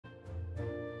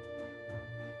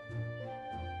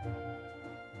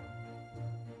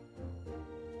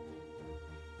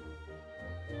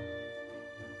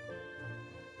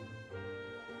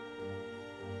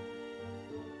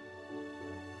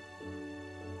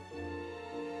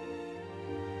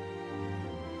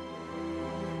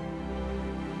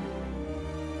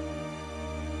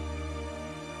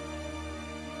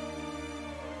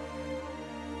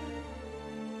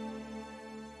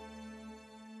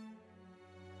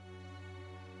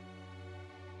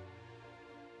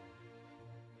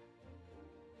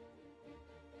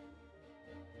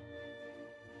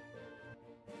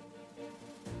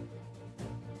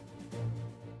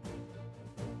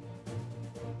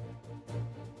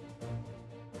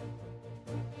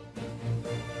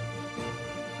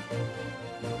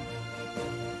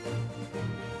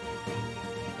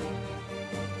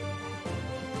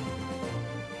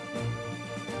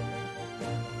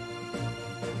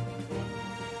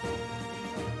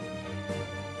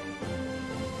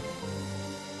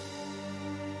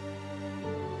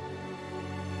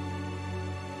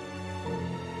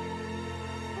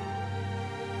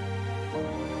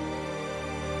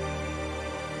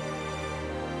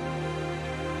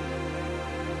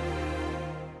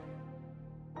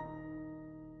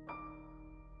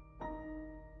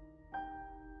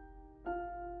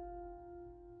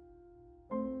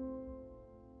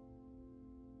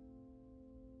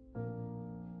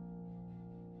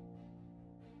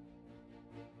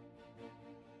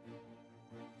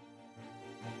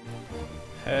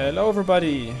Hello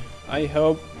everybody! I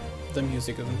hope the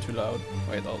music isn't too loud.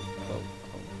 Wait, I'll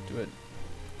do it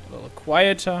a little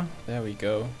quieter. There we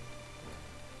go.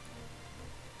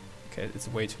 Okay, it's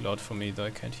way too loud for me though,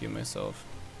 I can't hear myself.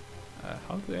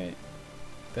 How do I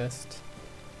best...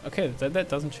 Okay, that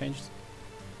doesn't change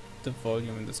the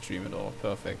volume in the stream at all.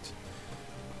 Perfect.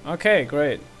 Okay,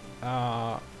 great.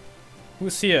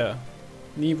 Who's here?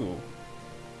 Nibu.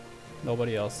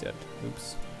 Nobody else yet.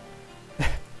 Oops.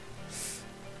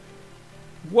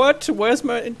 What? Where's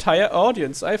my entire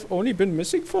audience? I've only been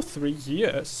missing for 3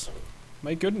 years.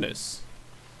 My goodness.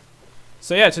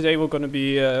 So yeah, today we're gonna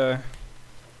be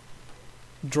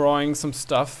drawing some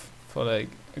stuff for like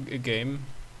a game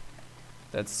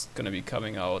that's gonna be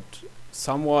coming out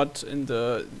somewhat in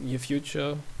the near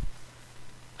future.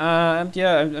 And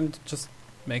yeah, I'm just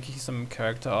making some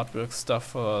character artwork stuff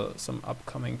for some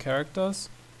upcoming characters.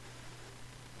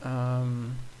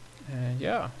 And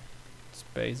yeah, that's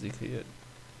basically it.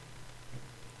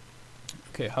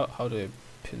 Okay, how do I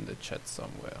pin the chat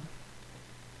somewhere?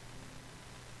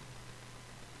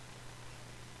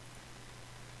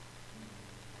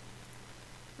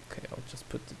 Okay, I'll just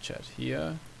put the chat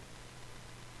here.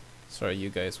 Sorry, you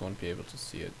guys won't be able to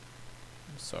see it.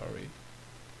 I'm sorry.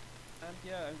 And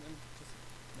yeah, I'm just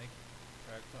making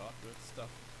character artwork stuff.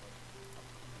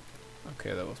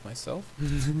 Okay, that was myself.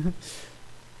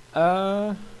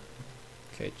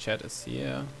 Okay, chat is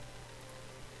here.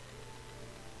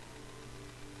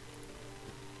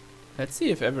 Let's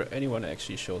see if anyone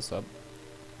actually shows up.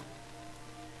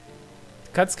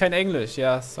 Kannst kein English.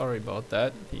 Yeah, sorry about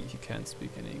that. He can't speak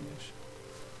any English.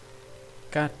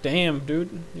 God damn,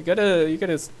 dude. You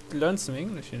gotta learn some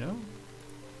English, you know?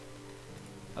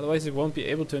 Otherwise you won't be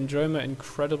able to enjoy my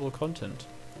incredible content.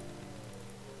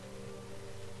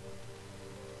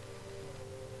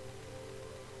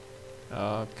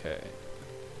 Okay.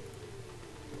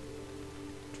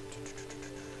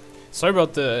 Sorry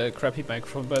about the crappy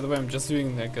microphone, by the way. I'm just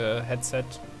doing like a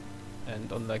headset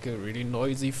and on like a really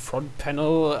noisy front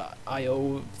panel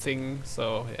I/O thing.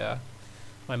 So yeah,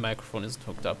 my microphone isn't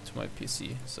hooked up to my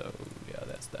PC. So yeah,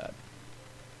 that's that.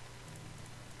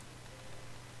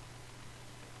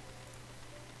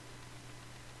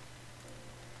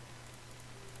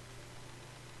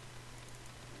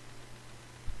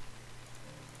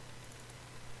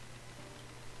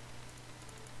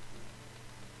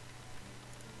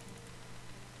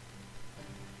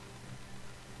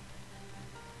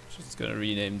 Just gonna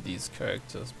rename these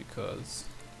characters because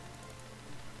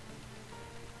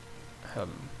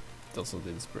those are the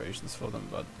inspirations for them,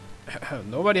 but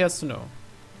nobody has to know.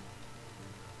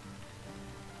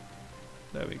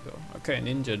 There we go. Okay,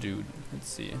 ninja dude. Let's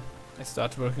see. I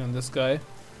started working on this guy.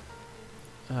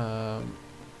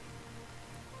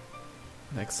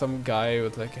 Like some guy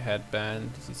with like a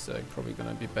headband. He's like probably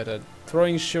gonna be better at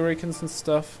throwing shurikens and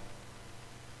stuff.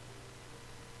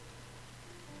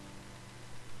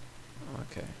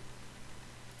 Okay.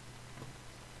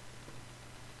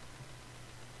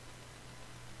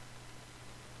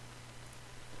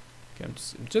 Okay,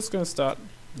 I'm just gonna start.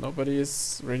 Nobody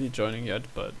is really joining yet,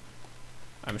 but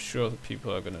I'm sure that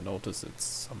people are gonna notice at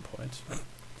some point.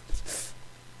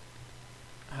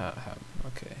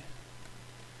 Okay.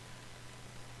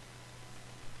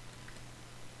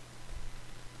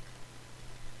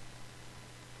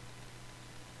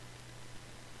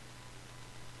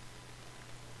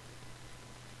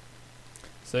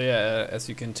 So yeah, as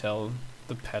you can tell,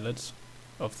 the palette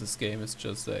of this game is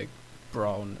just like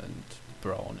brown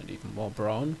and even more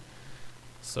brown.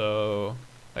 So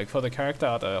like for the character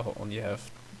art I only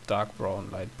have dark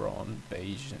brown, light brown,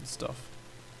 beige and stuff.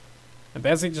 I'm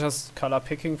basically just color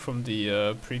picking from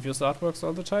the previous artworks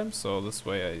all the time, so this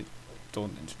way I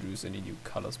don't introduce any new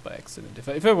colors by accident.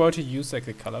 If I were to use like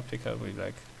a color picker, I'd be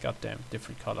like, goddamn,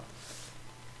 different color.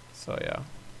 So yeah,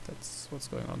 that's what's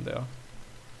going on there.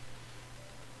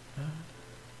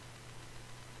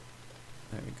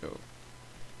 There we go.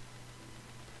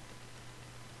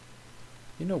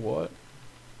 You know what?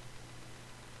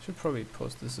 Should probably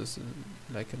post this as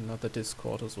like another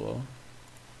Discord as well.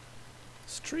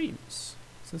 Streams.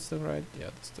 Is this the right?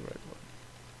 Yeah, that's the right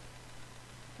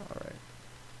one. Alright.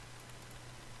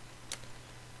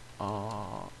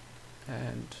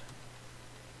 And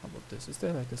how about this? Is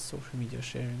there like a social media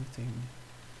sharing thing?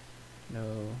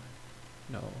 No.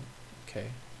 No.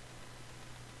 Okay.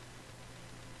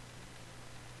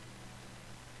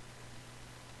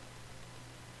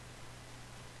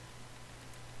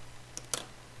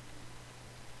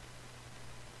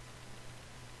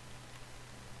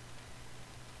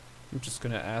 I'm just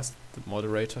gonna ask the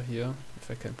moderator here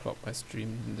if I can plug my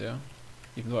stream in there.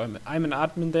 Even though I'm an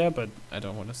admin there, but I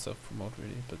don't want to self-promote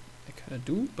really. But I kind of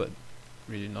do, but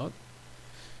really not.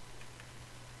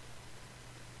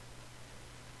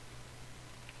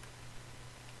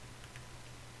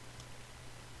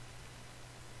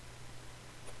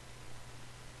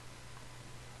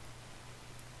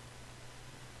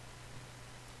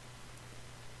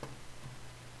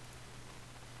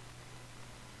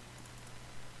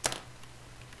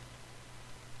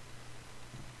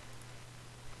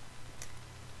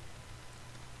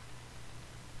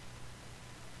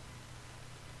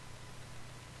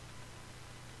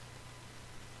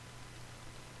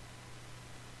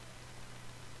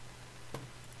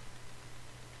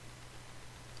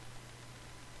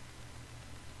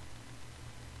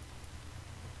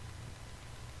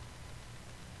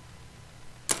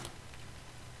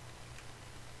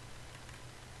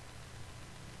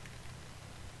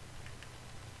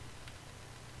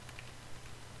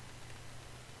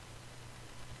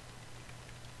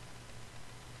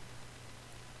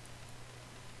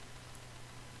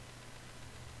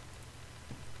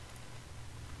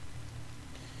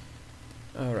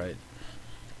 All right.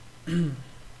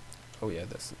 Oh yeah,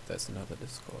 that's another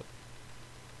Discord.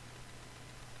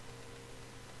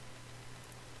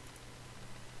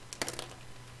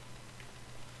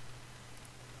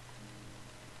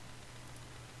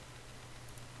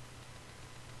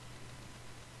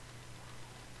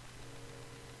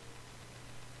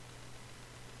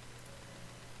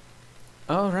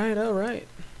 All right, all right.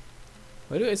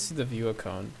 Where do I see the viewer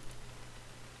count?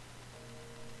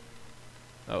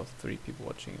 Oh, 3 people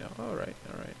watching now. All right,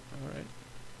 all right, all right.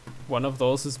 One of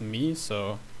those is me,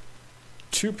 so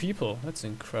 2 people. That's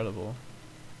incredible.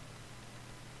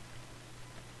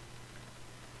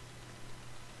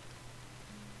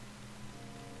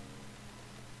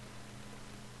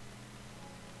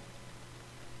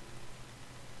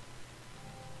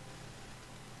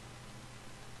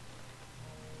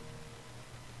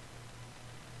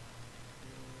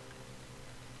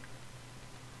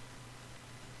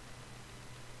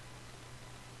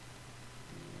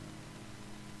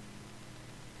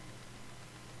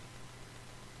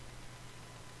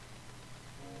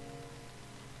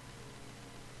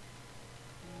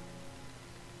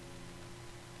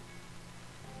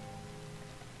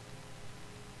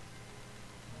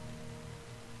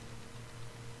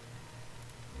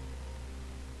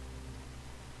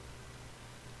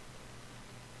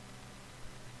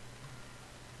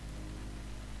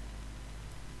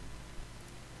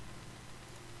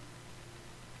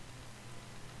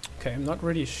 Okay, I'm not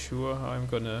really sure how I'm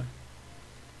gonna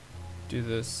do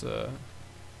this. I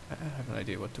have an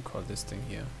idea what to call this thing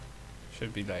here.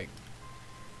 Should be like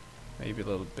maybe a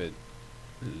little bit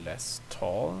less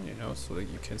tall, you know, so that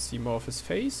you can see more of his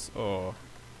face, or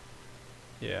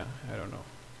yeah, I don't know.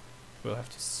 We'll have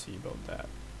to see about that.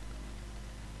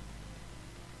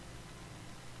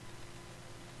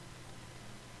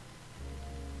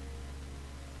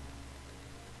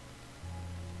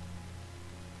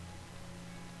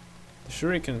 The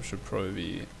shuriken should probably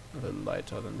be a little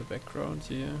lighter than the background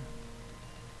here,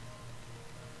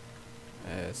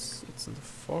 as it's in the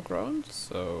foreground,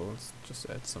 so let's just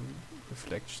add some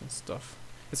reflection stuff.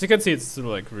 As you can see, it's still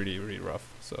like really, really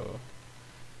rough, so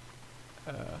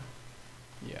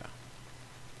yeah.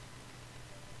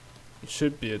 It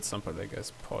should be at some point, I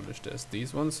guess, polished as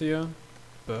these ones here,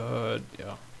 but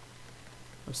yeah.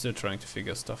 I'm still trying to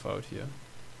figure stuff out here.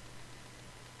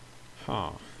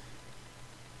 Huh.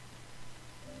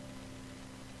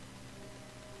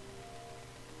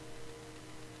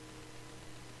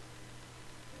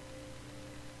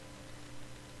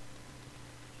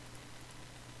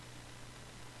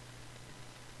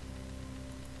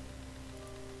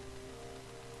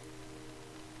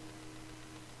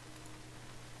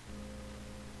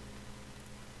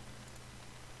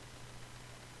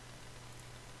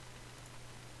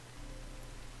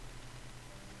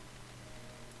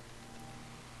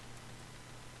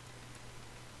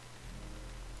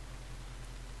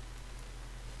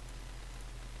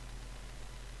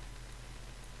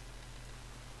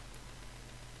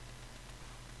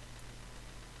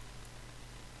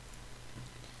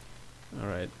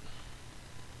 Alright.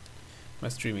 My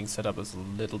streaming setup is a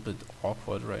little bit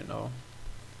awkward right now.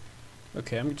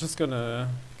 Okay, I'm just gonna,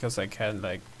 because I can,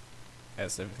 like,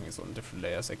 as everything is on different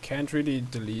layers, I can't really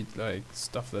delete like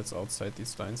stuff that's outside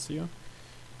these lines here.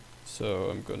 So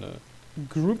I'm gonna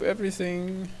group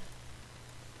everything,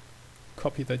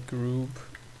 copy that group,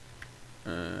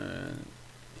 and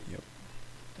yep,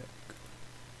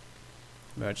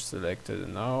 merge selected,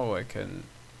 and now I can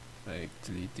like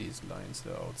delete these lines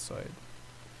that are outside.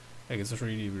 Like, it's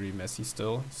really, really messy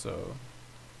still, so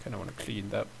kind of want to clean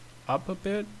that up a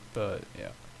bit, but yeah.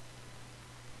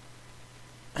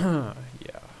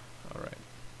 Yeah, alright.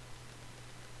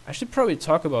 I should probably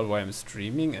talk about why I'm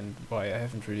streaming and why I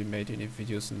haven't really made any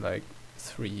videos in like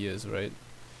 3 years, right?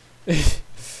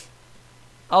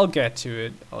 I'll get to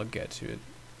it,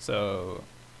 So,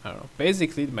 I don't know.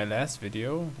 Basically, my last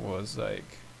video was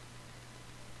like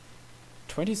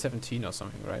 2017 or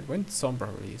something, right? When did Sombra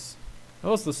release? That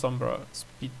was the Sombra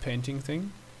speed painting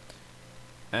thing.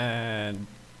 And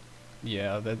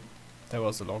yeah, that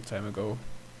was a long time ago.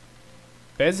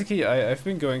 Basically, I've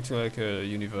been going to like a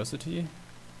university,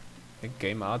 like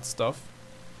game art stuff.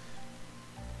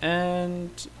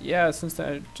 And yeah, since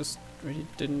then I just really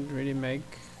didn't really make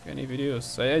any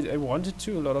videos. I wanted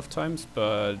to a lot of times,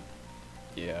 but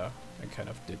yeah, I kind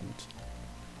of didn't.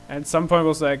 And at some point I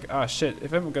was like, ah shit,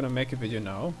 if I'm gonna make a video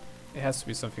now, it has to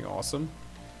be something awesome.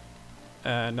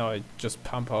 And now I just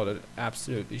pump out an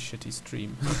absolutely shitty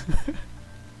stream.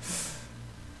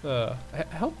 I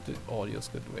hope the audio's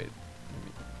good. Wait,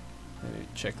 let me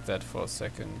check that for a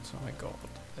second. Oh my god,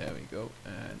 there we go.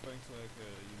 And going to like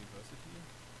a university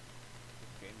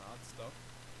with game art stuff.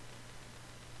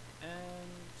 And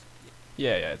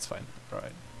yeah, it's fine.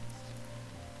 Right.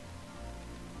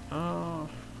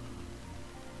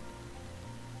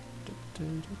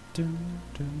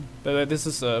 But this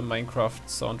is Minecraft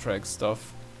soundtrack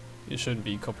stuff. You shouldn't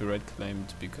be copyright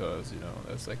claimed because, you know,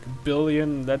 there's like a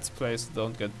billion Let's Plays that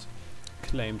don't get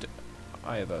claimed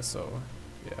either, so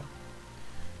yeah.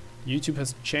 YouTube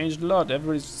has changed a lot.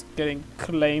 Everybody's just getting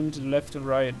claimed left and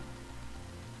right.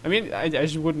 I mean, I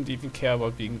wouldn't even care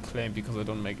about being claimed because I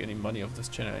don't make any money off this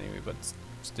channel anyway, but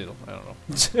still, I don't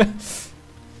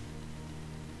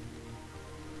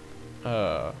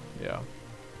know. Yeah.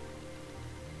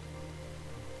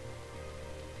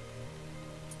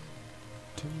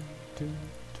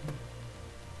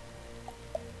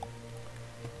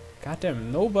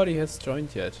 Goddamn, nobody has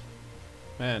joined yet.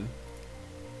 Man.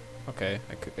 Okay,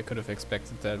 I could have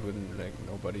expected that when like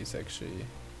nobody's actually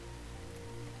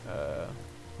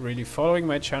really following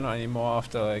my channel anymore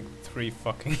after like 3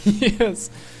 fucking years.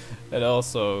 And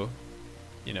also,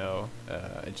 you know,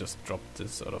 I just dropped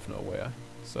this out of nowhere.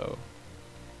 So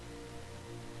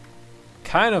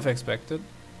kind of expected,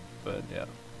 but yeah.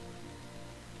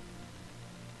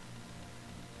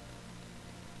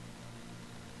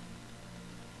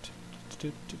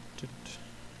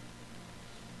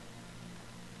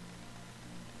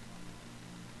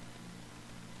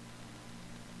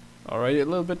 Alright, a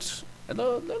little bit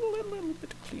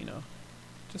cleaner.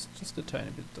 Just a tiny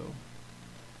bit though.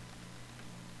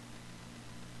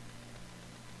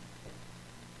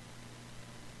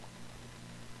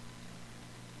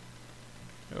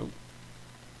 Oh.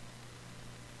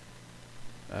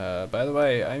 By the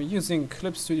way, I'm using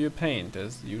Clip Studio Paint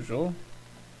as usual.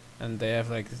 And they have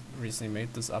like recently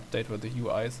made this update where the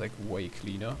UI is like way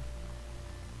cleaner.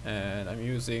 And I'm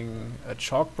using a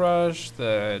chalk brush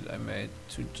that I made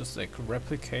to just like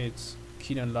replicate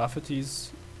Keenan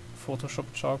Lafferty's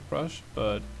Photoshop chalk brush,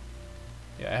 but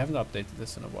yeah, I haven't updated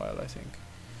this in a while, I think.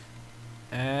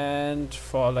 And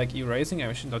for like erasing,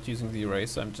 I'm actually not using the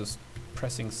eraser, I'm just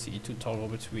pressing C to toggle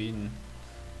between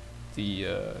the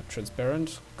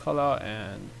transparent color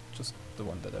and just the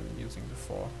one that I'm using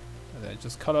before. And then I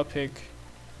just color pick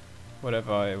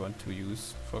whatever I want to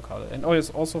use for color. And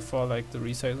also for like the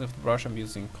resizing of the brush, I'm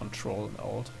using Control and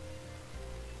Alt.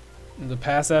 In the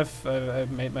past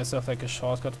I've made myself like a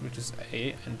shortcut which is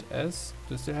A and S.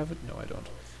 Do I still have it? No, I don't.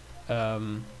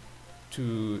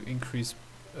 To increase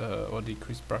or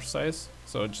decrease brush size.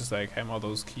 So just like hammer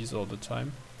those keys all the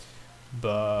time.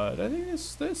 But I think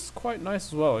this quite nice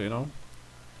as well, you know.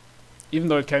 Even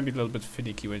though it can be a little bit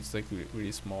finicky when it's like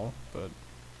really small, but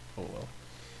oh well.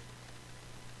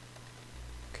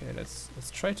 Okay, let's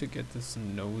try to get this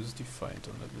nose defined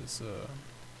under this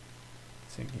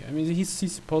thing here. I mean, he's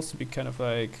supposed to be kind of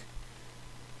like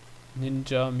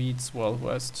Ninja meets Wild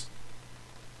West,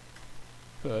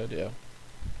 but yeah.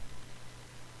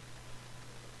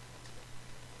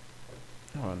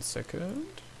 1 second.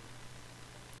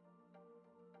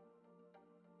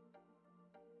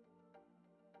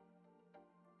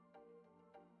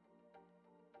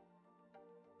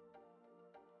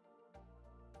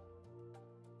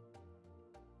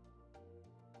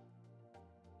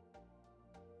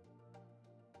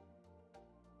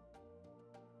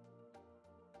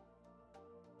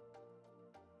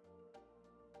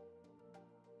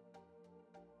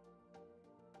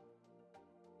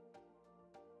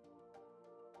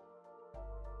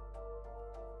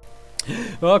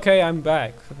 Okay, I'm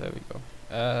back. There we go.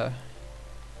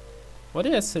 What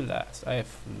did I say last? I have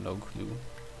no clue.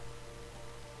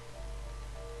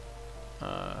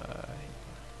 Uh,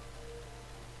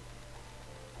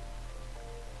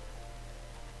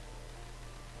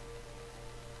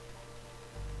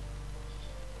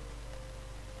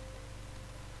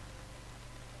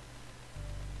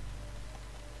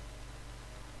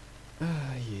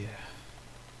 yeah.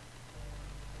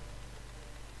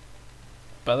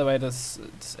 By the way, does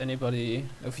anybody,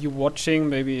 if you're watching,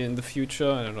 maybe in the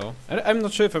future, I don't know. I'm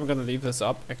not sure if I'm gonna leave this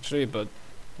up actually, but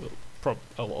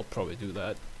I'll probably do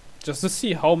that, just to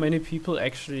see how many people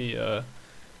actually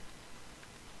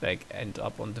like end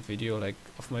up on the video, like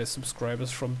of my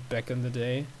subscribers from back in the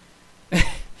day.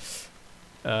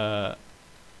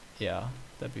 Yeah,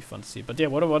 that'd be fun to see. But yeah,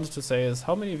 what I wanted to say is,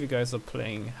 how many of you guys are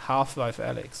playing Half-Life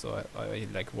Alyx, or are you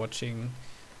like watching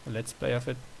a Let's Play of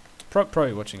it?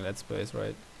 Probably watching Let's Plays,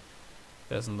 right?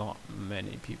 There's not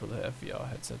many people that have VR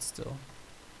headsets still.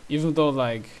 Even though,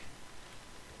 like,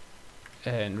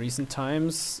 in recent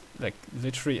times, like,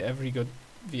 literally every good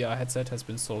VR headset has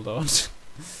been sold out.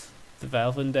 The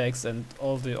Valve Index and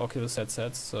all the Oculus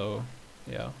headsets, so,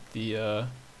 yeah.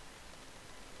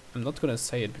 I'm not gonna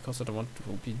say it because I don't want to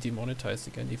be demonetized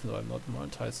again, even though I'm not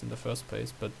monetized in the first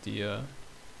place, but the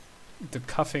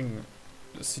cuffing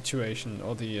situation,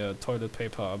 or the toilet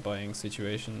paper buying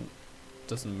situation,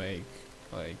 doesn't make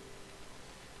like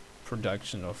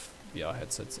production of VR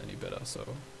headsets any better.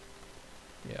 So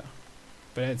yeah,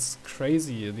 but it's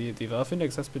crazy. The Valve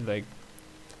Index has been like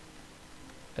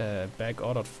back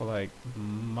ordered for like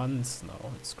months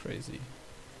now. It's crazy.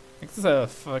 Like, this is a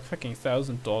fucking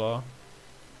 $1,000 or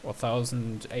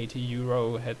 1,080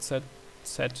 euro headset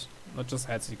set. Not just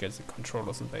headsets, you get the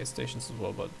controllers and base stations as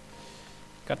well, but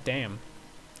god damn.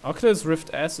 Oculus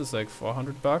Rift S is like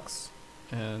 $400,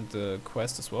 and the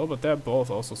Quest as well, but they're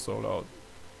both also sold out.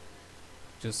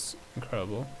 Just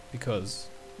incredible, because,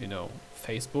 you know,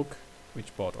 Facebook,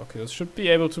 which bought Oculus, should be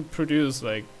able to produce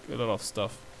like a lot of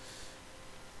stuff.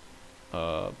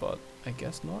 But I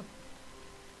guess not.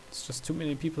 It's just too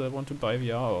many people that want to buy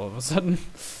VR all of a sudden.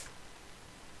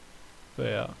 But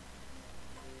yeah.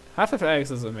 Half-Life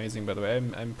Alyx is amazing, by the way.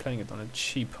 I'm playing it on a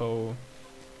cheapo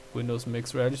Windows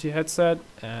Mixed Reality headset,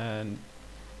 and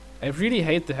I really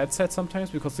hate the headset sometimes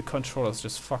because the controllers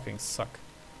just fucking suck.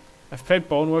 I've played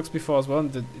Boneworks before as well,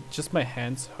 and just my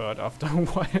hands hurt after a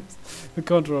while. The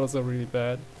controllers are really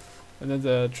bad, and then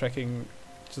the tracking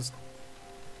just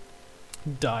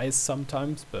dies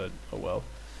sometimes, but oh well.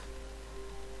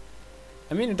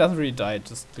 I mean, it doesn't really die, it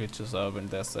just glitches out when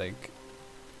there's like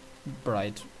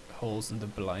bright holes in the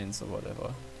blinds or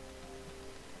whatever.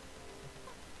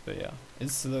 But yeah,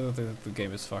 it's the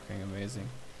game is fucking amazing.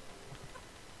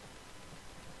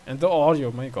 And the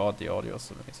audio, my god, the audio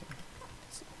is amazing.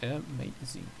 It's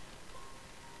amazing.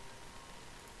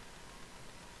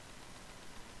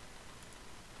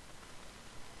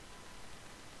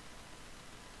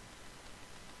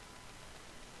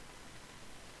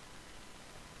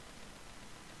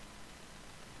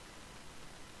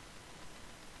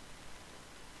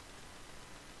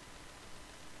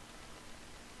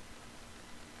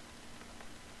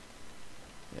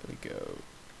 There we go.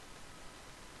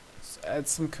 Let's add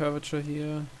some curvature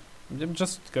here. I'm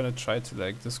just gonna try to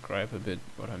like describe a bit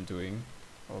what I'm doing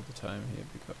all the time here,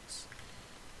 because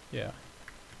yeah,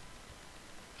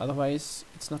 otherwise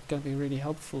it's not gonna be really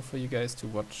helpful for you guys to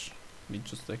watch me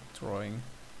just like drawing,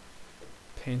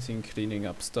 painting, cleaning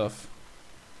up stuff.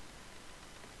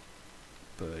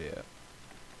 But yeah,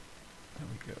 there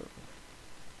we go.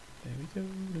 There we go.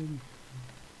 There we go.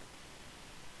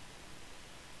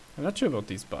 I'm not sure about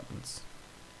these buttons.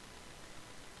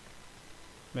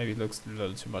 Maybe it looks a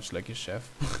little too much like a chef.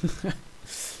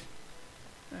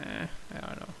 I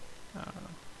don't know. I don't know.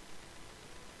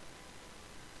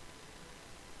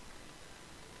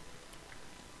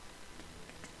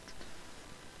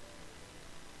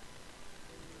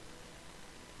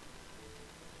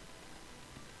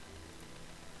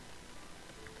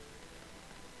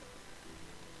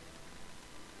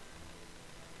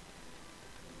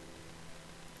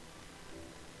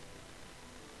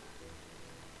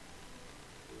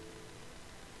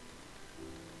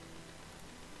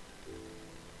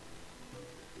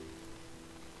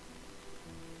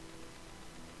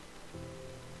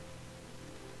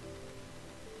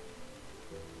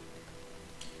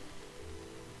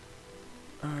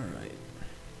 Alright.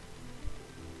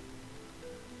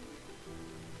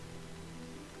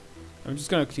 I'm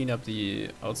just gonna clean up the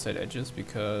outside edges,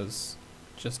 because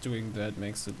just doing that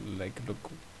makes it like look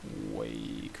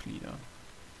way cleaner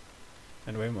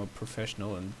and way more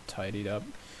professional and tidied up.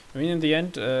 I mean, in the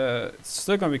end, it's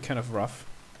still gonna be kind of rough,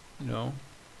 you know,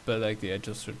 but like the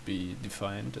edges should be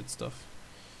defined and stuff.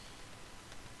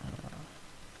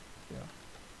 Yeah.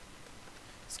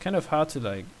 kind of hard to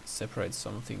like separate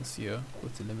some things here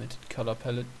with the limited color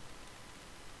palette,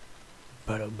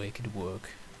 but I'll make it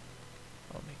work.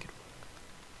 I'll make it work.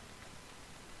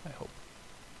 I hope.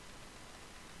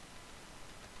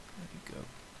 There you go.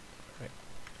 Right.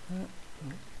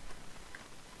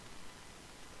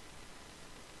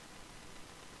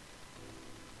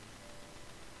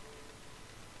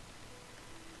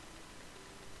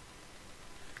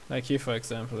 Like here, for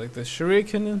example, like the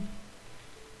shuriken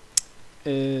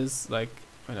is like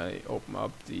when I open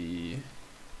up the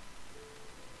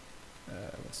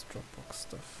what's Dropbox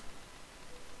stuff.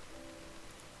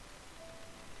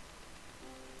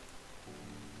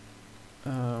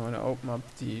 When I open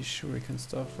up the shuriken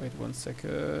stuff, wait 1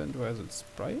 second, where is it?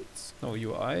 Sprites? No,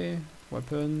 UI,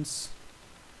 weapons,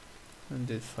 and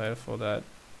the file for that.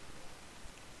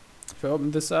 If I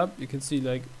open this up, you can see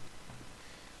like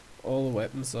all the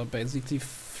weapons are basically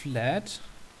flat.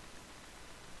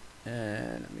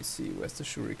 And let me see, where's the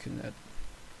shuriken at?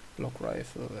 Block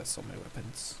rifle, there's so many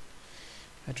weapons.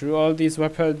 I drew all these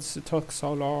weapons, it took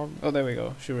so long. Oh, there we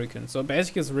go, shuriken. So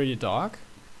basically it's really dark.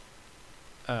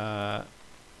 But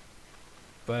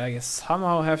I guess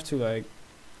somehow have to like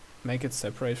make it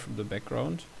separate from the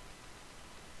background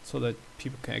so that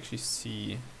people can actually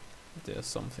see that there's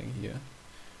something here.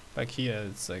 Like here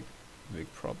it's like a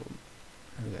big problem.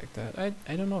 Maybe like that.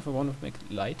 I don't know if I want to make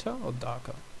it lighter or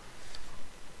darker.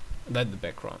 That the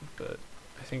background, but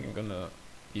I think I'm gonna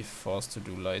be forced to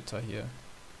do lighter here.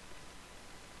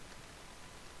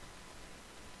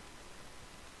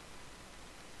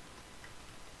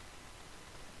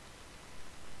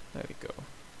 There we go.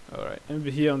 Alright, and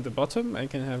here on the bottom I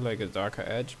can have like a darker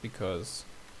edge because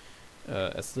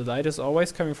as the light is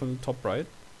always coming from the top right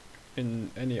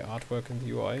in any artwork in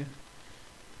the UI,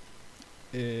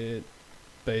 it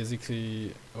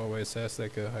basically always has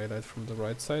like a highlight from the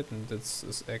right side, and that's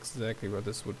is exactly where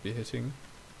this would be hitting.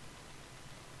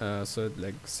 So it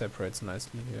like separates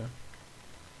nicely here.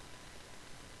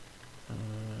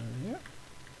 Yeah.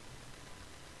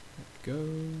 There we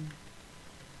go.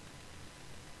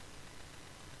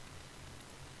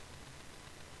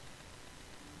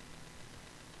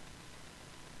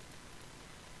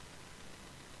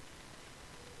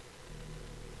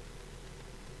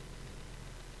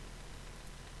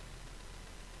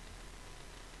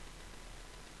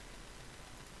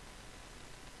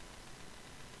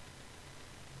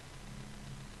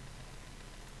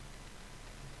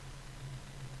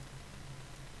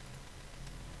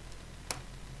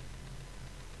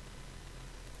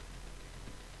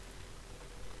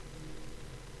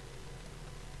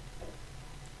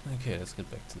 Okay, let's get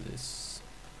back to this.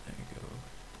 There we go.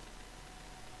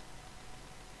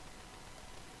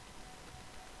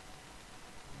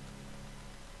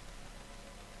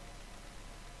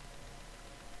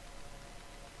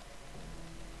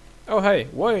 Oh hey,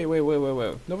 wait.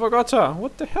 Novagata,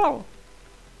 what the hell?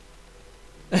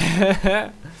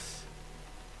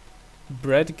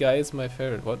 Bread guy is my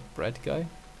favorite. What? Bread guy?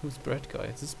 Who's bread guy?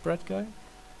 Is this bread guy?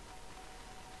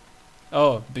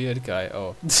 Oh, beard guy.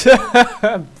 Oh,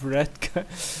 bread guy.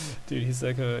 Dude, he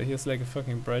has like a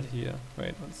fucking bread here.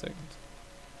 Wait 1 second.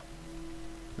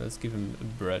 Let's give him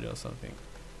bread or something.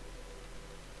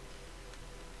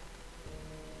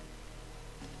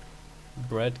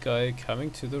 Bread guy coming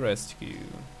to the rescue.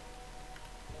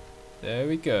 There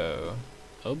we go.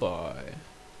 Oh boy.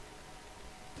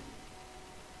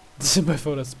 This is my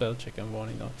photo spell check. I'm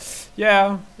warning now.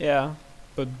 Yeah.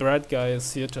 But bread guy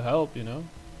is here to help, you know.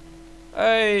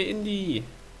 Hey, Indy!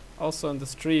 Also on the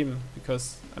stream,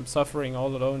 because I'm suffering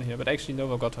all alone here, but actually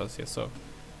Nova got us here, so...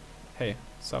 Hey,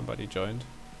 somebody joined.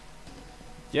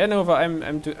 Yeah, Nova,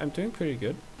 I'm doing pretty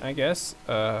good, I guess.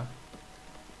 I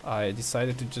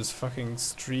decided to just fucking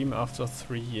stream after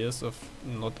 3 years of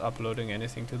not uploading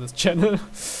anything to this channel.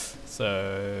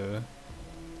 So...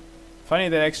 Funny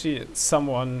that actually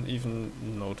someone even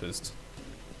noticed.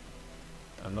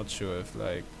 I'm not sure if,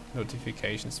 like,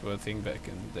 notifications were a thing back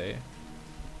in the day.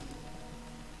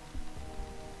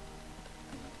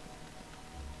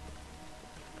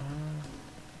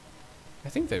 I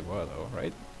think they were though,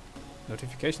 right?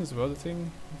 Notifications were the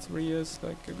thing 3 years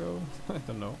like ago. I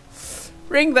don't know.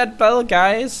 Ring that bell,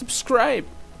 guys! Subscribe!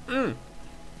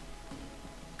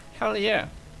 Hell yeah!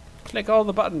 Click all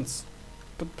the buttons,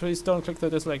 but please don't click the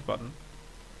dislike button.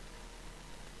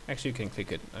 Actually, you can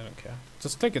click it. I don't care.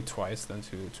 Just click it twice, then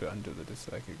to undo the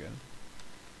dislike again.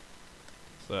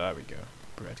 So there we go.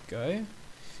 Bread guy.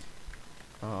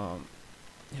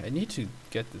 Yeah, I need to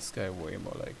get this guy way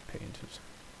more like painted.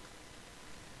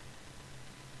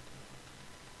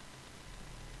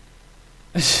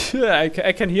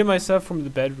 I can hear myself from the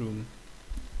bedroom.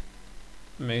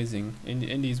 Amazing.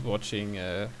 Indy's watching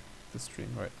the stream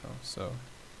right now, so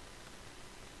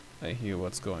I hear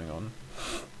what's going on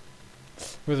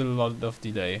with a lot of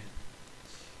delay.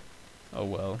 Oh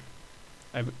well.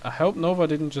 I hope Nova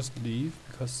didn't just leave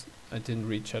because I didn't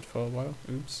read chat for a while.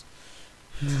 Oops.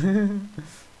 I'm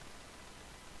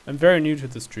very new to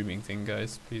the streaming thing,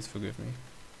 guys. Please forgive me.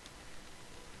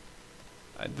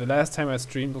 The last time I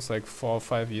streamed was like 4 or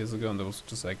 5 years ago, and that was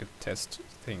just like a test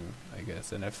thing, I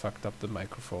guess, and I fucked up the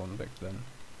microphone back then.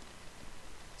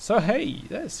 So hey,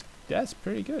 that's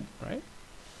pretty good, right?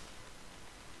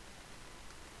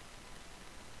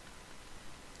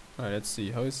 Alright, let's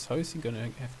see. How is he gonna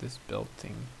have this belt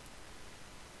thing?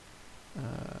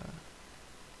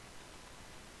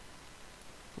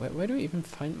 Where do I even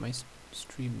find my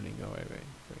stream link? Oh wait,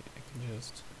 I can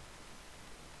just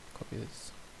copy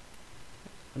this.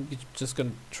 I'm just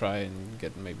gonna try and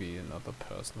get maybe another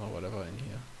person or whatever in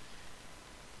here.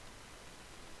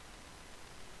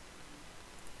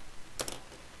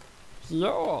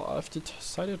 Yeah, I've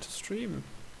decided to stream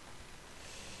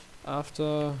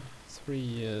after 3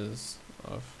 years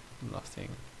of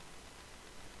nothing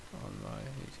on my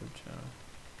YouTube channel.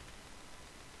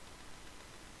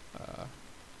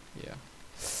 Yeah.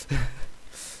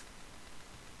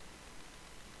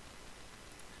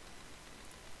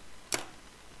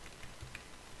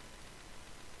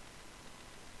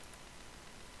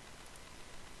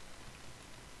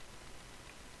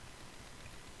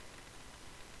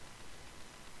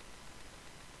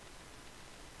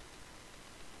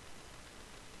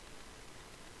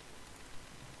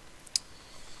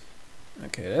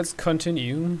 Okay, let's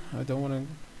continue. I don't want to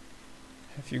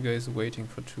have you guys waiting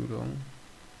for too long.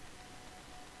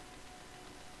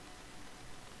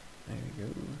 There we go.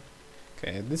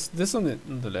 Okay, this on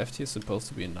the left here is supposed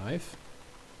to be a knife.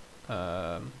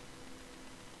 With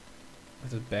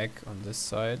a bag on this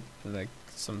side, like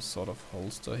some sort of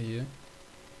holster here.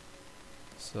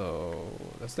 So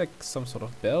that's like some sort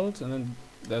of belt, and then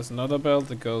there's another belt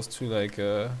that goes to like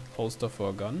a holster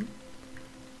for a gun,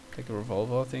 like a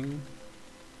revolver thing.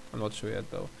 I'm not sure yet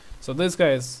though. So this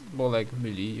guy is more like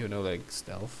melee, you know, like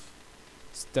stealth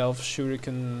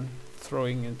shuriken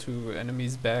throwing into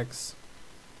enemies' backs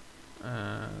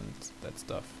and that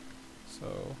stuff.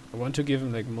 So I want to give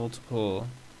him like multiple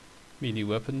melee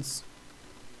weapons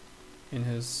in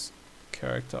his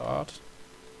character art.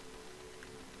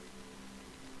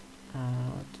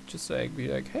 Just like be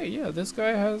like, hey, yeah, this guy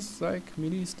has like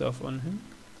melee stuff on him,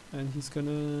 and he's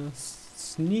gonna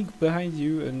sneak behind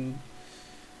you and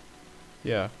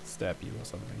yeah, stab you or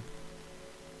something.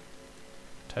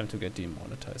 Time to get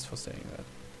demonetized for saying that.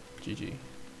 GG.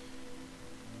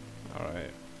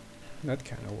 Alright. That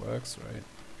kinda works, right?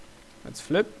 Let's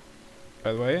flip.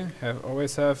 By the way,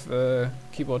 always have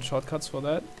keyboard shortcuts for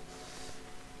that.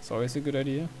 It's always a good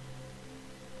idea.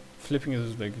 Flipping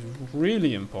is like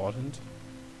really important.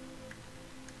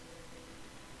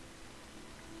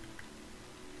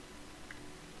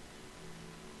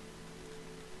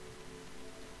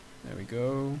 There we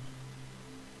go.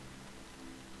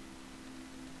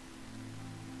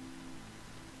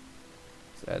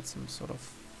 Let's add some sort of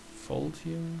fold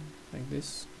here, like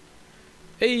this.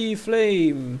 Hey,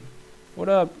 Flame! What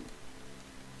up?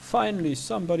 Finally,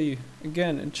 somebody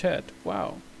again in chat.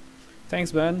 Wow.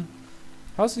 Thanks, man.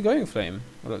 How's it going, Flame?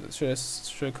 Should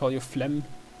I call you Flem?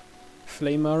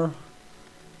 Flamer?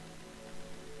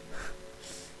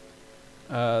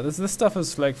 This stuff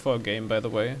is like for a game, by the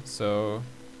way, so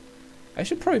I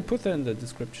should probably put that in the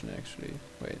description actually.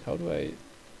 Wait, how do I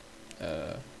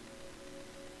let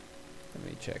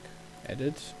me check.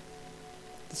 Edit.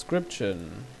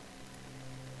 Description.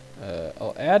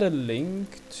 I'll add a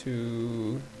link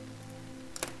to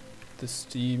the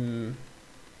Steam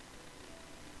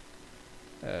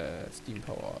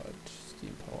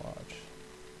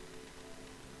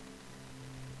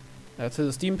powered to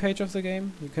the Steam page of the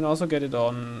game. You can also get it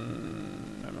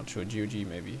on, I'm not sure, GOG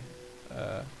maybe.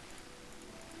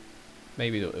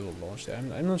 Maybe it will launch there.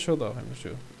 I'm not sure though. I'm not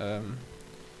sure.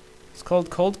 It's called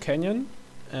Colt Canyon,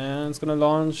 and it's gonna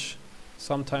launch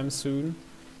sometime soon.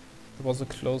 There was a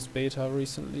closed beta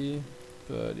recently,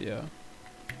 but yeah.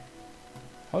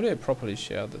 How do I properly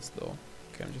share this though?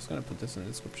 Okay, I'm just gonna put this in the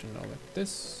description now, like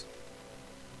this.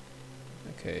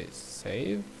 Okay,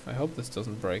 save. I hope this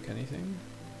doesn't break anything.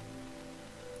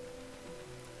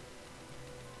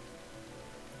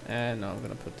 And now I'm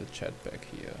gonna put the chat back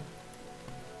here.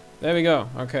 There we go.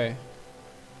 Okay.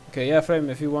 Okay, yeah, Flame,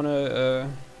 if you wanna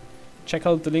check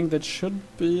out the link that should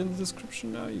be in the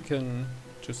description now, you can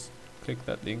just click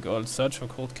that link or search for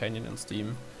Colt Canyon on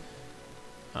Steam.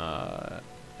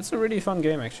 it's a really fun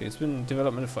game actually. It's been in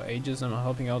development for ages, and I'm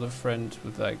helping out a friend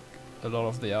with like a lot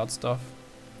of the art stuff.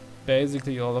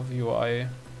 Basically all of UI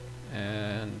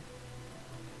and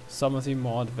some of the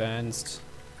more advanced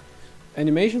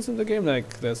animations in the game,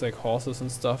 like there's like horses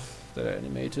and stuff that are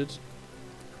animated.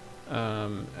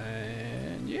 And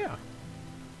yeah.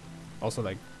 Also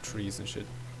like trees and shit.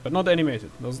 But not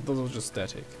animated, those are just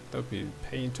static. That would be a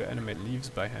pain to animate leaves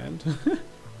by hand.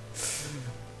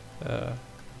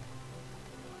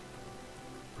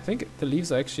 I think the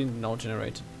leaves are actually now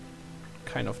generated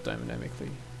kind of dynamically.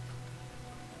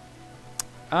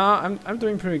 I'm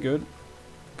doing pretty good.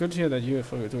 Good to hear that you're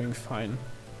doing fine.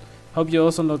 Hope you're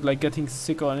also not like getting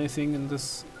sick or anything in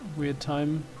this weird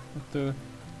time with the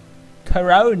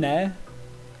corona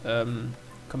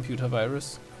computer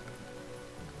virus.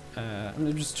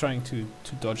 I'm just trying to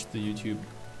dodge the YouTube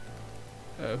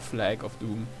flag of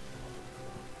doom.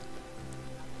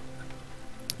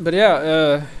 But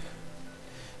yeah,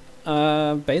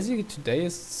 basically today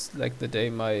is like the day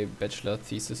my bachelor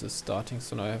thesis is starting,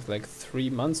 so now I have like 3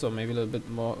 months or maybe a little bit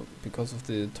more because of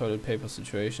the toilet paper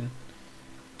situation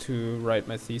to write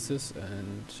my thesis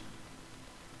and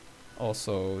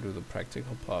also do the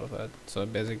practical part of that. So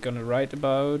I'm basically gonna write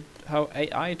about how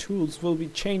AI tools will be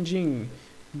changing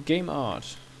game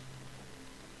art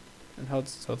and how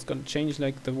it's gonna change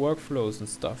like the workflows and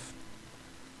stuff.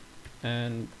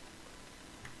 And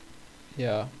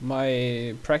yeah,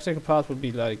 my practical part would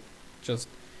be like just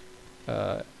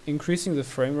increasing the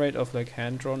frame rate of like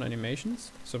hand-drawn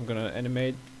animations. So I'm gonna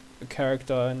animate a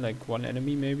character and like one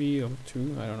enemy maybe, or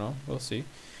two, I don't know, we'll see.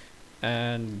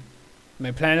 And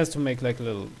my plan is to make like a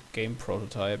little game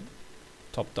prototype,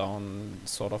 top-down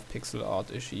sort of pixel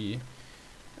art-ishy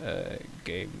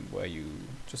game where you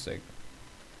just like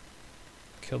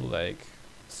kill like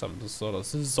some sort of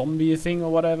zombie thing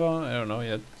or whatever, I don't know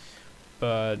yet.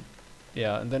 But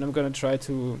yeah, and then I'm gonna try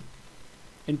to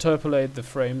interpolate the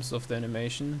frames of the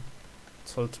animation,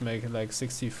 so to make it like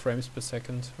 60 frames per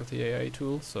second with the AI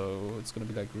tool, so it's gonna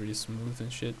be like really smooth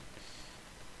and shit.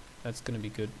 That's gonna be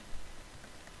good.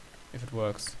 If it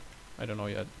works. I don't know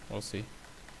yet, we'll see.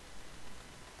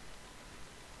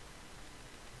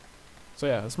 So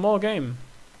yeah, a small game.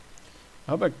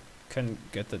 I hope I can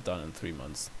get that done in 3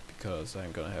 months, because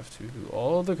I'm gonna have to do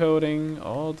all the coding,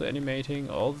 all the animating,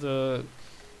 all the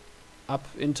up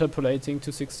interpolating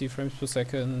to 60 frames per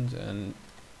second and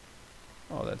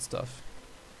all that stuff.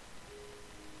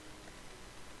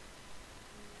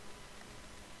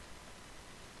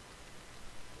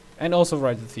 And also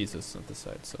write the thesis on the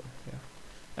side, so yeah.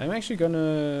 I'm actually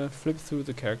gonna flip through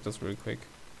the characters real quick.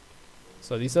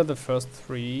 So these are the first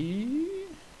 3.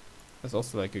 There's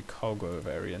also like a cowgirl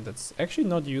variant that's actually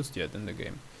not used yet in the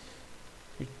game,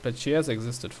 but she has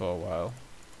existed for a while.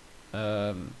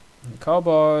 The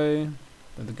cowboy,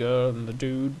 and the girl, and the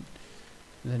dude,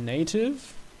 and the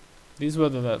native. These were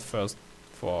the first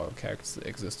 4 characters that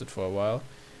existed for a while.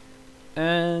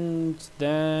 And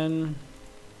then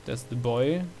there's the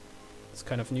boy. It's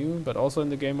kind of new, but also in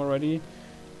the game already.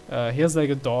 He has like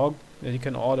a dog that you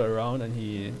can order around, and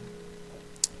he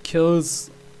kills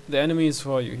the enemies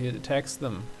for you. He attacks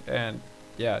them, and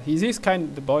yeah, he's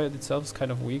kind. The boy itself is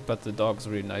kind of weak, but the dog's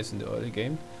really nice in the early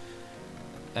game.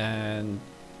 And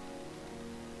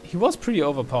he was pretty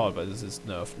overpowered, but this is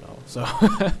nerfed now. So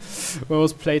when I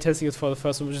was playtesting it for the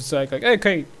first one, it was just like,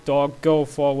 okay, dog, go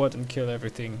forward and kill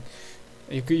everything.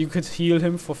 You could heal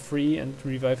him for free and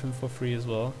revive him for free as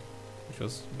well, which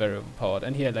was very overpowered.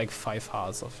 And he had like 5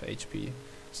 hearts of HP,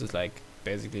 which is like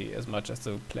basically as much as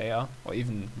the player, or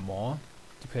even more,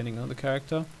 depending on the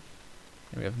character.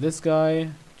 And we have this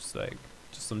guy, just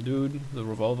some dude with a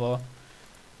revolver.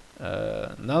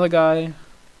 Another guy.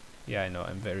 Yeah, I know,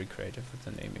 I'm very creative with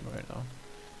the naming right now.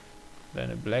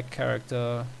 Then a black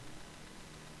character.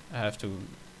 I have to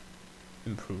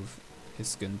improve his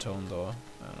skin tone though.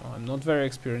 I don't know, I'm not very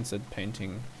experienced at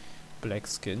painting black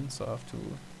skin, so I have to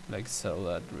like sell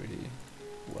that really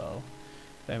well.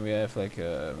 Then we have like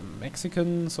a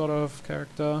Mexican sort of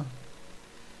character.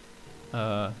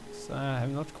 So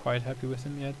I'm not quite happy with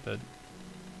him yet, but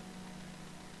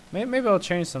maybe I'll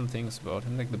change some things about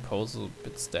him, like the pose is a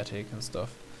bit static and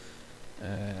stuff.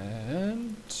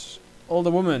 And older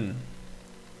woman.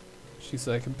 She's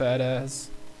like a badass.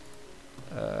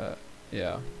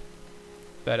 Yeah.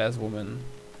 Badass woman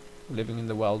living in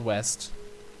the Wild West,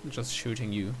 just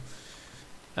shooting you.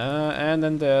 And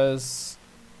then there's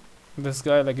this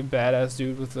guy, like a badass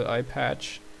dude with the eye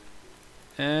patch.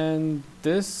 And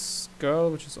this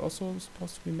girl, which is also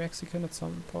supposed to be Mexican at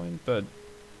some point, but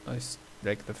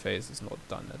like the face is not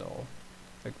done at all.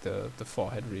 Like the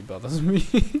forehead really bothers me.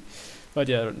 But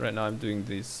yeah, right now I'm doing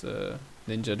these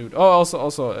ninja dude. Oh,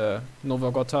 also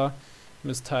Nova Gotha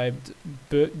mistyped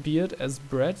beard as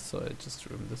bread, so I just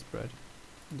threw him this bread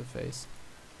in the face.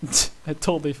 I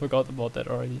totally forgot about that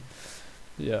already.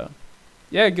 Yeah.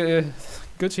 Yeah, good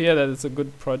to hear that it's a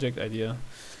good project idea.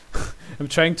 I'm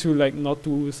trying to like not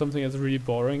do something that's really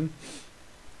boring.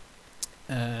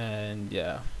 And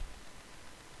yeah.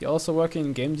 You're also working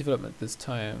in game development this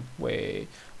time. Wait.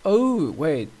 Oh,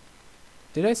 wait.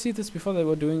 Did I see this before they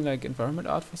were doing like environment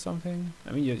art for something?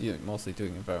 I mean, you're mostly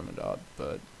doing environment art,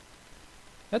 but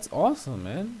that's awesome,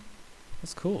 man.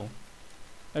 That's cool.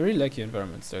 I really like your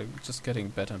environments. They're just getting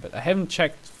better and better. I haven't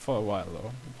checked for a while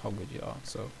though how good you are,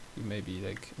 so you may be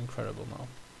like incredible now.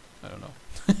 I don't know.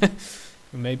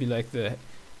 You may be like the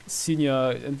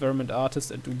senior environment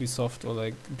artist at Ubisoft or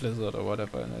like Blizzard or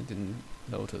whatever, and I didn't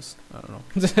notice. I don't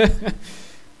know.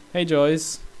 Hey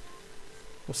Joyce.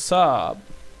 What's up?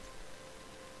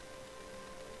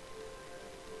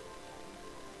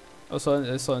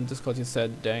 Also, I saw in Discord you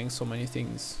said, dang, so many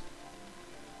things.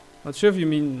 Not sure if you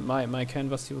mean my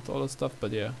canvas here with all the stuff,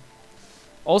 but yeah.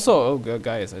 Also, oh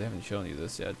guys, I haven't shown you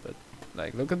this yet, but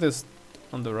like, look at this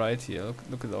on the right here.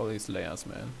 Look at all these layers,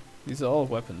 man. These are all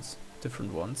weapons,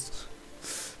 different ones.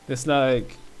 There's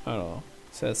like, I don't know,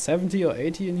 it says 70 or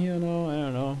 80 in here now, I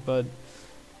don't know, but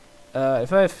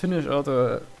if I finish all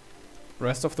the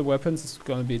rest of the weapons, it's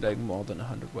gonna be like more than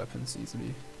 100 weapons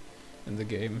easily in the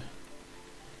game.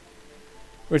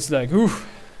 Which is like, oof.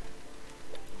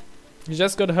 You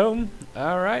just got home?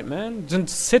 Alright, man. Just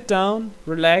sit down,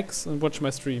 relax, and watch my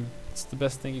stream. It's the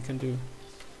best thing you can do.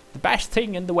 The best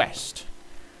thing in the West.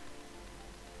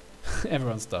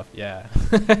 Everyone's stuff, yeah.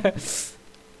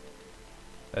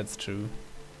 That's true.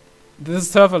 This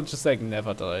server just like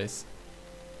never dies.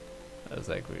 There's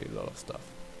like really a lot of stuff.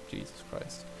 Jesus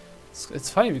Christ. It's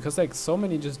funny because like so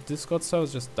many just Discord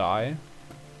servers just die,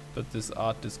 but this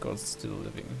art Discord is still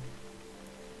living.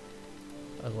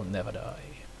 I will never die.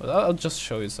 But I'll just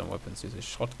show you some weapons. Use a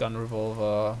shotgun,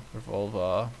 revolver,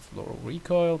 floral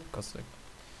recoil, because it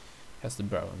has the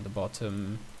barrel on the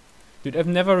bottom. Dude, I've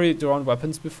never really drawn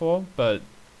weapons before, but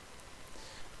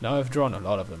now I've drawn a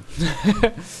lot of them.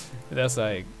 There's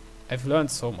like, I've learned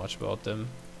so much about them,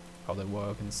 how they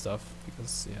work and stuff,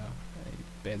 because yeah, I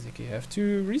basically have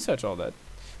to research all that.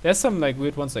 There's some like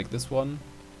weird ones like this one.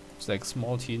 It's like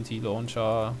small TNT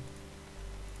launcher.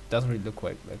 Doesn't really look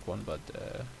like one, but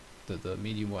the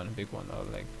medium one and big one are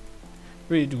like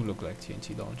really do look like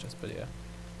TNT launchers, but yeah.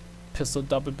 Pistol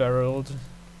double barreled,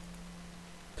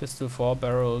 pistol 4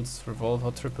 barrels,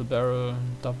 revolver triple barrel,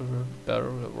 double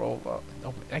barrel revolver.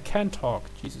 Oh, I can't talk.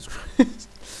 Jesus Christ.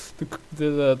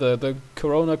 the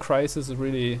Corona crisis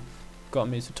really got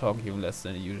me to talk even less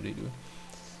than I usually do.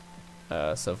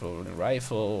 Self-loading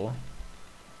rifle,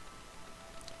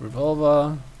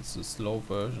 revolver. This is a slow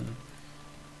version.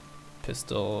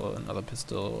 Pistol, another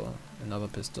pistol, another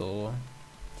pistol,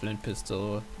 flint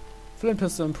pistol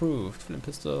improved, flint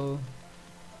pistol,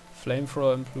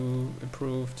 flamethrower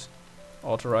improved,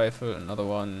 auto rifle, another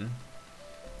one,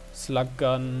 slug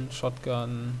gun,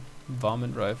 shotgun,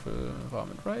 varmint rifle,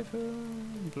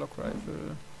 block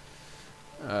rifle,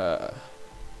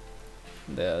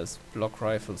 there's block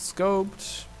rifle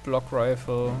scoped, block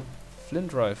rifle,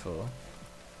 flint rifle,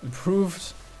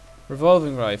 improved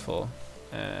revolving rifle,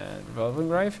 and revolving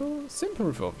rifle, simple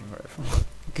revolving rifle,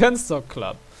 gunstock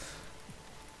club,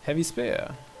 heavy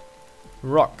spear,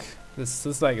 rock. This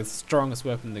is like the strongest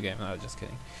weapon in the game. No, just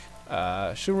kidding.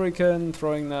 Shuriken,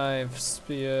 throwing knife,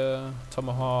 spear,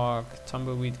 tomahawk,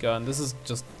 tumbleweed gun. This is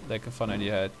just like a fun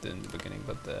idea I had in the beginning,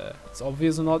 but it's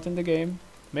obviously not in the game.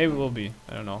 Maybe it will be.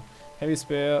 I don't know. Heavy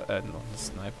spear, no,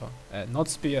 sniper. Not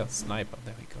spear, sniper.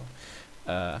 There we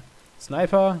go.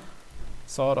 Sniper.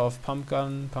 Sort of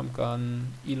pumpgun,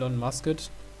 Elon musket.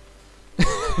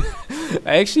 I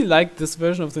actually like this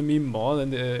version of the meme more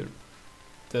than the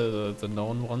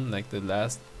known one, like the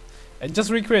last. I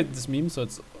just recreated this meme, so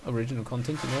it's original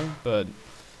content, you know. But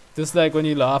this, like when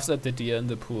he laughs at the deer in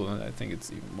the pool, and I think it's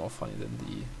even more funny than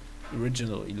the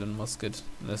original Elon Musket.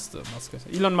 Unless the musket.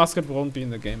 Elon Musket won't be in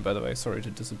the game, by the way. Sorry to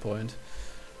disappoint.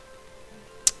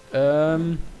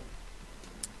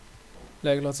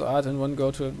 Like lots of art in one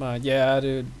go to admire. Yeah,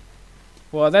 dude.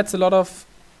 Well, that's a lot of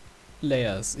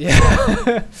layers.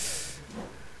 Yeah.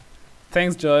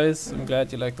 Thanks, Joyce. I'm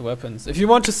glad you like the weapons. If you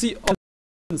want to see all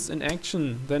weapons in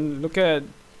action, then look at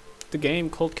the game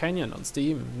Colt Canyon on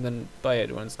Steam, and then buy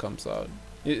it when it comes out.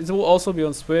 It will also be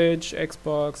on Switch,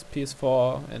 Xbox,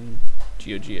 PS4, and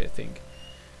GOG, I think.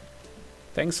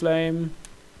 Thanks, Lame.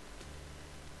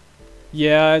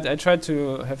 Yeah, I tried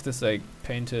to have this like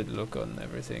painted look on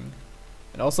everything.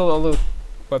 And also all the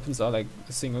weapons are like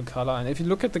a single color, and if you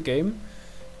look at the game,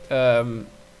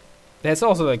 there's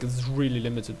also like this really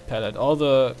limited palette. All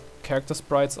the character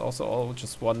sprites also all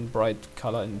just one bright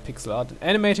color in pixel art.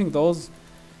 Animating those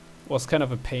was kind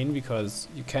of a pain because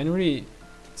you can't really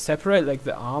separate like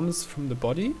the arms from the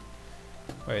body.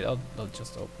 Wait, I'll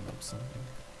just open up something,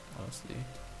 honestly.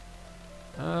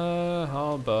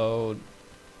 How about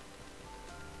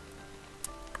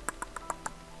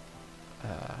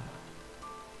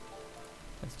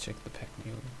let's check the pack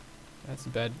new. That's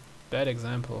a bad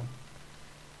example.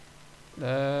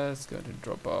 Let's go to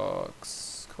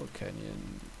Dropbox, Cold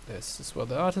Canyon. This is where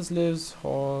the artist lives.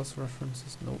 Horse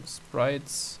references, no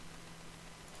sprites.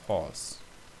 Horse.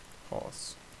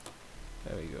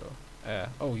 There we go.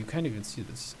 Oh, you can't even see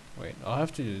this. Wait, I'll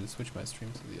have to switch my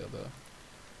stream to the other.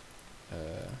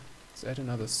 Let's add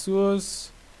another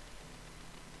source.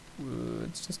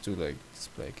 Let's just do like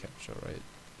display capture, right?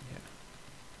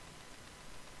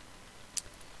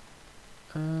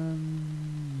 Yeah.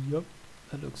 Yup,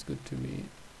 that looks good to me.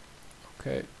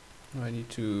 Okay, now I need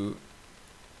to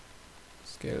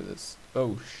scale this.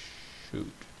 Oh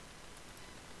shoot,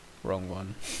 wrong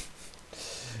one.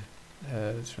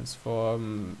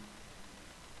 Transform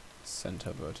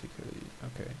center vertically.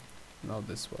 Okay, now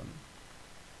this one.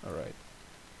 Alright.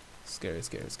 Scale.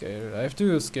 I have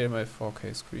to scale my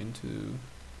 4K screen to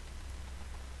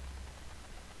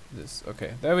this.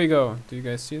 Okay, there we go. Do you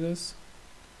guys see this?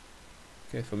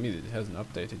 Okay, for me it hasn't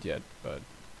updated yet, but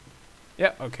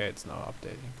yeah, okay, it's now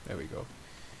updating. There we go.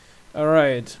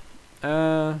 Alright.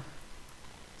 So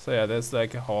yeah, there's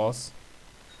like a horse.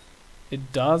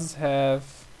 It does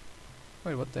have...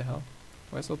 Wait, what the hell?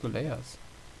 Where's all the layers?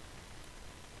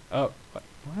 Oh,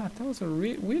 what? That was a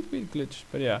weird glitch.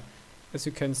 But yeah, as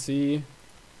you can see,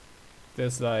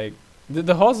 there's like...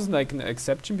 The horse is like an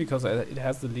exception because it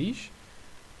has the leash.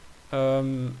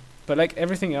 But like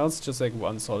everything else, just like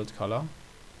one solid color.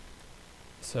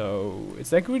 So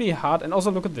it's like really hard. And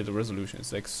also look at the resolution.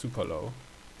 It's like super low.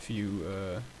 If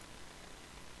you...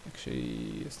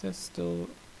 actually, is there still...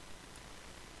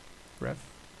 ref?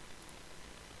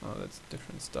 Oh, that's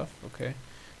different stuff. Okay.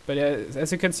 But yeah,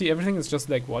 as you can see, everything is just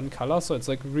like one color, so it's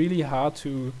like really hard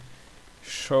to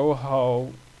show how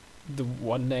the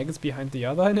one leg is behind the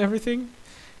other and everything.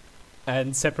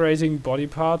 And separating body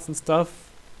parts and stuff,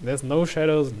 there's no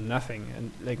shadows, nothing. And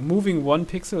like moving one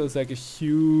pixel is like a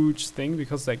huge thing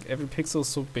because like every pixel is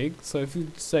so big. So if you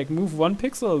just like move one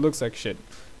pixel, it looks like shit.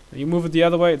 You move it the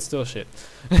other way, it's still shit.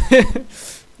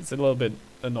 It's a little bit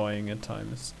annoying at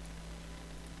times.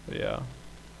 But yeah.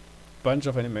 Bunch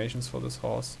of animations for this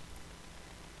horse.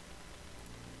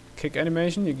 Kick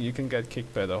animation, you can get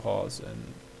kicked by the horse,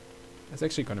 and there's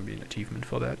actually gonna be an achievement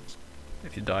for that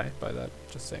if you die by that,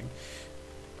 just saying.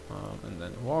 And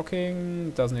then walking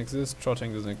doesn't exist,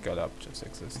 trotting doesn't get up, just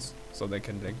exists. So they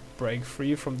can like break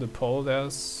free from the pole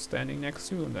they're standing next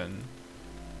to and then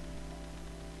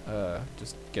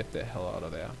just get the hell out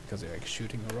of there because they're like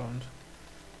shooting around.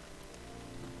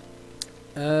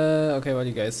 Okay, what are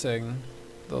you guys saying?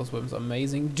 Those whims are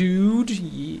amazing, dude.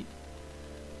 Yeah.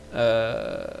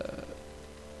 That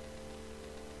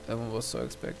one was so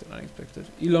unexpected.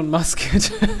 Elon Musk.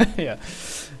 Yeah,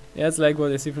 it's like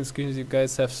what I see from screens. You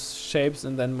guys have shapes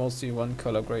and then mostly one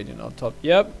color gradient on top.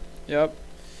 Yep.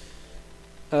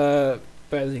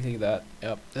 Basically that.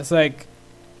 Yep. It's like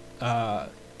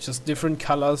just different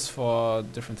colors for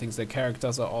different things. The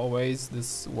characters are always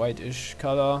this whitish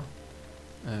color,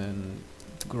 and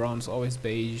the ground's always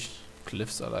beige.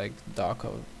 Cliffs are like darker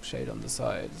shade on the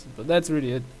sides, but that's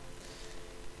really it.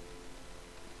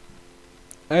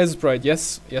 Azeprite,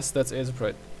 yes, that's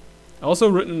Azeprite. I also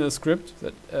written a script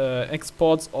that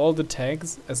exports all the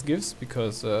tags as GIFs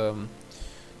because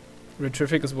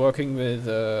Retrific is working with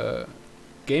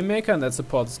Game Maker and that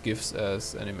supports GIFs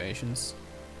as animations.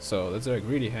 So that's like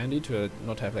really handy to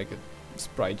not have like a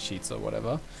sprite sheets or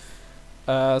whatever.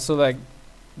 So like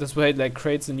this way it like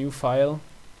creates a new file.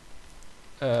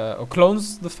 Or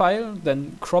clones the file,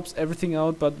 then crops everything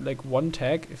out but like one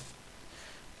tag.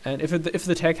 If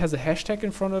the tag has a hashtag in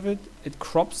front of it, it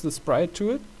crops the sprite to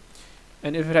it.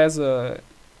 And if it has a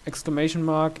exclamation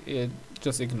mark, it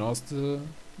just ignores the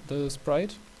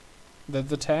sprite,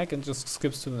 the tag, and just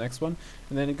skips to the next one.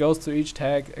 And then it goes to each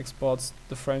tag, exports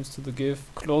the frames to the GIF,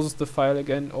 closes the file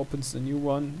again, opens a new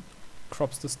one,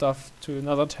 crops the stuff to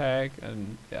another tag,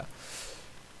 and yeah.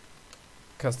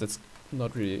 Because that's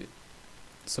not really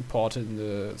supported in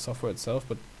the software itself,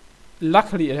 but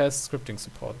luckily it has scripting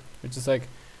support, which is like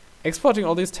exporting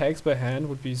all these tags by hand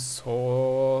would be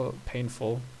so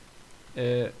painful.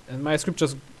 And my script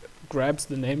just grabs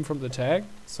the name from the tag,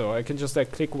 so I can just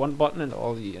like click one button and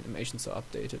all the animations are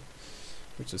updated,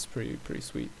 which is pretty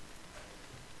sweet.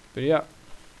 But yeah,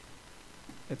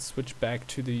 let's switch back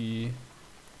to the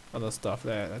other stuff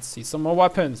there. Let's see some more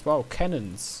weapons. Wow,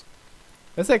 cannons.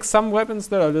 There's like some weapons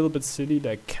that are a little bit silly,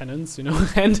 like cannons, you know,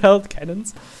 handheld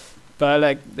cannons. But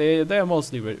like they're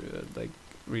mostly like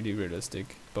really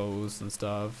realistic. Bows and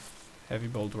stuff. Heavy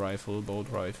bolt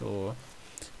rifle.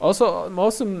 Also,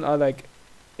 most of them are like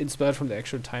inspired from the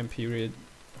actual time period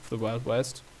of the Wild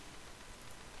West.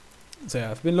 So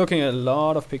yeah, I've been looking at a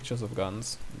lot of pictures of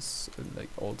guns. It's like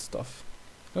old stuff.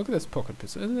 Look at this pocket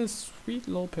pistol. Isn't this sweet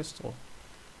little pistol?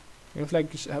 It's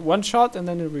like one shot and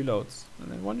then it reloads.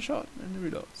 And then one shot and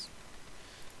it reloads.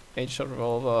 8-shot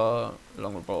revolver,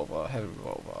 long revolver, heavy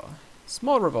revolver,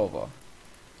 small revolver,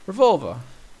 revolver,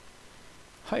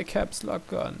 high cap slug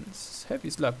guns, heavy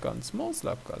slug gun, small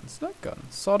slug gun,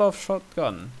 sort of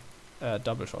shotgun,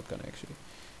 double shotgun actually.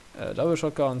 Double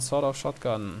shotgun, sort of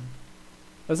shotgun.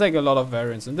 There's like a lot of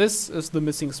variants, and this is the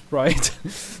missing sprite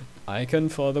icon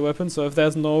for the weapon. So if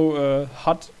there's no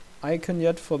HUD icon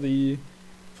yet for the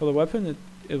weapon,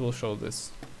 it will show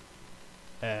this.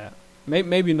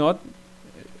 Maybe not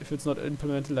if it's not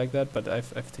implemented like that, but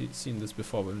I've seen this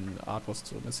before when art was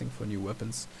still missing for new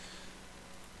weapons.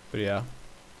 But yeah,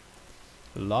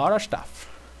 a lot of stuff.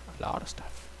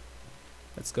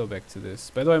 Let's go back to this.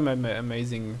 By the way, my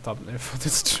amazing thumbnail for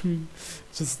this stream.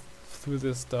 Just threw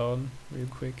this down real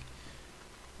quick.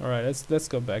 Alright, let's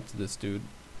go back to this dude.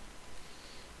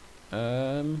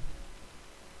 I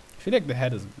feel like the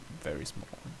head is very small.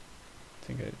 I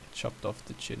think I chopped off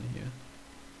the chin here.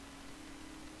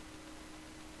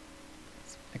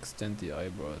 Let's extend the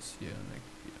eyebrows here, like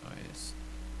the eyes.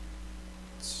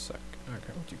 Suck.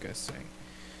 Okay, what you guys saying?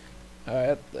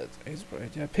 That is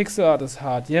right. Yeah, pixel art is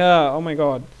hard. Yeah, oh my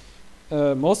god.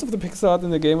 Most of the pixel art in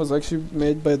the game was actually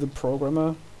made by the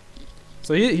programmer.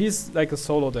 So he's like a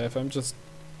solo dev. I'm just,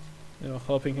 you know,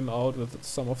 helping him out with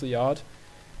some of the art.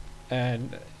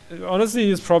 And honestly,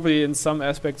 he's probably in some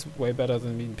aspects way better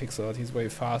than me in pixel art. He's way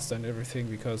faster and everything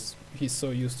because he's so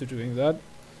used to doing that.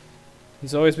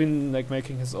 He's always been like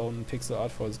making his own pixel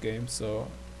art for his games. So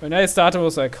when I started, I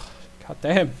was like, god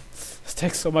damn, this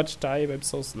takes so much time. I'm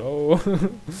so slow.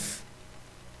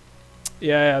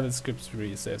 Yeah, the script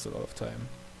really saves a lot of time.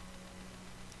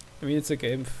 I mean, it's a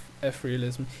game F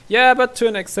realism. Yeah, but to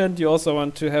an extent, you also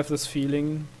want to have this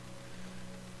feeling.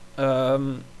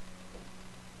 To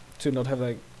not have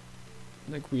like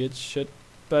weird shit,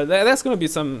 but there's gonna be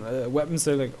some weapons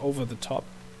that are like over the top,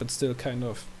 but still kind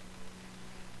of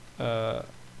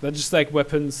they're just like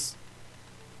weapons,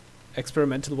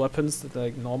 experimental weapons that are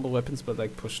like normal weapons, but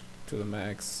like pushed to the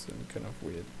max and kind of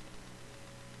weird.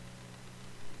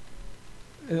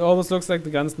 It almost looks like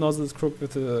the gun's nozzle is crooked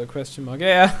with a question mark.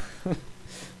 Yeah,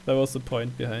 that was the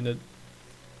point behind it.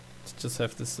 To just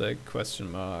have this like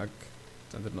question mark,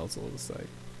 and the nozzle is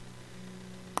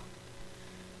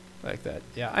like that.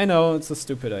 Yeah, I know it's a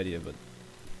stupid idea, but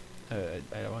I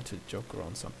want to joke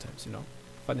around sometimes, you know.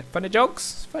 Funny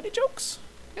jokes,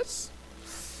 yes.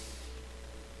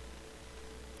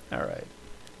 Alright.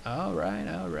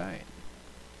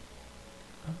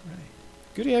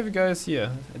 Good to have you guys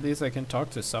here. At least I can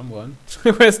talk to someone.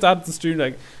 When I started the stream,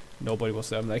 like, nobody was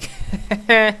there. I'm like,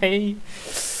 hey,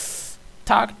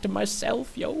 talk to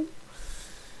myself, yo.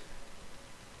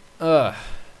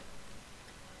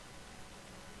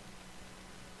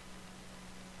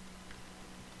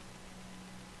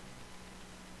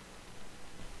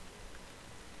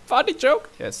 Funny joke?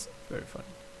 Yes, very funny.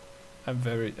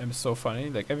 I'm so funny.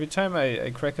 Like every time I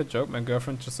crack a joke, my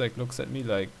girlfriend just like looks at me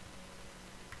like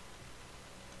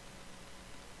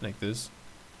this.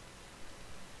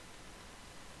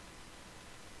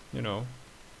 You know.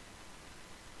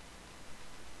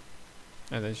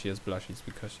 And then she has blushes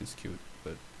because she's cute,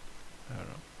 but I don't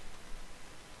know.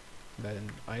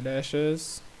 Then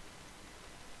eyelashes.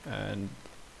 And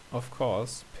of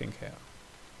course, pink hair.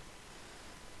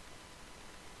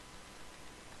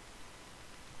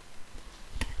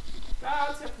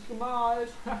 Ah, ich hab dich gemalt.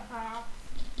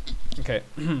 Okay.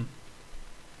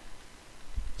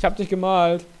 Ich hab dich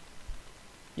gemalt.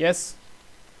 Yes.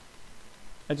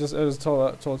 I just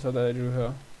told her that I drew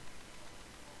her.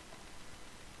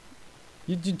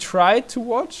 You tried to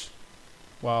watch?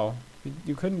 Wow.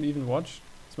 You couldn't even watch?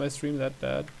 Is my stream that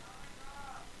bad?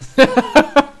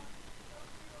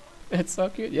 It's so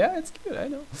cute. Yeah, it's cute. I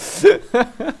know.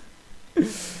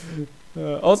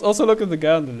 Also look at the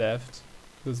guy on the left.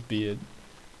 His beard.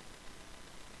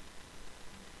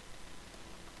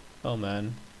 Oh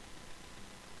man.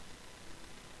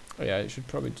 Oh yeah, I should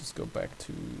probably just go back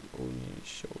to only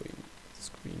showing the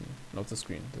screen. Not the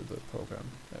screen, the program.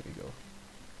 There we go.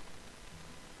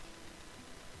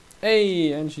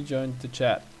 Hey, and she joined the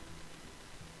chat.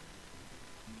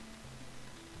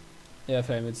 Yeah,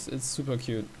 Flame, it's super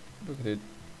cute. Look at it.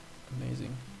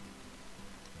 Amazing.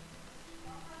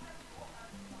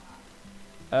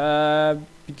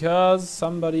 Because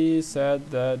somebody said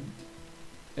that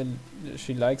it,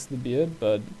 she likes the beard,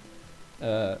 but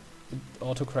it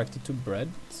auto-corrected to bread,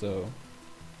 so...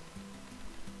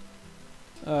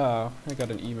 Ah, I got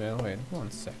an email. Wait,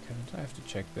 1 second. I have to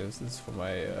check this. This is for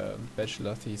my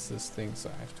bachelor thesis thing, so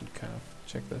I have to kind of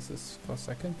check this for a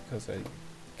second, because I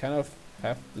kind of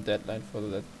have the deadline for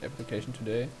that application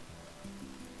today.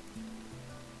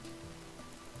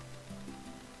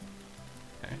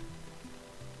 Okay.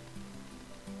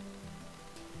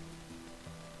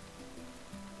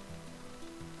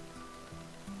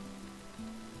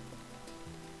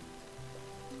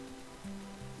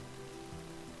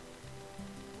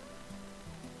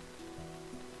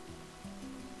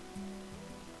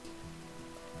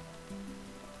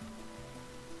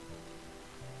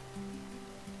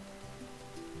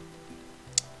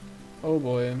 Oh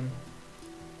boy.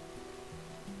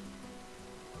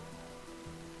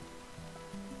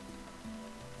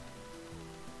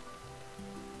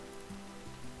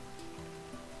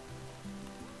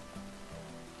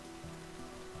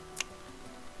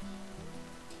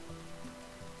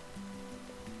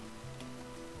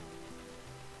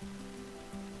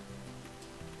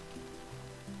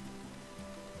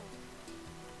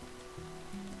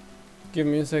 Give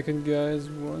me a second, guys.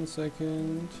 1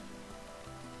 second.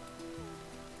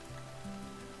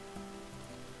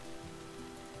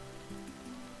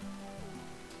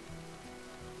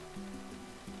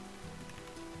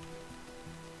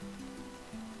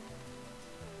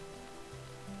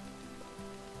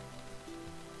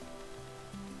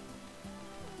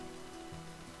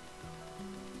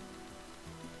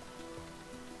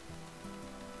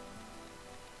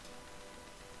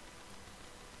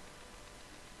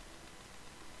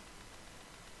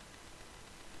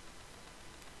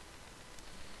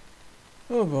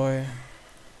 Oh boy.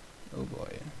 Oh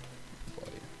boy. Oh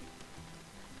boy.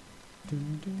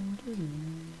 Dun, dun, dun,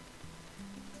 dun.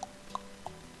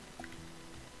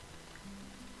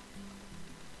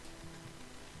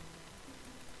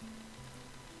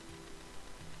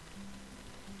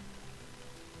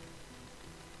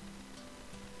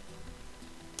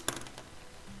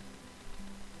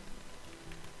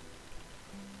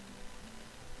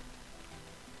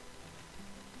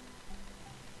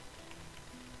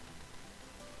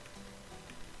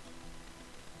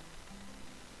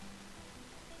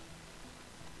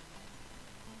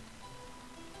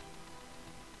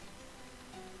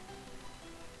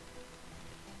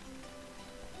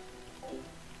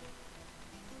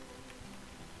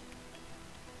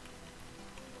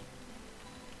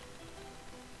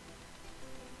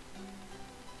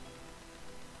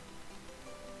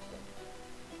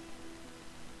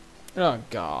 Oh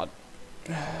god.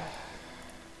 Dun,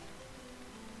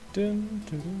 dun,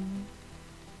 dun.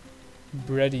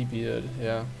 Bready beard,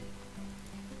 yeah.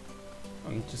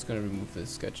 I'm just gonna remove this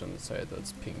sketch on the side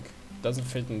that's pink. Doesn't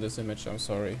fit in this image, I'm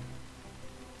sorry.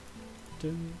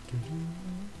 Dun, dun,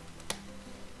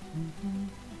 dun.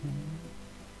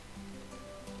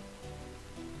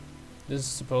 This is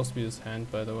supposed to be his hand,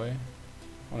 by the way,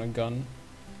 on a gun.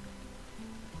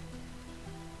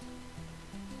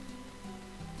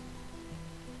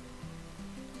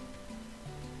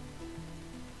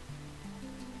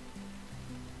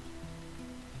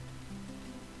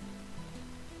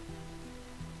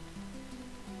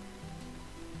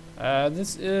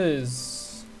 This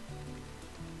is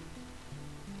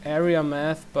Area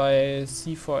Math by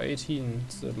C418.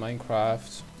 It's a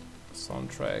Minecraft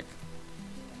soundtrack.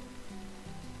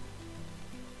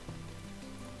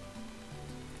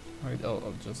 Alright,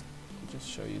 I'll just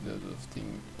show you the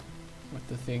thing with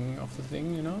the thing of the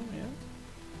thing, you know?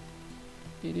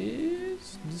 Yeah. It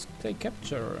is display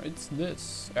capture. It's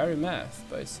this Area Math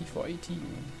by C418.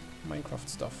 Minecraft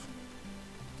stuff.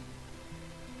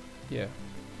 Yeah.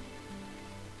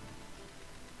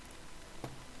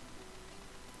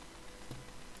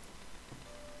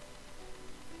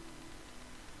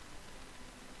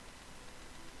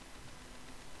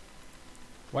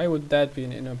 Why would that be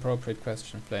an inappropriate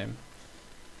question, Flame?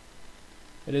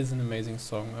 It is an amazing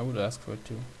song. I would ask for it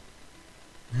too.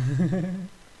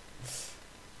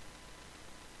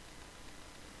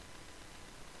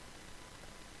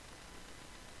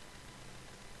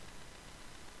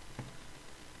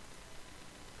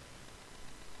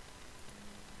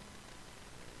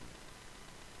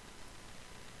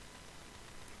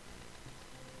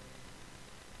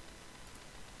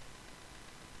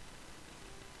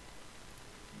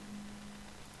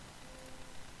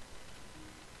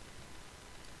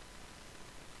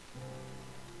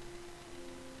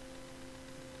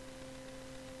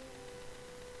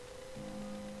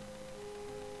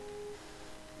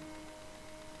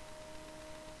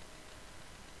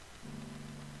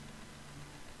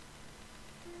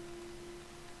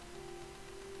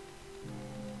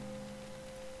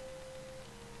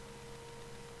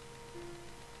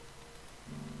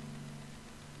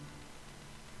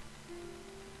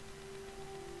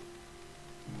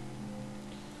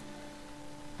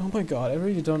 Oh my god, I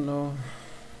really don't know.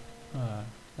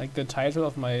 Like the title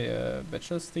of my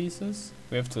bachelor's thesis,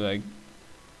 we have to like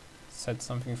set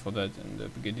something for that in the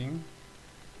beginning,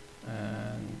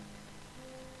 and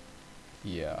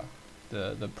yeah,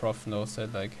 the prof knows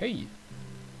that like, hey,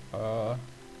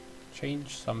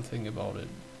 change something about it,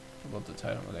 about the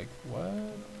title. I'm like,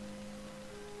 what?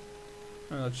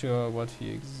 I'm not sure what he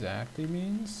exactly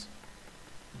means.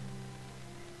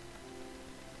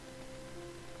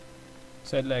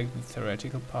 Said like the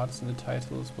theoretical parts in the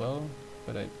title as well,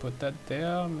 but I put that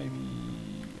there. Maybe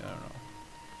I don't know.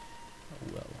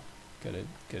 Oh well, gotta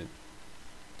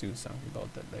do something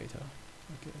about that later,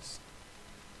 I guess.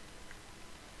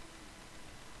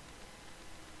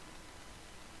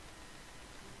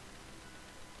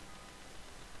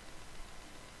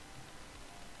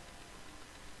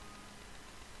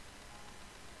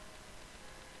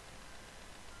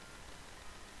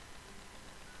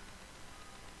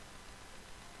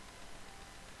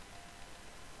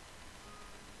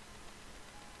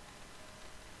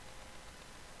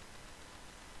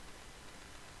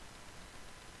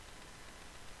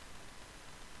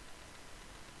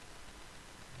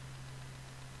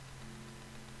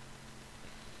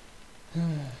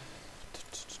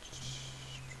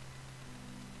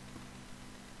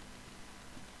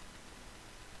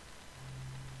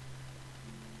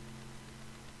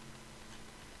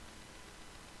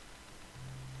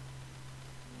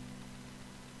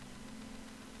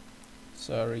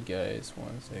 Sorry guys,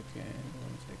 1 second, 1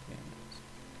 second.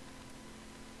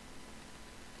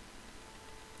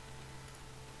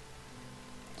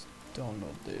 Let's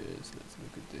download this, let's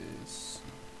look at this.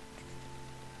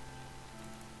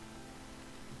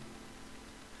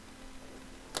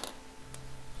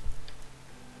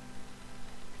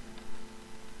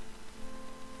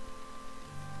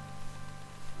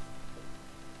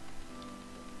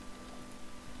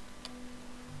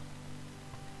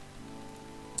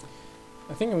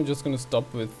 I think I'm just gonna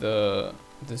stop with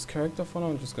this character for now.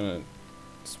 I'm just gonna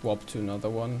swap to another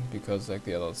one because like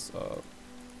the others are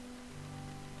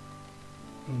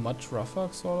much rougher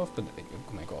sort of, but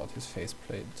oh my god, his face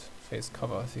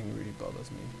cover thing really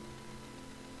bothers me.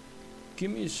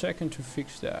 Give me a second to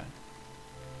fix that.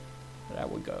 There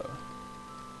we go.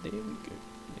 There we go.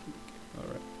 There we go.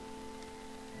 Alright.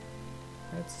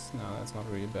 That's not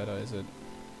really better, is it?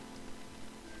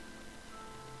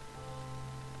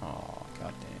 Oh,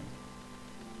 god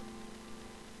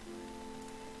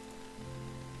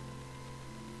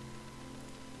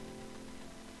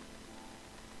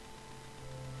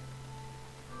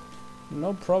damn.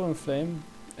 No problem, Flame.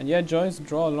 And yeah, Joyce,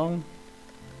 draw along.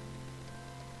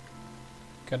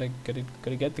 Gotta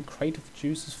get the creative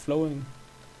juices flowing.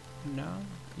 Now,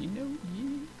 you know,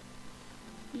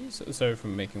 so sorry for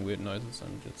making weird noises.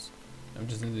 I'm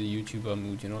just in the YouTuber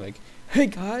mood, you know, like, hey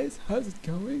guys, how's it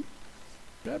going?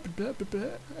 There we go.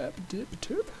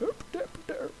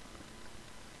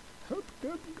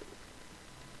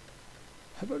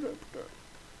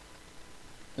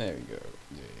 There we go.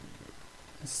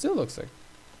 It still looks like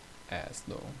ass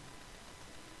though.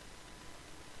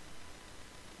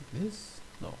 This?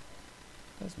 No.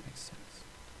 Doesn't make sense.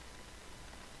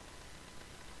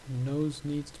 Nose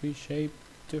needs to be shaped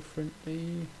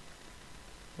differently.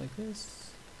 Like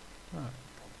this. Ah.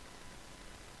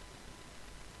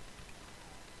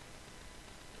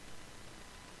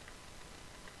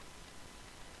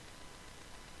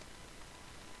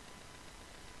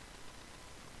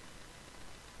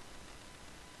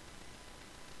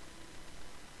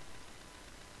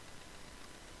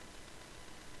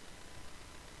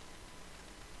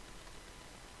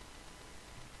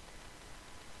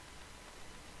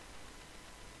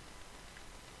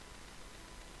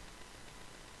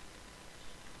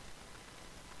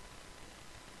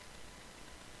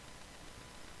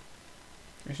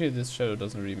 Actually, this shadow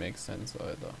doesn't really make sense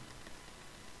either.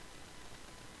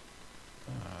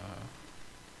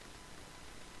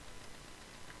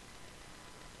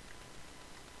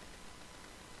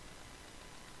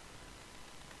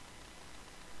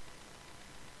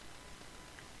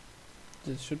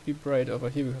 This should be bright over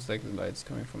here because like the light's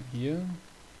coming from here,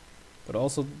 but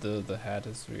also the hat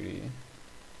is really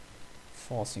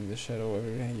forcing the shadow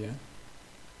over here.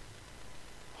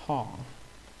 Ha.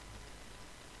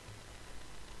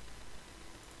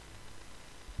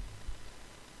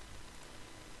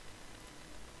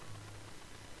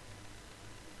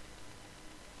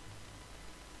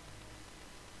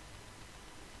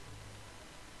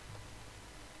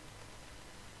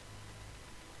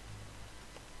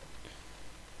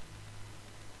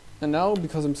 And now,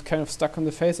 because I'm kind of stuck on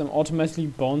the face, I'm automatically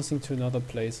bouncing to another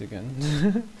place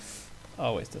again.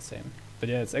 Always the same. But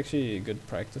yeah, it's actually a good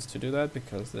practice to do that,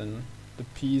 because then the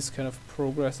piece kind of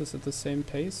progresses at the same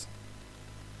pace.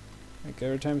 Like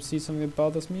every time I see something that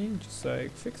bothers me, just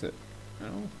like fix it, you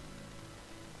know?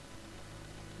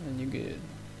 And you're good.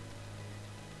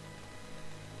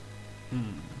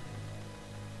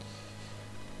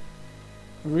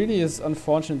 Really is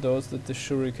unfortunate though is that the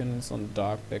shuriken is on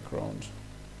dark background.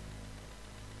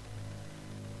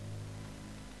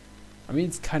 I mean,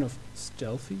 it's kind of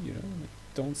stealthy, you know? Like,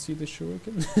 don't see the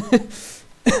shuriken.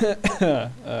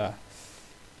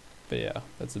 But yeah,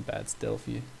 that's a bad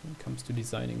stealthy when it comes to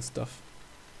designing stuff.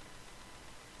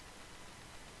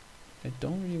 I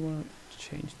don't really want to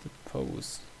change the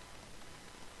pose.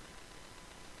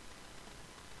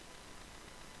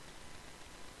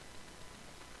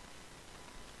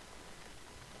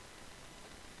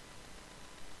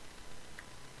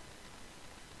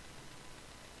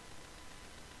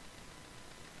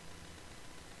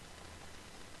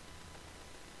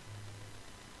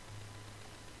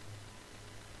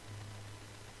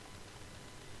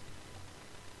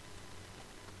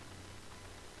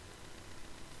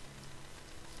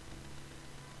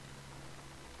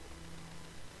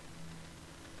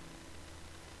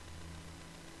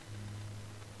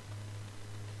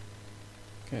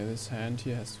 Okay, this hand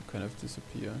here has to kind of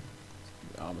disappear.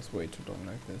 The arm is way too long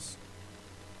like this.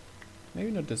 Maybe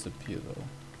not disappear though.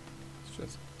 Let's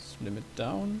just slim it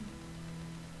down.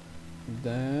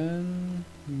 Then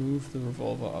move the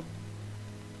revolver up.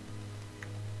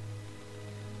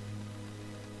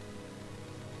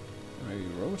 Maybe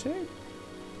rotate?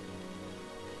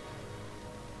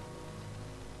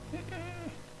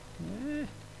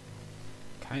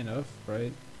 Kind of,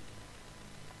 right?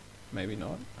 Maybe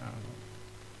not. I don't know.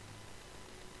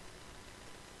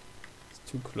 It's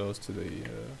too close to the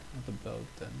belt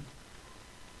then.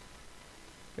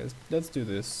 Guys, let's do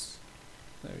this.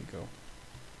 There we go.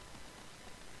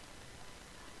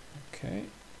 Okay.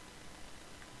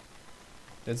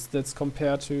 Let's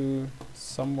compare to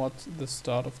somewhat the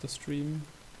start of the stream.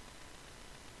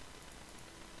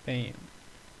 Bam.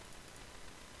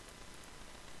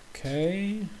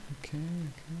 Okay.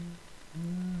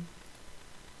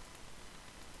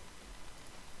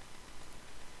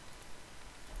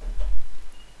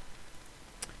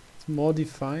 It's more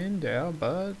defined there,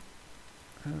 but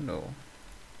I don't know.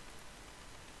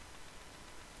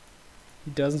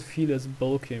 He doesn't feel as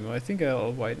bulky anymore. I think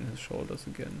I'll widen his shoulders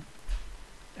again.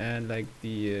 And like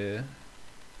the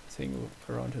thing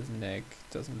around his neck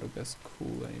doesn't look as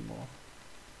cool anymore.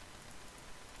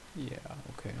 Yeah,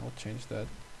 okay, I'll change that.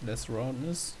 Less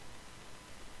roundness.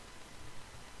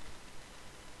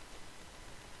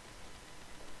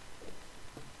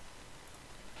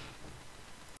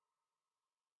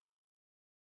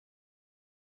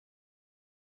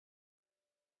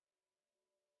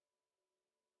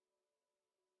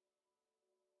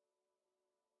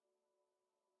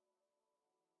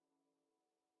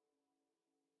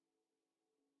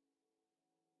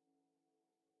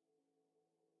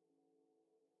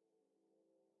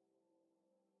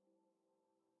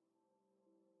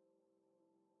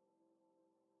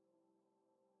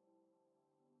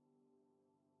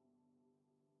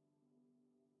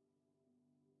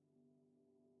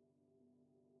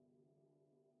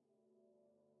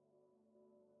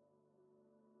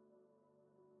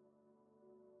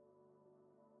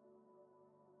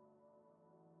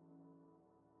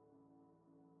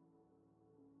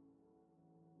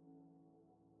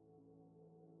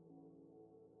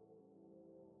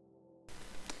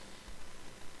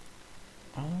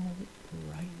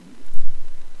 Alright.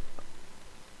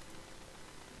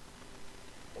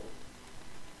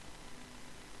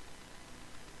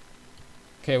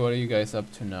 Okay, what are you guys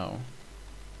up to now?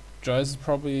 Joyce is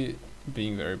probably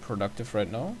being very productive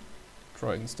right now.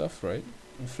 Drawing stuff, right?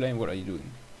 And Flame, what are you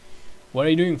doing? What are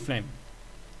you doing, Flame?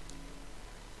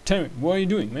 Tell me, what are you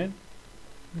doing, man?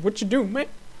 What you doing, man?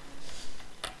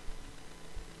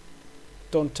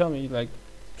 Don't tell me, like,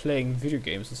 playing video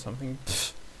games or something.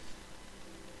 Pfft.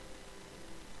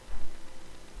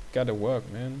 Gotta work,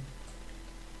 man.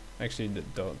 Actually,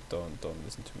 don't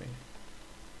listen to me.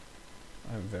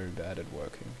 I'm very bad at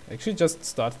working. I actually just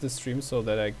started the stream so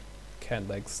that I can't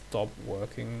like stop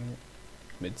working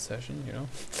mid-session, you know?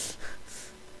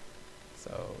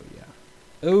 So yeah.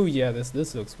 Oh yeah,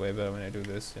 this looks way better when I do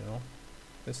this, you know?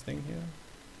 This thing here.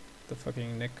 The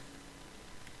fucking neck.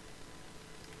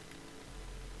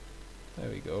 There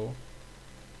we go.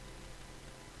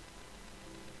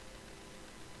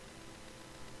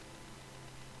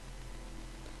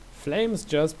 Flame's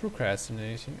just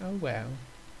procrastinating. Oh wow.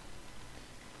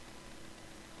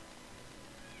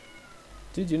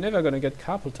 Dude, you're never gonna get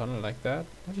carpal tunnel like that.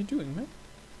 What are you doing, man?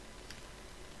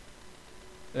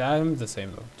 Yeah, I'm the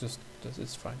same though. Just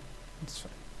it's fine. It's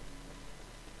fine.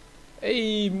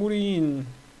 Hey, Murin,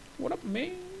 what up,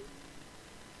 man?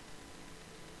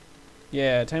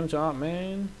 Yeah, time to up,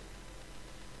 man.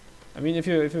 I mean, if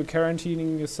you're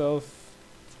quarantining yourself,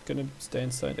 you're gonna stay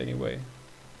inside anyway.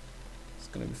 It's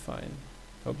gonna be fine.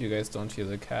 Hope you guys don't hear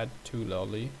the cat too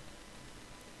loudly.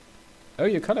 Oh,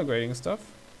 you're color grading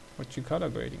stuff? What you color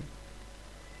grading?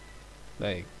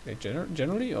 Like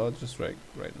generally, or just right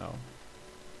now?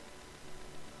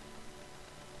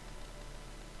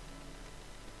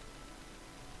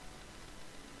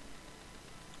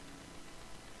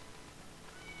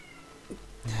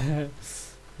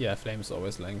 Yeah, Flame's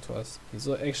always lying to us. He's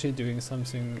actually doing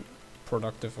something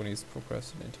productive when he's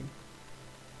procrastinating.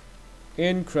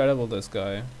 Incredible, this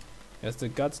guy. He has the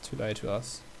guts to lie to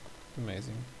us.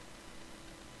 Amazing.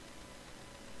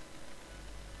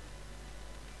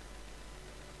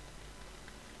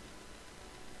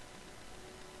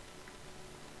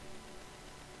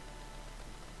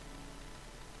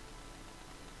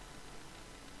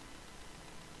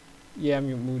 Yeah,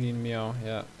 Moody and Meow.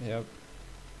 Yeah, yep.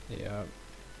 Yeah.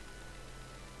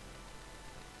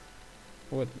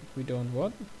 What? We don't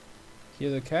what?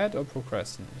 Hear the cat or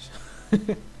procrastinate?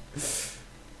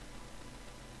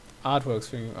 Artworks,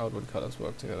 figuring out what colors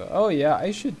work together. Oh yeah,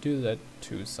 I should do that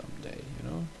too someday, you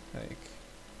know? Like,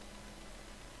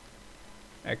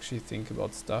 actually think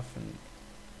about stuff and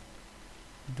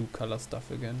do color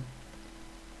stuff again.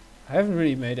 I haven't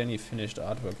really made any finished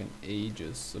artwork in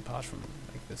ages, apart from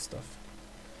like this stuff.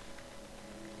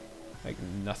 Like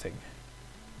nothing.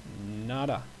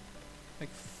 Nada. Like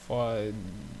for a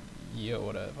year or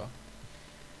whatever.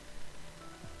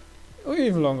 Or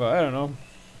even longer, I don't know.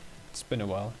 It's been a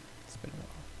while. It's been a while.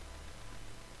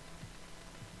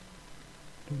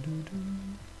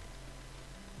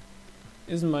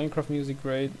 Isn't Minecraft music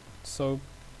great? So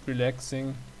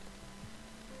relaxing.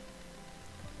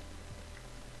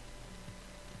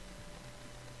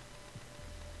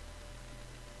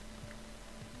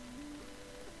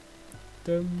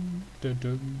 Dum, dum,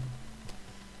 dum.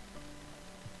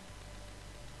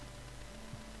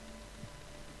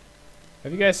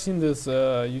 Have you guys seen this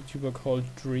YouTuber called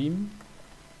Dream?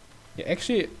 Yeah,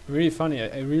 actually, really funny.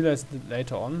 I realized it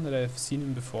later on that I've seen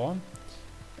him before.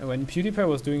 When PewDiePie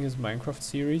was doing his Minecraft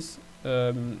series,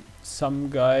 some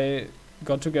guy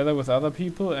got together with other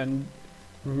people and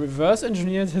reverse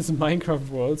engineered his Minecraft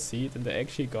world seed, and they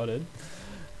actually got it.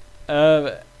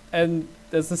 And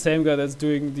that's the same guy that's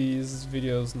doing these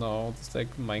videos now. It's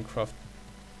like Minecraft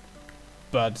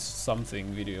but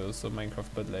something videos. So Minecraft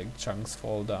but like chunks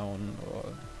fall down, or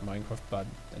Minecraft but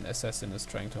an assassin is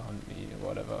trying to hunt me, or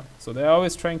whatever. So they're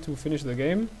always trying to finish the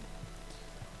game,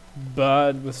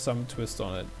 but with some twist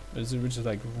on it. Which is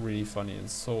like really funny and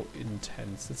so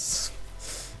intense.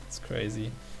 It's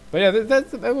crazy. But yeah,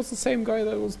 that was the same guy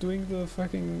that was doing the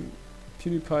fucking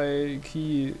PewDiePie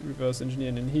key reverse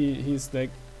engineering, and he's like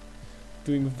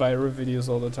doing viral videos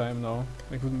all the time now,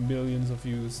 like with millions of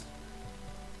views.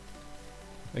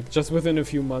 Like just within a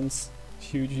few months,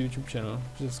 huge YouTube channel,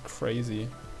 just crazy.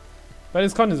 But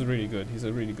his content is really good. He's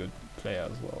a really good player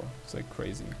as well. It's like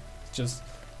crazy. It's just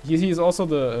he's also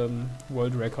the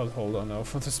world record holder now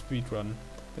for the speed run,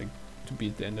 like to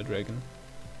beat the Ender Dragon.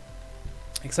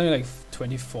 It's something like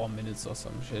 24 minutes or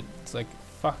some shit. It's like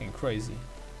fucking crazy.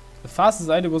 The fastest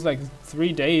I did was like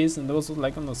 3 days, and that was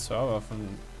like on the server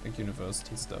from like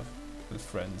university stuff with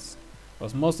friends. I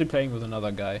was mostly playing with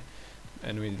another guy,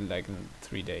 and we did like in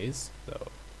 3 days. So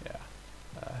yeah.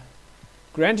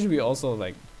 Granted, we also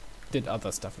like did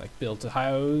other stuff, like built a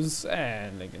house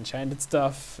and like enchanted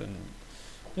stuff, and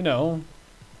you know.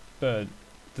 But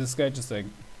this guy just like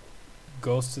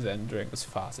goes to the Ender Dragon as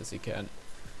fast as he can.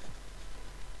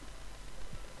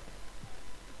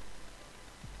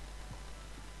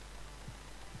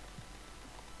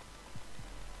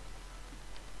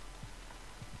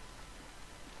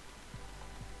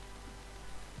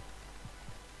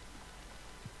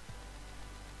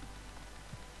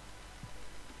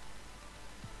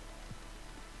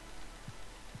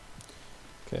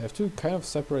 Okay, I have to kind of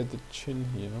separate the chin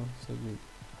here so you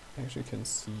actually can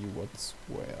see what's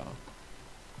where,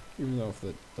 even though if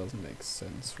that doesn't make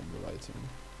sense from the lighting.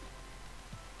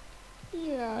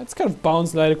 Yeah, it's kind of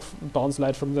bounce light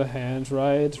from the hand,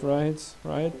 right?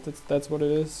 That's what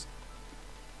it is.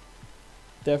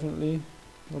 Definitely,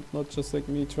 not just like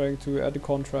me trying to add a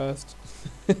contrast.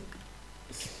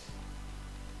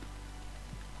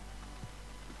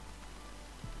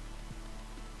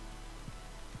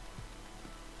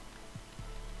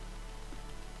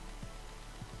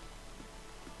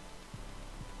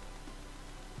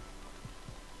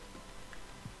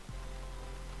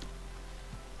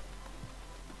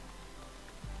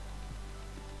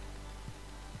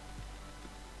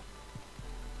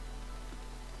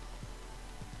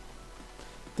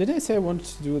 Did I say I wanted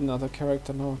to do another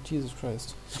character now? Jesus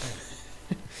Christ.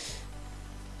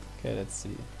 Okay, let's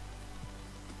see.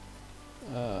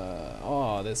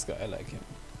 Oh, this guy, I like him.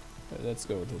 Let's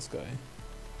go with this guy.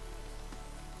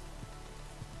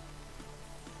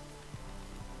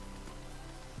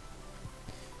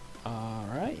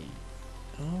 Alright.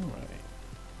 Alright.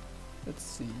 Let's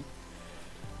see.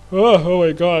 Oh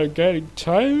my god, I'm getting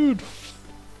tired.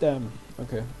 Damn.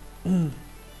 Okay.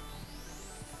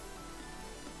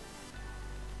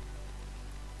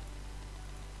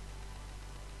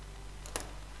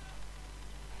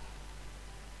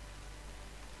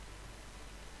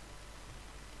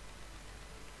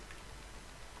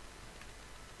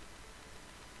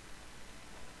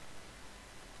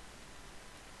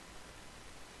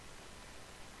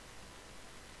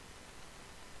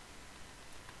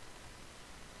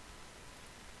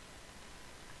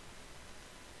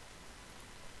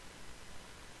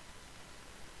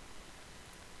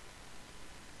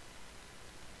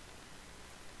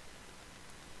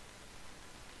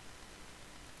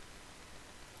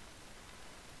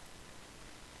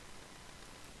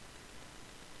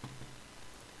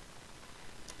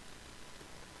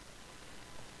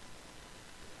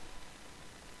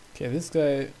 Okay, this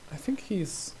guy, I think he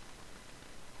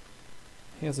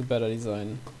has a better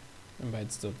design. I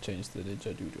might still change the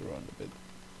ninja dude around a bit.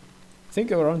 I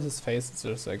think around his face it's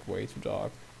just like way too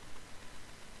dark.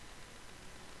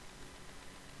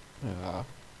 Yeah.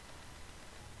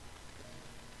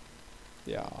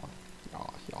 Yeah.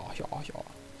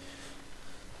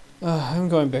 I'm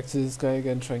going back to this guy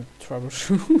again, trying to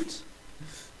troubleshoot.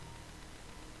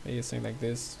 Maybe something like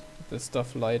this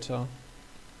stuff lighter.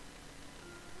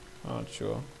 Not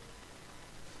sure.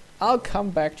 I'll come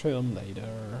back to him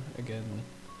later again.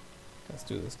 Let's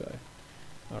do this guy.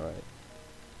 Alright.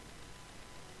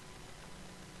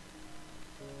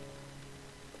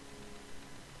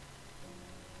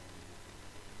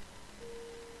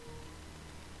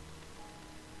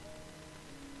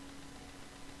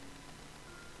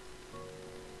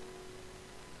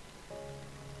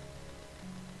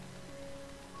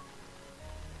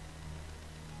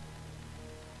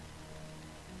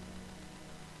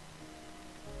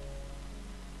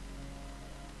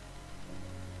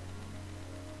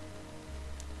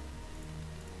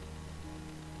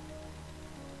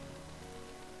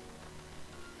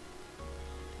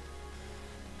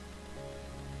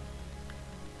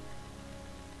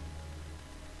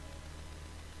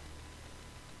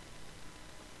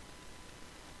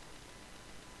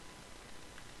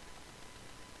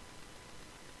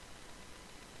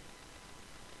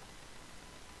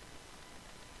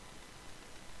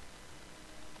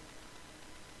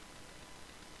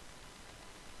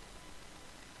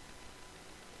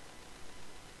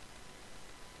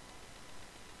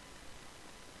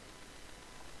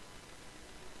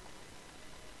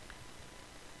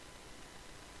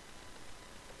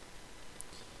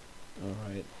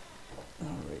 Alright.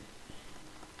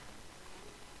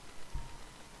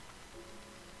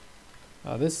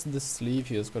 Alright. This sleeve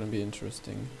here is gonna be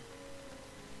interesting.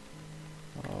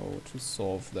 How to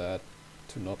solve that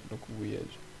to not look weird.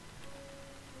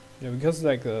 Yeah, because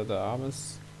like the arm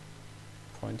is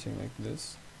pointing like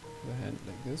this, the hand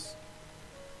like this.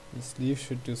 The sleeve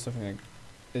should do something like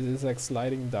it is like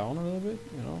sliding down a little bit,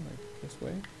 you know, like this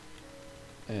way.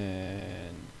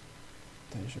 And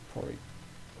then you should probably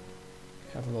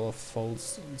have a lot of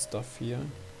folds and stuff here,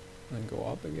 and then go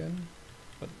up again,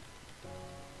 but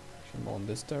actually more in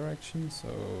this direction.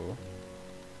 So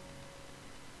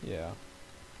yeah,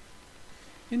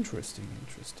 interesting.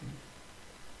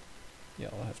 Yeah,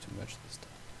 I'll have to match this stuff.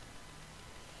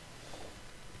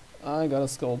 I got a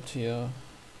sculpt here.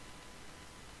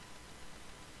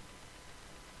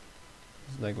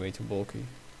 It's like way too bulky.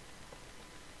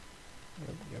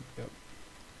 Yep.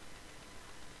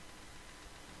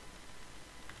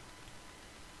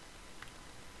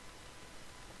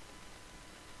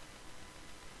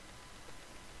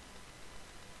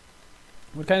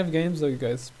 What kind of games are you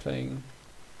guys playing,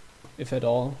 if at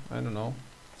all? I don't know.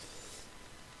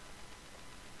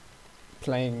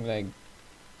 Playing like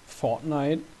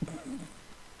Fortnite,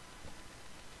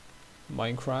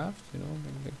 Minecraft, you know,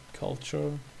 like the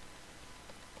cultured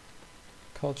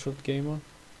gamer,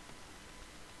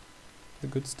 the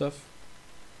good stuff.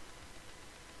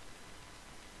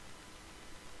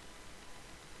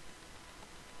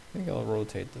 I think I'll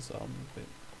rotate this arm a bit.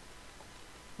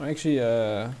 Actually,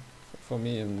 for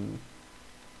me, I'm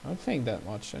not playing that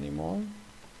much anymore.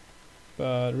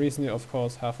 But recently, of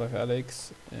course, Half-Life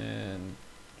Alyx, and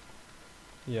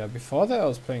yeah, before that I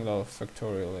was playing a lot of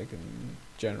Factorial, like in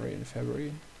January and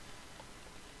February.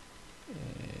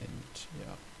 And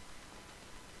yeah.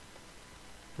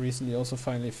 recently also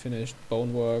finally finished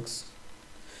Boneworks.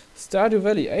 Stardew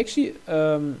Valley. I actually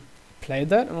played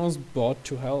that and I was bored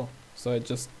to hell. So I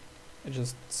just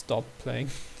stopped playing.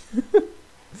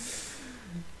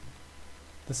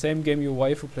 The same game your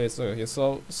waifu plays.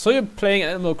 So you're playing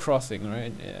Animal Crossing,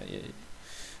 right? Yeah.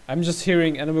 I'm just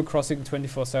hearing Animal Crossing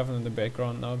 24/7 in the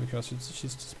background now because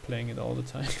she's just playing it all the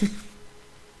time.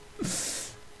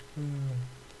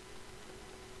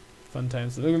 Fun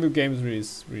times. The little game is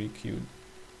really cute.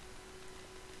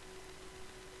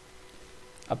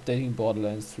 Updating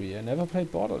Borderlands 3. I never played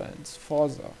Borderlands.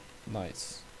 Forza.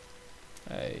 Nice.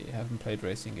 I haven't played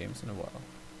racing games in a while.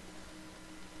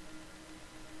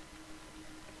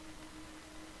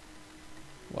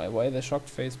 Why the shocked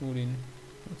face, Moodin?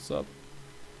 What's up?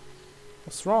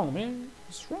 What's wrong, man?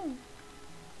 What's wrong?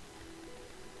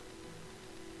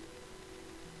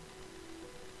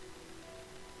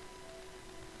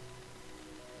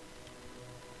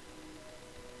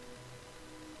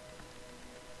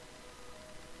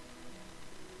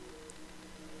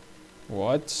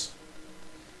 What?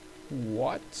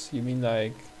 What? You mean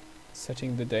like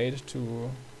setting the date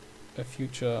to a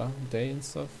future day and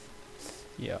stuff?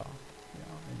 Yeah,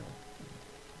 I know.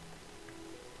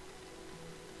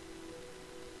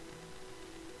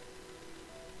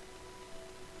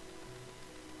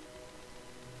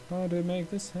 How to make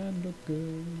this hand look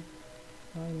good?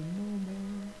 I don't know,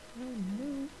 man. I don't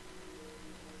know.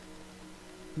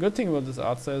 Good thing about this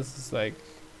art style is like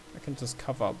I can just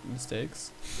cover up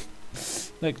mistakes.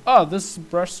 Like, this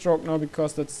brush stroke now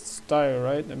because that's style,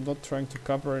 right? I'm not trying to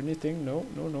cover anything. No.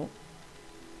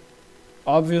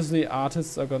 Obviously,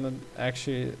 artists are gonna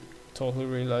actually totally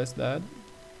realize that,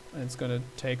 and it's gonna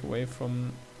take away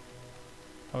from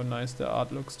how nice the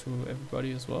art looks to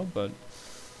everybody as well. But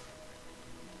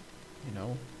you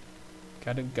know,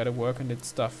 gotta work on it.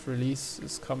 Stuff. Release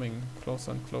is coming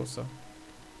closer and closer.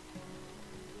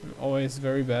 I'm always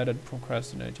very bad at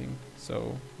procrastinating,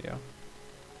 so yeah.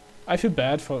 I feel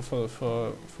bad for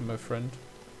my friend.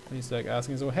 He's like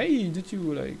asking, so hey, did you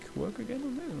like work again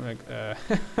on that? I'm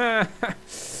like,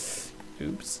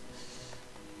 oops.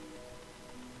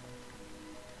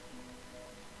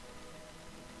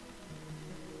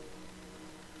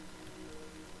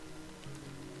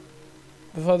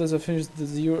 Before this, I finished the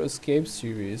Zero Escape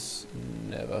series.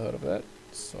 Never heard of that.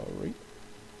 Sorry.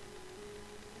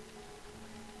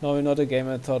 No, not a game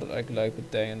I thought I'd like, but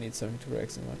dang, I need something to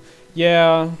relax in.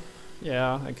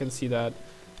 Yeah, I can see that.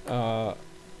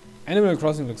 Animal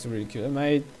Crossing looks really cute. I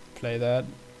might play that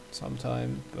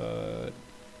sometime, but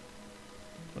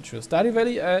not sure. Stardew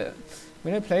Valley,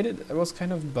 when I played it, I was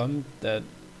kind of bummed that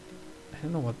I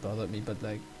don't know what bothered me, but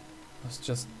like I was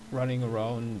just running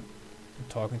around and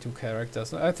talking to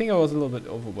characters. I think I was a little bit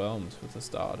overwhelmed with the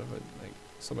start of it, like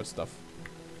so much stuff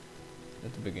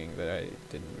at the beginning that I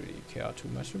didn't really care too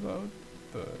much about,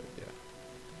 but yeah,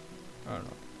 I don't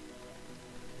know.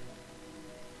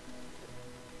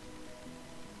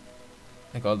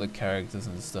 Like all the characters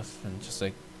and stuff, and just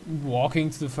like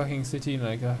walking to the fucking city and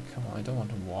like, come on, I don't want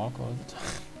to walk all the time.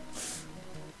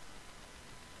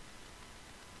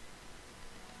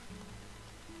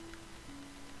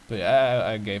 But yeah,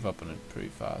 I gave up on it pretty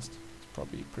fast. It's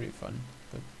probably pretty fun,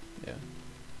 but yeah.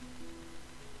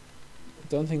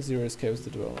 Don't think Zero Escape is the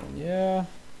dwell on. Yeah.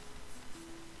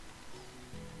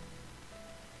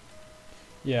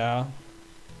 Yeah.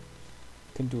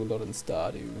 Can do a lot in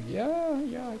Stardew.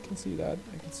 Yeah, I can see that.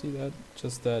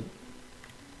 Just that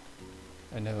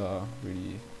I never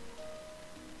really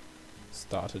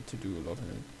started to do a lot in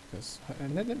it. Because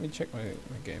and let me check my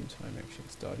game time actually.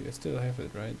 Stardew. I still have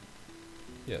it, right?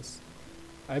 Yes.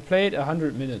 I played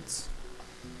 100 minutes.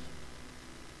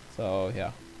 So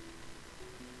yeah.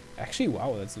 Actually,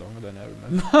 wow, that's longer than I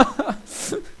remember.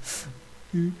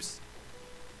 Oops.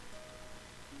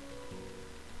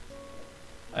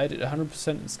 I did 100%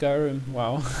 in Skyrim.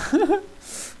 Wow.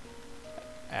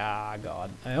 Ah,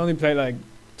 God. I only played like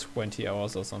 20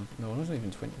 hours or something. No, not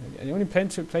even 20. I only played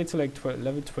to like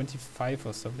level 25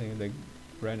 or something, and like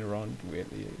ran around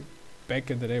weirdly.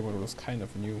 Back in the day when it was kind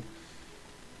of new.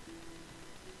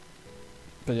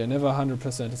 But yeah, never 100%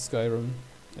 in Skyrim.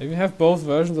 I even have both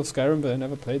versions of Skyrim, but I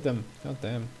never played them. God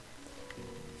damn.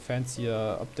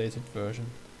 Fancier, updated version.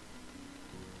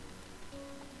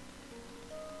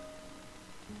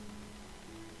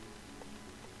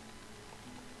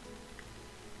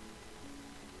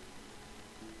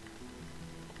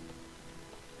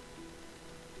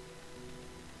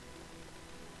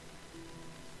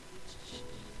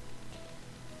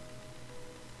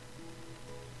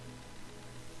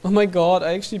 Oh my god,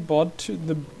 I actually bought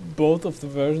the both of the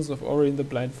versions of Ori and the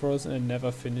Blind Forest, and I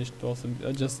never finished both of them.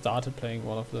 I just started playing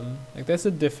one of them. Like, there's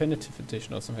a definitive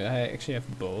edition or something. I actually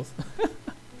have both.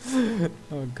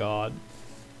 Oh god.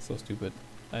 So stupid.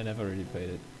 I never really played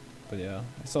it. But yeah,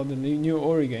 I saw the new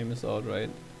Ori game is out, right?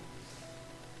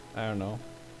 I don't know.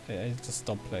 I just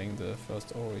stopped playing the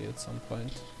first Ori at some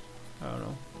point. I don't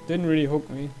know. Didn't really hook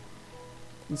me.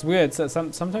 It's weird.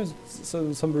 Sometimes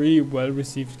some really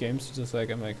well-received games, just like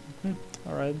I'm like,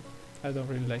 alright. I don't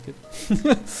really like it.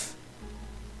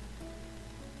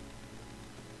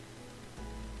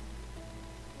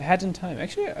 I had in time.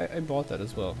 Actually, I bought that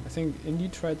as well. I think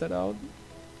Indie tried that out,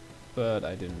 but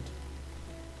I didn't.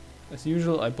 As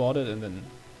usual, I bought it and then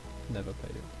never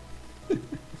played it.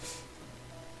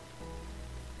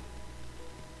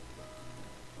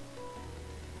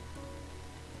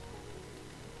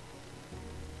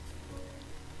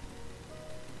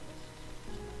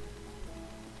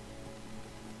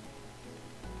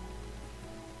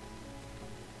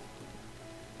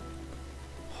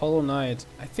 Hollow Knight.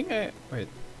 I think wait,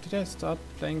 did I start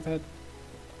playing that?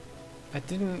 I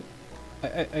didn't.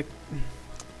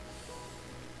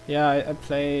 Yeah, I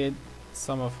played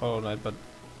some of Hollow Knight, but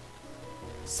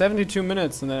 72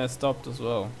 minutes and then I stopped as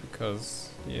well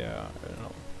because, yeah, I don't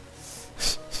know.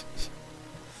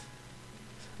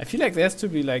 I feel like there has to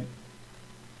be like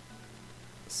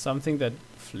something that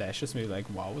flashes me, like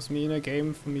wows me in a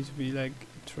game for me to be like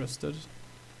interested.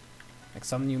 Like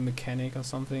some new mechanic or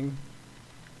something.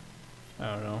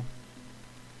 I don't know.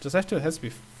 Just has to be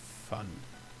fun.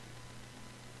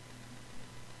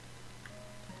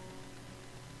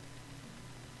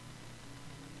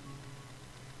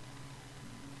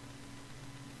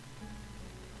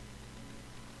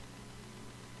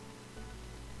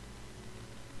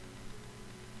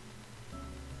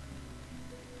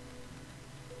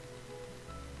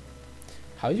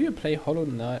 How do you play Hollow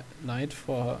Knight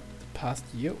for the past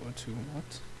year or two?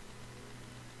 What?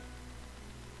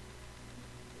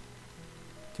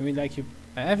 Do you mean like you...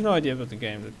 I have no idea about the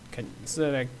game. Is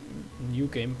there like new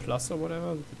game plus or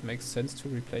whatever that makes sense to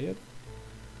replay it?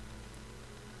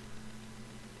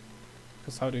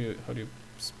 Because how do you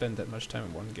spend that much time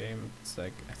in one game? It's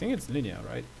like, I think it's linear,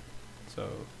 right? So...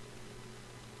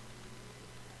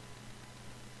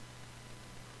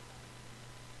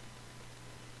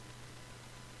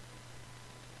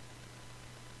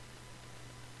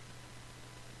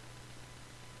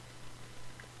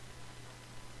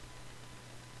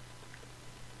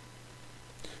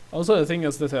 Also, the thing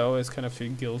is that I always kind of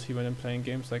feel guilty when I'm playing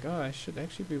games, like, oh, I should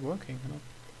actually be working, not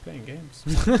playing games.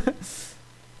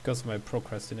 Because of my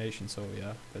procrastination, so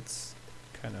yeah, that's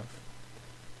kind of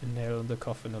a nail in the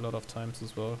coffin a lot of times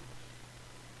as well.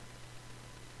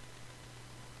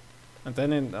 And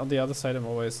then on the other side, I'm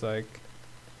always like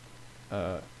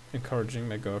encouraging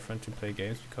my girlfriend to play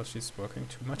games because she's working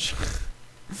too much.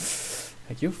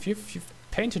 Like, you've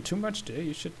painted too much there,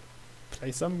 you should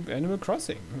play some Animal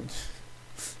Crossing.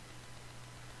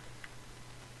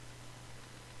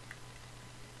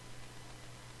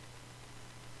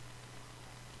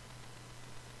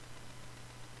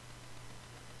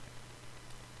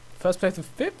 First playthrough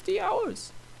 50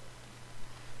 hours.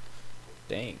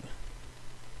 Dang.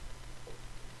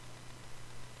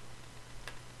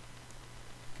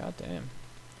 God damn.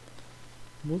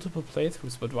 Multiple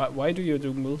playthroughs, but why do you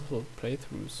do multiple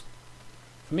playthroughs?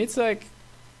 For me, it's like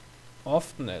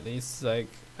often, at least, like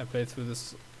I played through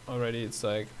this already. It's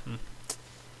like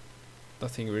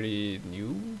nothing really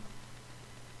new.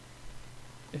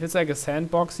 If it's like a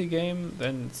sandboxy game,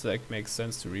 then it's like makes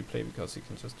sense to replay because you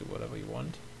can just do whatever you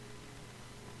want.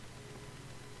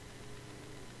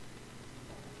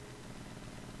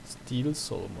 Steel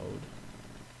Soul mode.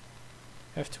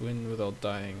 Have to win without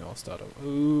dying or start over.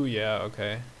 Ooh, yeah,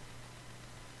 okay.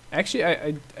 Actually,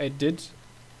 I did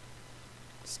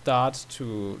start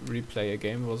to replay a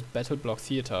game. It was Battle Block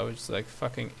Theater, which is like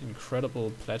fucking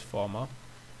incredible platformer.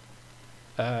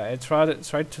 I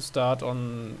tried to start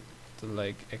on the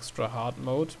like extra hard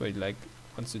mode, where you, like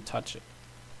once you touch it,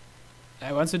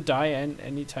 once you die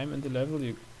any time in the level,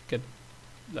 you get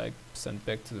like sent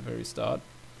back to the very start.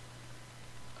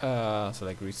 So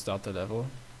like restart the level.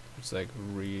 It's like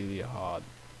really hard.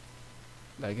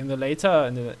 Like in the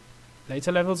later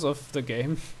levels of the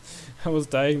game, I was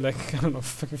dying like, I don't know,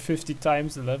 50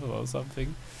 times the level or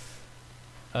something.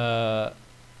 So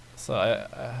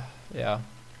yeah,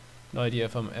 no idea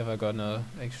if I'm ever gonna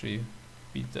actually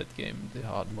beat that game, the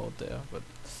hard mode there, but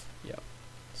yeah.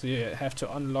 So you have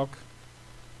to unlock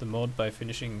the mode by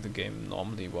finishing the game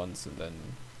normally once, and then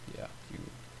yeah, you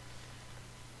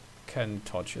can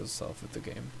torture yourself with the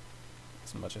game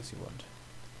as much as you want.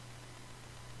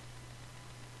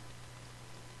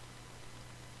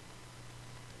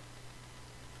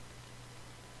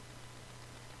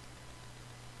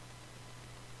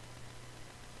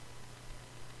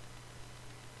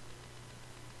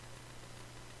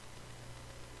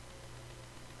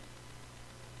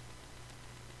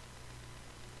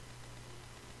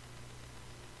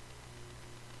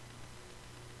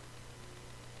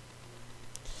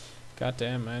 God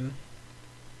damn, man.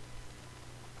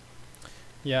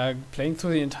 Yeah, playing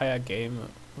through the entire game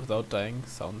without dying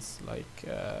sounds like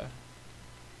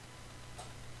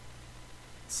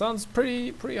sounds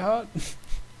pretty hard.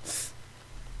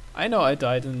 I know I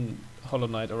died in Hollow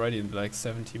Knight already in like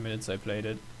 70 minutes I played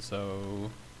it,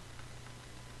 so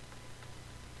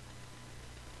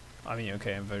I mean,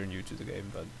 okay, I'm very new to the game,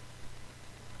 but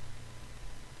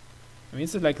I mean,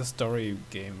 it's like a story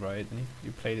game, right? And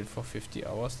you played it for 50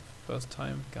 hours the first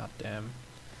time. God damn.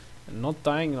 And not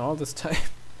dying all this time.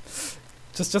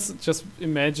 just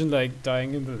imagine like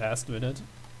dying in the last minute.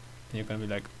 And you're gonna be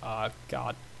like, ah,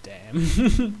 god damn.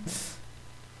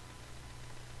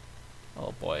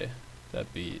 Oh boy,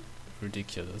 that'd be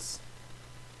ridiculous.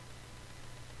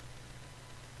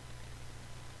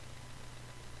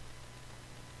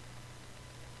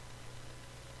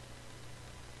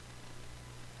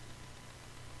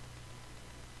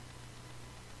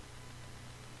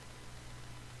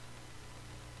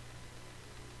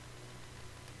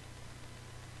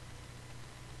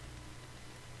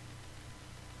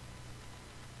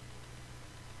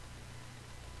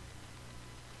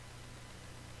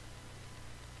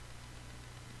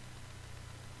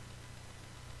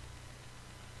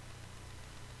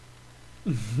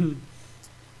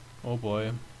 Oh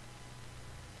boy.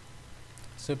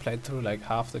 So played through like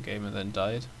half the game and then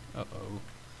died. Uh-oh.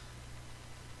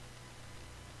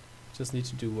 Just need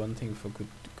to do one thing for good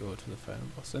to go to the final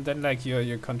boss. And then like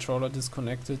your controller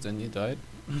disconnected and you died.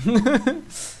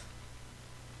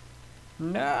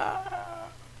 No.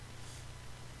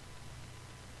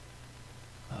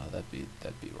 Oh, that'd be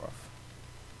rough.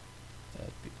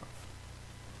 That'd be rough.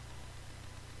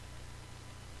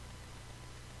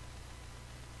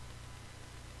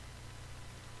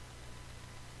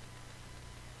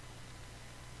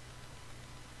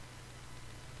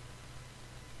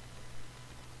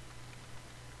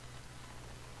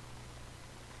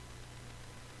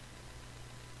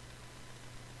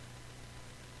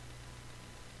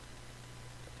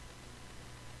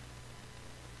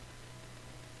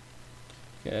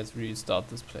 Okay, let's restart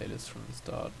this playlist from the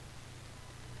start.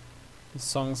 The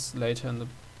songs later in the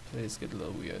playlist get a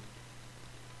little weird.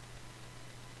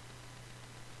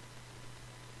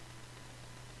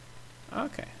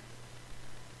 Okay.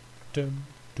 Dum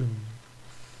dum.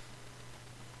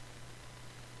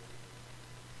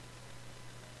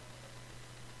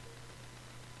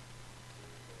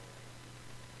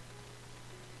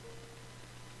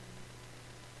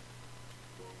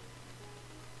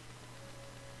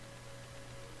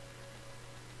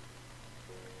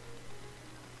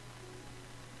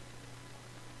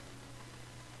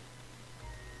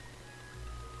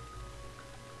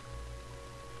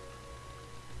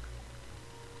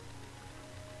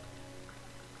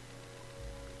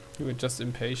 You were just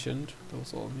impatient. That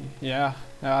was all me. Yeah,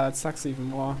 that sucks even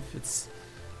more. If it's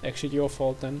actually your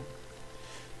fault then.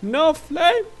 No,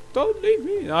 Flame! Don't leave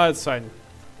me! No, it's fine.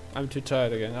 I'm too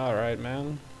tired again. Alright,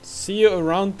 man. See you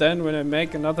around then when I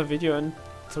make another video in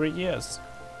 3 years.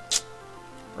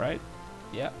 Right?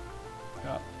 Yep.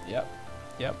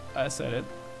 Yep. I said it.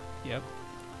 Yep.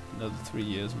 Another 3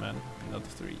 years, man. Another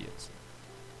 3 years.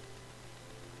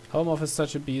 Home office is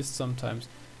such a beast sometimes.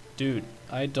 Dude,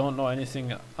 I don't know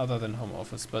anything other than home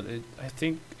office, but I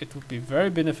think it would be very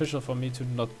beneficial for me to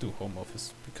not do home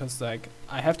office, because like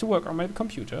I have to work on my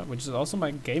computer, which is also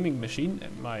my gaming machine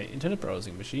and my internet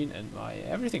browsing machine and my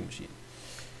everything machine,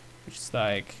 which is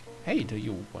like, hey, do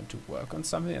you want to work on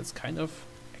something that's kind of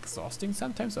exhausting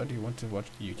sometimes, or do you want to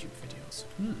watch YouTube videos?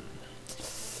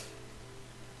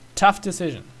 Tough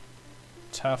decision.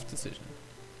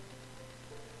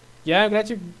 Yeah, I'm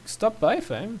glad you stopped by,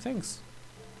 fam. Thanks.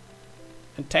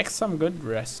 And take some good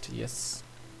rest. Yes,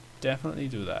 definitely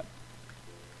do that.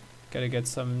 Gotta get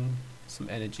some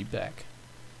energy back.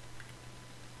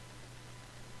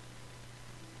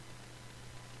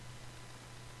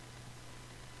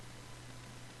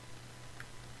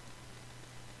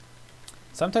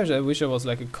 Sometimes I wish I was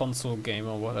like a console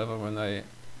gamer or whatever when I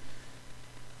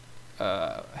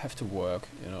have to work,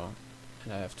 you know,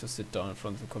 and I have to sit down in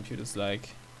front of the computer. It's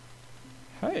like,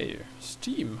 hey,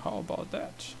 Steam, how about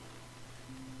that?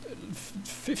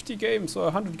 50 games or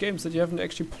 100 games that you haven't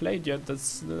actually played yet,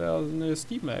 that's in the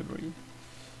Steam library.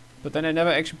 But then I never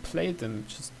actually played them.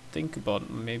 Just think about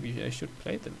maybe I should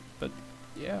play them. But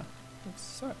yeah, that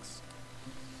sucks.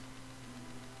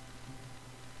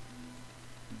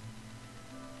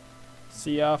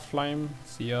 See ya, Flame.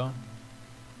 See ya.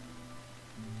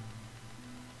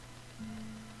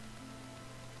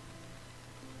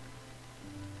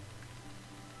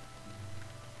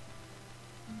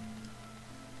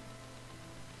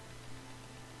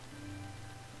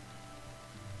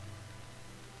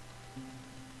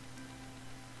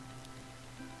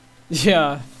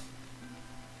 Yeah.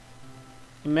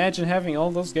 Imagine having all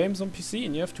those games on PC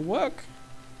and you have to work.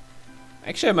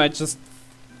 Actually, I might just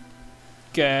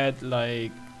get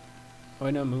like,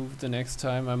 when I move the next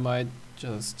time, I might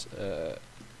just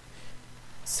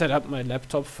set up my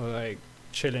laptop for like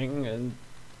chilling and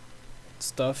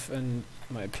stuff, and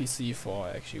my PC for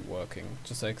actually working.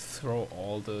 Just like throw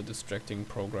all the distracting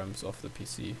programs off the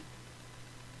PC.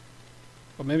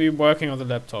 Or maybe working on the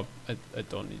laptop. I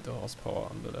don't need the horsepower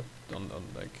on the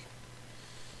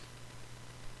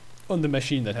on the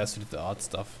machine that has to do the art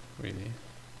stuff, really.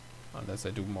 Unless I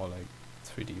do more like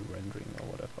 3D rendering or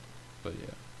whatever. But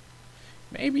yeah.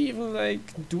 Maybe even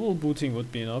like dual booting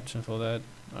would be an option for that.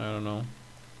 I don't know.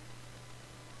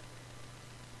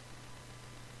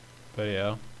 But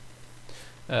yeah.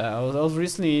 I was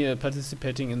recently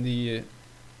participating in the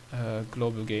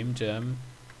Global Game Jam,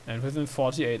 and within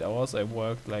 48 hours I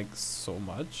worked like so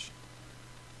much.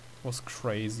 It was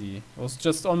crazy. It was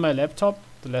just on my laptop.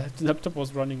 The laptop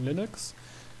was running Linux,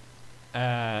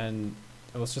 and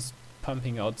I was just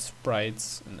pumping out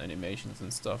sprites and animations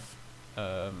and stuff.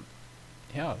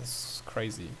 Yeah, this is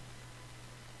crazy.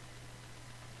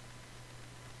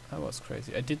 That was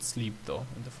crazy. I did sleep though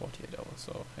in the 48 hours,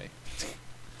 so hey.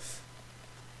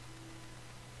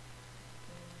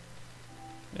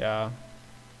 Yeah.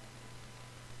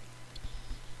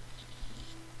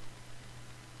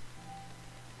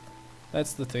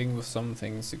 That's the thing with some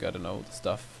things, you gotta know the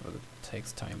stuff, but it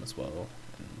takes time as well,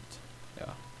 and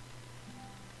yeah.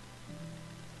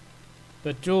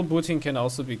 But dual booting can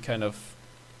also be kind of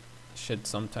shit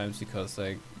sometimes, because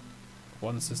like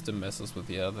one system messes with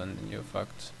the other and then you're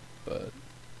fucked. But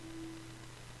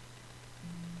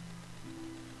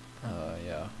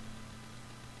yeah.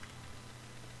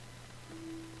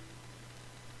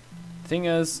 Thing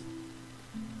is,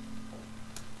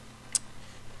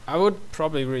 I would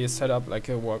probably really set up like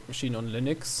a work machine on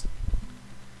Linux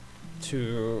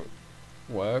to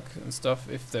work and stuff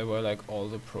if there were like all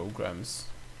the programs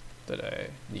that I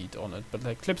need on it. But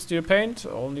like Clip Studio Paint,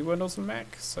 only Windows and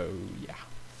Mac, so yeah.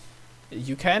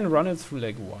 You can run it through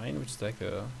like Wine, which is like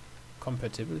a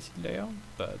compatibility layer,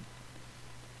 but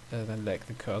then like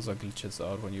the cursor glitches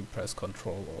out when you press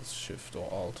Control or Shift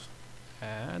or Alt,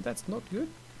 and that's not good.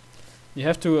 You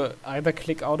have to either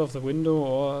click out of the window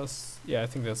or yeah, I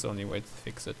think that's the only way to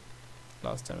fix it.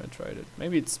 Last time I tried it.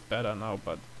 Maybe it's better now,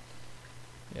 but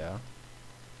yeah,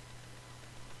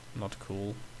 not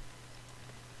cool.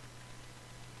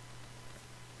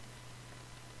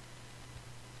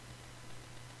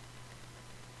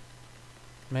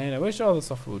 Man, I wish all the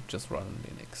software would just run on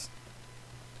Linux.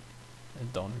 I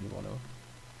don't really want to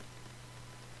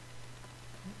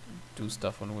do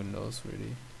stuff on Windows,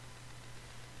 really.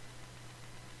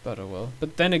 But oh well.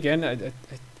 But then again, I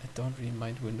don't really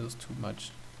mind Windows too much.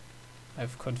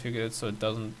 I've configured it so it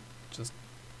doesn't just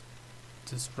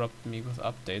disrupt me with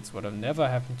updates, what have never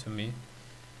happened to me.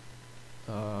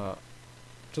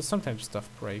 Just sometimes stuff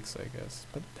breaks, I guess.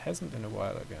 But it hasn't in a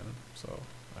while again, so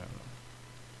I don't know.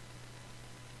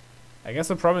 I guess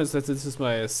the problem is that this is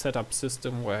my setup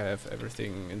system where I have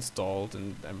everything installed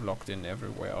and I'm logged in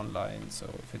everywhere online. So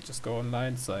if I just go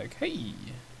online, it's like, hey,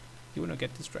 you wanna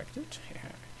get distracted?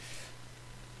 Yeah.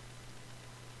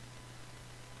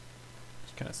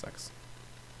 Which kinda sucks.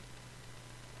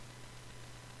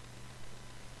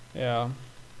 Yeah.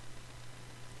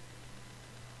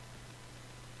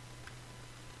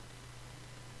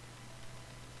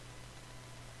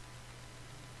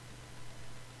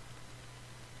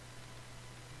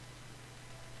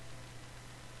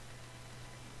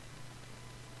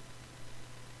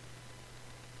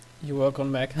 You work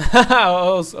on Mac.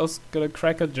 I was gonna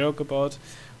crack a joke about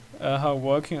how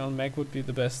working on Mac would be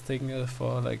the best thing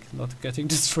for like not getting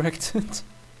distracted.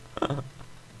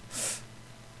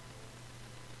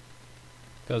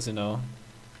 Because you know,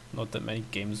 not that many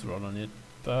games run on it,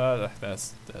 but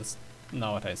there's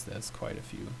nowadays there's quite a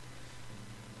few.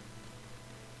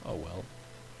 Oh well.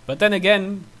 But then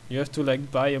again, you have to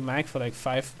like buy a Mac for like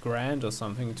 $5 grand or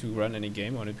something to run any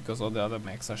game on it, because all the other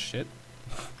Macs are shit.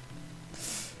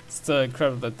 It's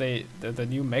incredible that the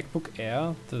new MacBook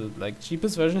Air, the like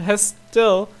cheapest version, has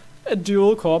still a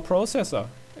dual core processor.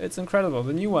 It's incredible.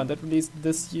 The new one that released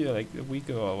this year, like a week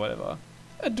ago or whatever,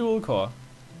 a dual core.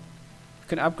 You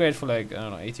can upgrade for like, I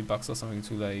don't know, $80 or something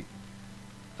to like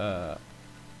a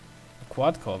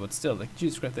quad core, but still, like,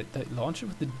 geez, crap, they launch it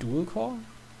with the dual core?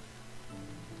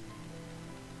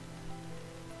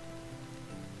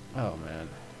 Oh man.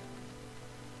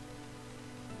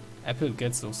 Apple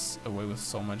gets away with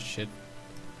so much shit.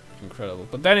 Incredible.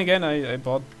 But then again, I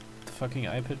bought the fucking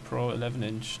iPad Pro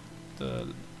 11-inch,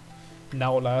 the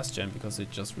now last gen because they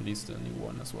just released a new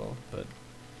one as well. But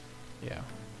yeah,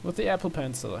 with the Apple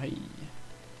Pencil, hey.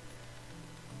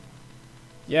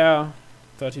 Yeah,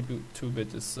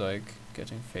 32-bit is like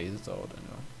getting phased out, I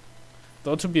know.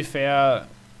 Though to be fair,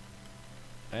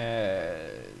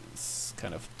 it's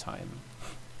kind of time.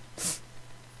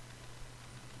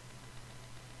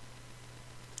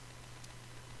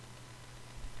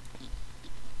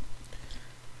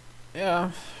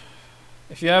 Yeah,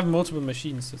 if you have multiple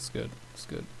machines, it's good. It's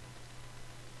good.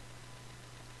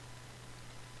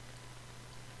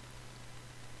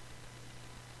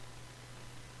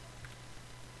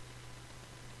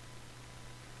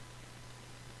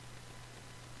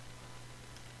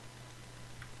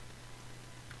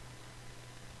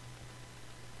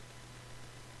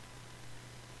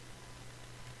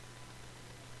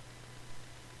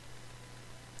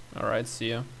 Alright, see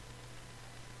ya.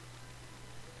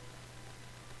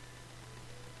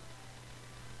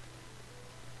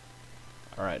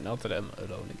 Alright, now that I'm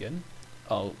alone again,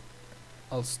 I'll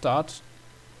start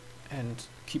and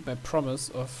keep my promise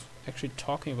of actually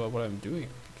talking about what I'm doing,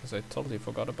 because I totally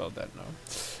forgot about that now.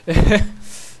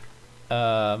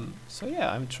 So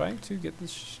yeah, I'm trying to get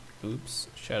this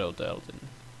shadow dealt in.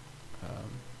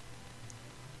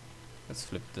 Let's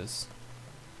flip this.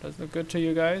 Does it look good to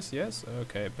you guys? Yes?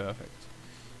 Okay, perfect.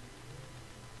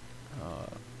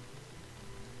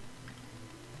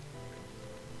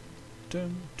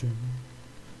 Dun, dun,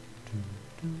 dun,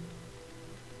 dun.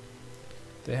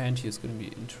 The hand here is going to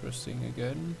be interesting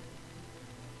again.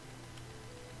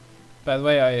 By the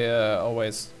way, I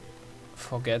always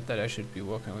forget that I should be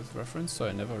working with reference, so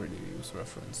I never really use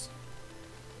reference.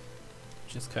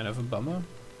 Which is kind of a bummer.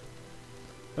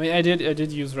 I mean, I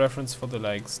did use reference for the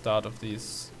like start of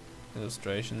these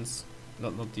illustrations,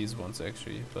 not these ones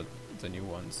actually, but the new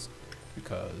ones,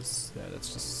 because yeah,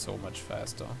 that's just so much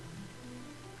faster.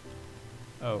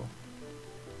 Oh,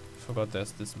 forgot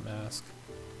there's this mask.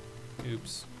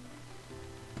 Oops.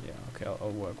 Yeah, okay,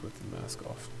 I'll work with the mask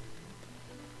off.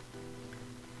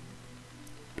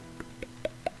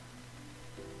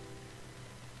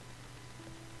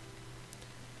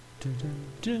 Dun, dun,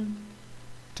 dun,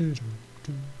 dun, dun,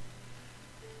 dun.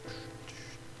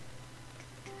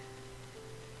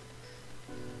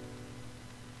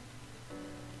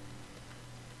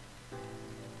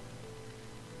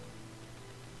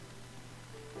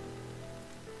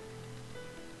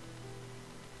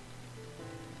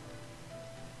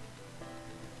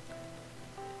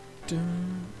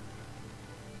 Dun,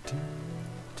 dun,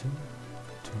 dun,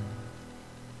 dun.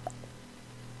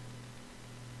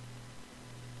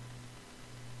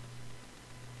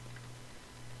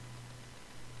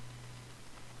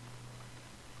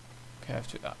 Okay, I have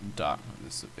to darken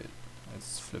this a bit.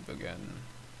 Let's flip again.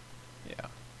 Yeah.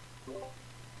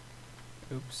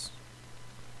 Oops.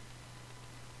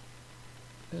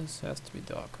 This has to be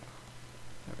darker.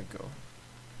 There we go.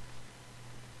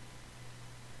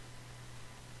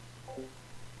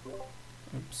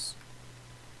 Oops.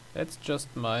 That's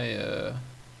just my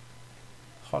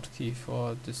hotkey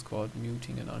for Discord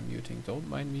muting and unmuting. Don't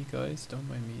mind me, guys. Don't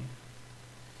mind me.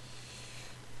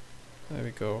 There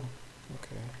we go.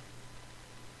 Okay.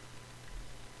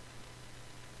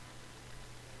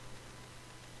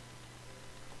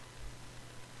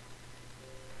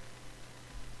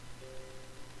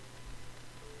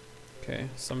 Okay,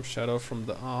 some shadow from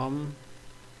the arm.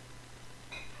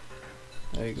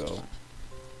 There you go.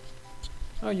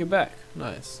 Oh, you're back.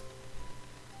 Nice.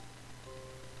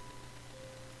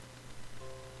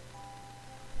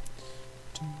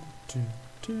 Dun, dun,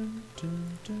 dun,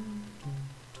 dun, dun,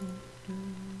 dun,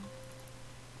 dun.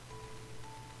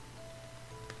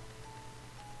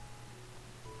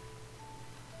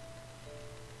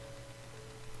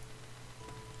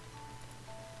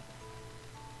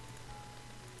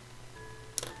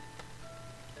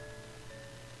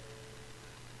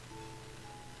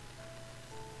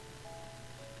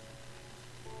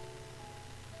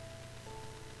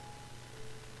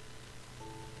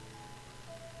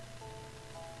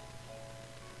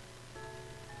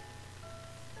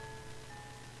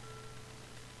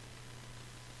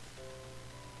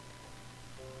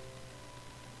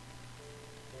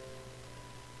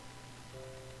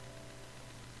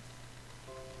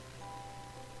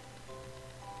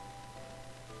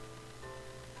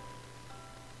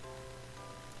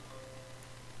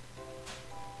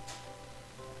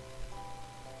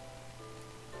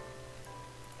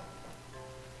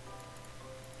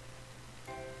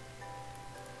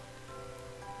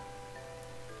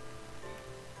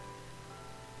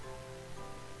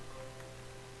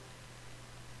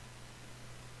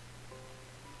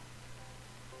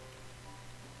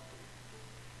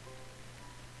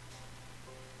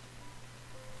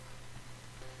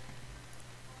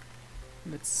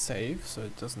 it's safe, so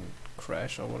it doesn't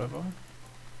crash or whatever.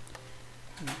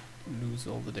 And lose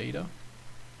all the data.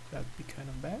 That'd be kind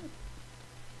of bad.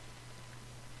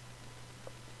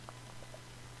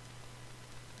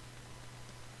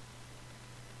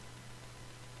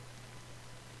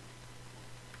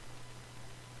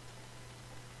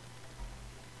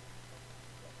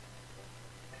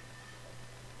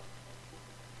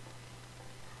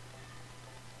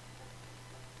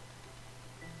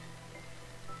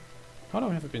 How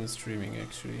long have I been streaming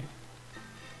actually?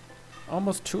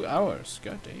 Almost 2 hours.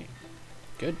 God damn.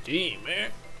 God damn,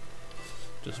 man.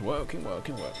 Just working.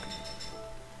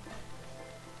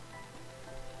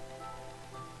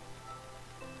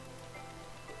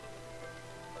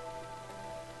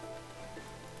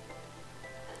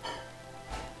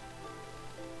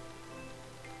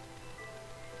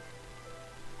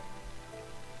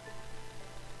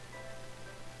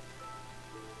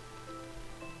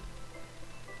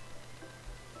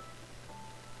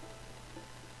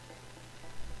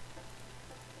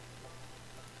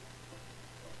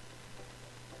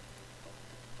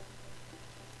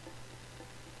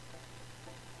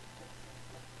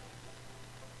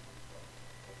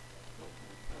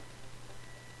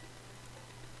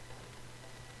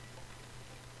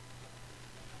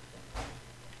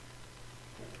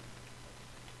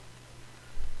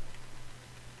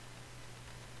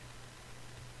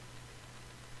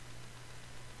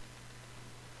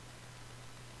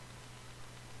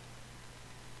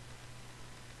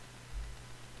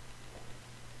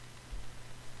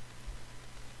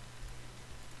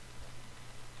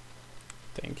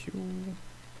 Thank you.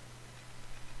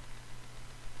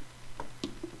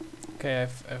 Okay, I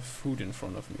have food in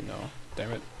front of me now.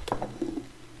 Damn it.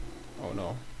 Oh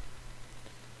no.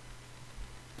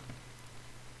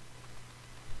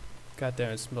 God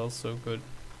damn, it smells so good.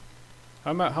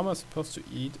 How am I supposed to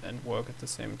eat and work at the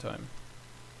same time?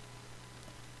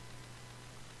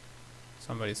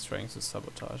 Somebody's trying to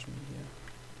sabotage me here.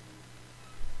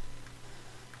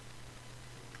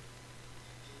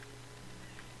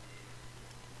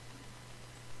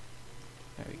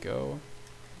 There we go.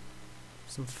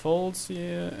 Some folds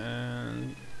here,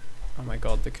 and oh my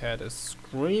god, the cat is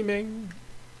screaming.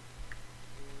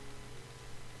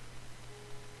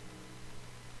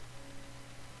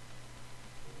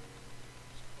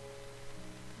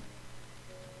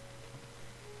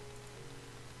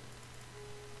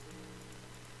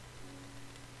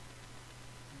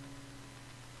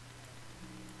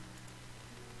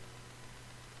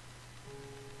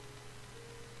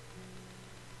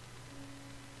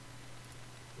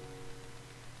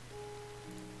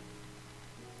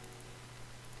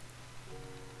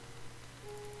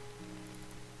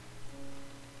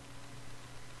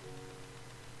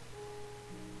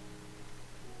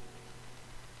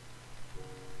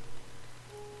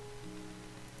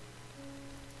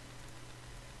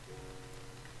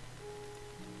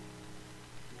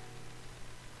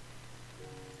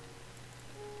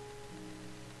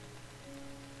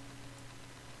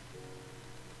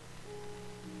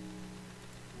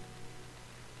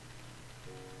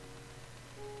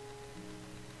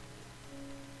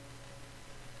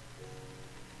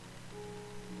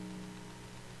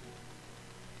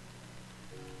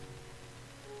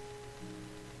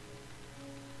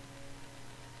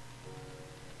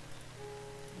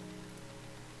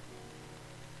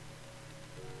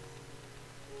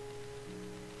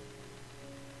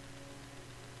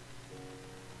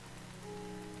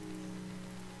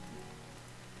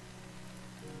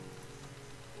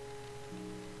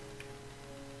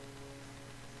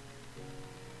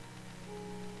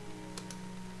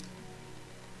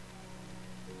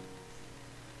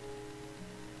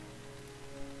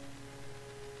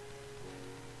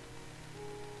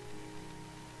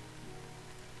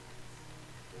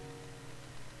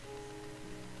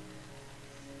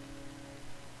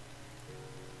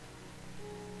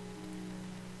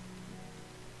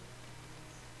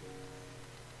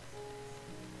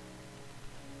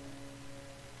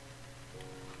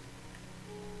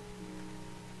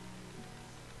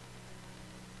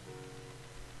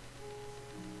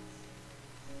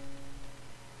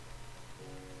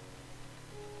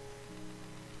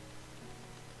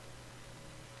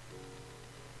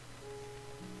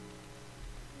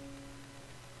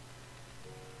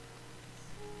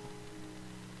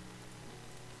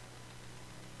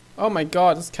 Oh my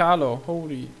god, it's Carlo.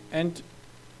 Holy. And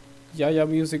Yaya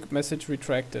music message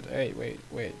retracted. Hey, wait.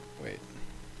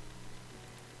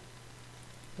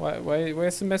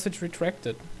 Where's the message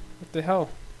retracted? What the hell?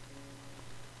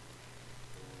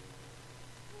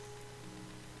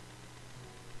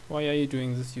 Why are you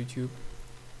doing this, YouTube?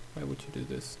 Why would you do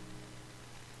this?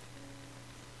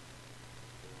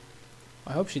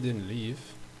 I hope she didn't leave.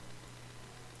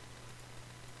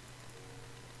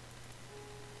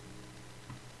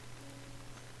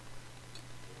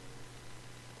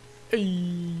 Hey,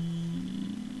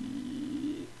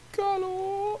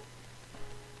 Carlo.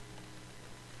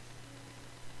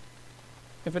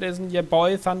 If it isn't your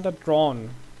boy Thunder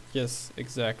Drawn. Yes,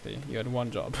 exactly. You had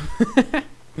one job.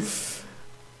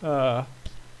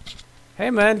 Hey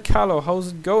man, Carlo,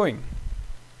 how's it going?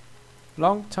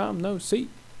 Long time no see.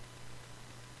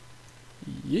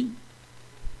 Yee.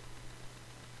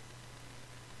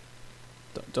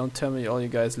 Don't tell me all you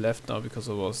guys left now because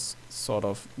I was sort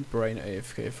of brain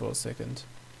AFK for a second.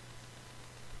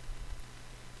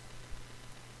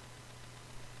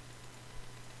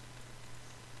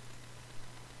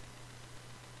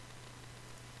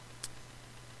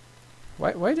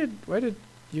 Why did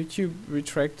YouTube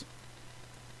retract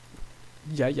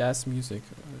Yaya's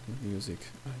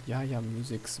Yaya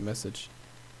Music's message?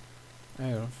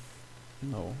 I don't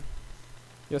know.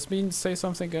 Yasmin, say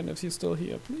something again if you're still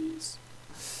here, please.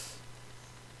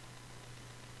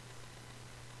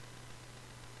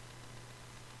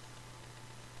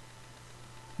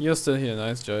 You're still here,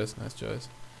 nice choice, nice choice.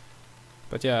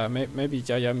 But yeah, maybe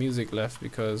Yaya Music left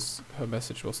because her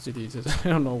message was deleted. I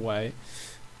don't know why.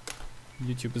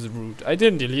 YouTube is rude. I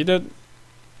didn't delete it.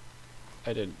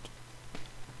 I didn't.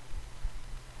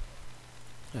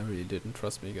 I really didn't.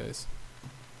 Trust me, guys.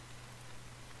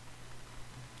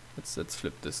 Let's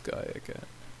flip this guy again.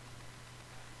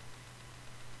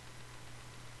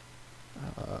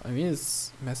 I mean,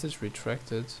 his message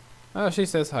retracted. Oh, she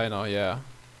says hi now. Yeah.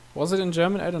 Was it in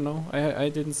German? I don't know. I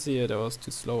didn't see it. I was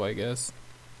too slow, I guess.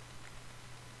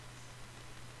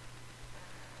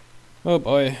 Oh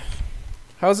boy.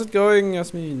 How's it going,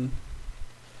 Yasmin?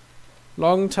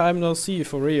 Long time no see,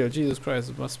 for real. Jesus Christ,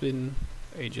 it must have been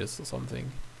ages or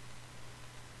something.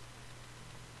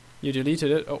 You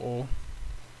deleted it? Uh-oh.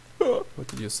 What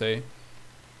did you say?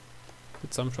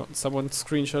 Did someone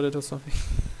screenshot it or something?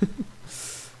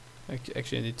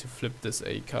 Actually, I need to flip this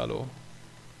A, Carlo.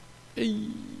 Hey,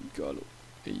 Carlo.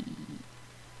 Hey.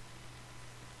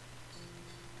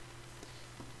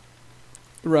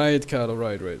 Right, Carlo,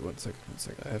 right. One second.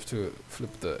 I have to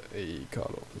flip the A,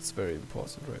 Carlo. It's very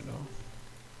important right now.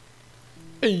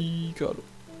 Hey, Carlo.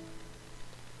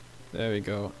 There we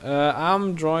go.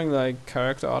 I'm drawing like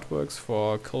character artworks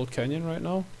for Colt Canyon right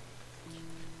now.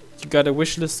 You got a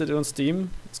wish listed on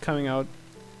Steam. It's coming out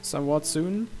somewhat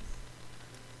soon.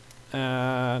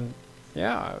 And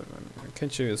yeah, I can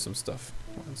show you some stuff.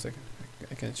 1 second.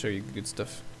 I can show you good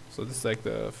stuff. So this is like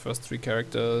the first 3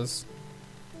 characters.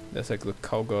 There's like the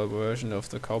cowgirl version of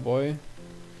the cowboy.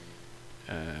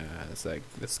 It's like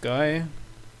this guy.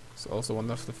 It's also one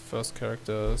of the first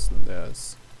characters. And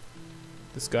there's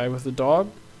this guy with the dog.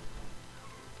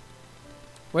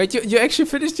 Wait, you actually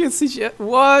finished your CGL?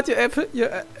 What?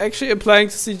 You're actually applying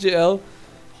to CGL?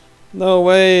 No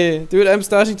way. Dude, I'm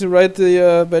starting to write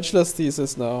the bachelor's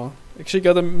thesis now. Actually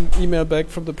got an email back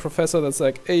from the professor that's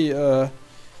like, hey,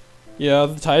 yeah,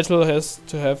 the title has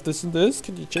to have this and this.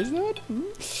 Can you change that?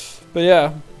 But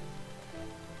yeah.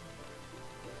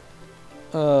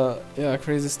 Yeah,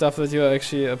 crazy stuff that you're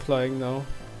actually applying now.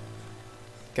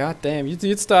 God damn,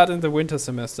 you'd start in the winter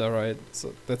semester, right?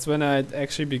 So that's when I'd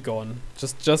actually be gone.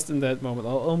 Just in that moment.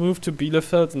 I'll move to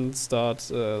Bielefeld and start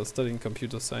studying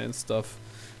computer science stuff.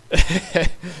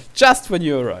 Just when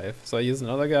you arrive. So I use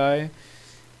another guy.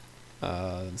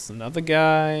 There's another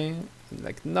guy.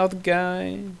 Like another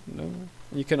guy. No.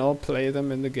 You can all play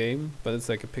them in the game, but it's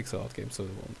like a pixel art game, so it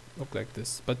won't look like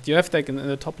this. But you have like in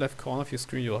the top left corner of your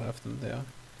screen, you'll have them there.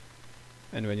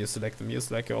 And when you select them, use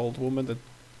like an old woman that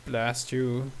blast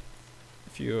you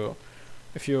if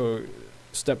you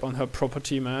step on her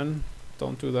property, man.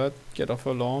 Don't do that. Get off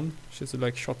her lawn. She's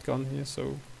like shotgun here,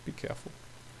 so be careful.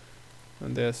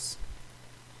 And there's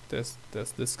this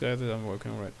guy that I'm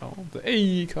working on right now, the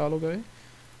A Carlo guy.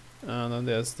 And then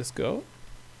there's this girl.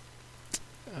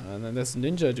 And then there's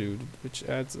Ninja Dude, which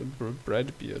adds a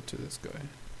bread beard to this guy.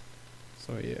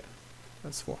 So yeah,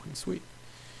 that's fucking sweet.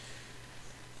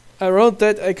 I wrote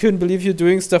that I couldn't believe you're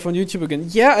doing stuff on YouTube again.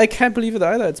 Yeah, I can't believe it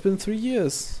either. It's been 3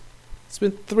 years. It's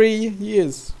been 3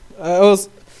 years. I was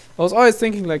always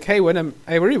thinking like, hey,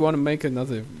 I really want to make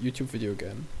another YouTube video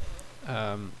again.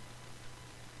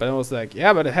 But I was like,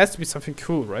 yeah, but it has to be something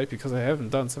cool, right? Because I haven't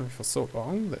done something for so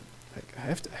long that like I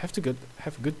have to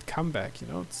have a good comeback, you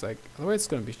know? It's like otherwise it's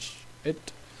gonna be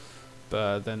shit.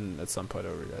 But then at some point I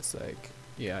realized like,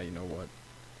 yeah, you know what?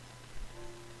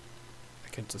 I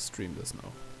can just stream this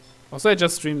now. Also, I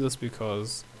just streamed this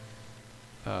because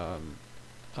I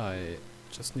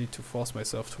just need to force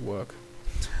myself to work.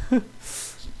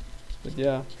 But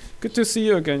yeah, good to see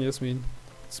you again, Yasmin.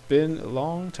 It's been a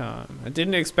long time. I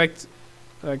didn't expect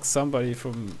like somebody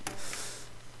from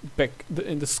back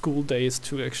in the school days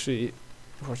to actually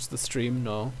watch the stream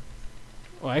now.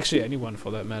 Or actually anyone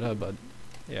for that matter, but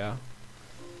yeah.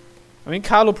 I mean,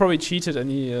 Carlo probably cheated and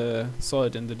he saw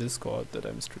it in the Discord that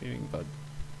I'm streaming, but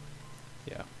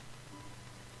yeah.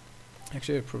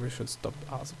 Actually, I probably should stop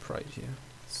ASAP right here.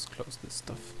 Let's close this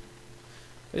stuff.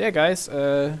 But yeah, guys,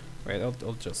 wait,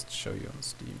 I'll just show you on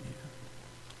Steam here.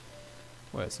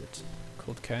 Where is it?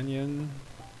 Colt Canyon,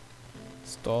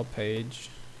 store page,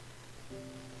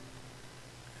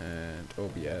 and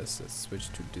OBS. Let's switch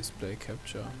to display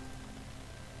capture.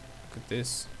 Look at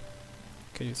this.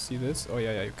 Can you see this? Oh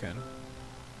yeah, you can.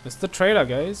 It's the trailer,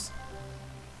 guys,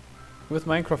 with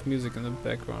Minecraft music in the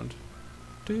background.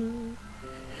 Do,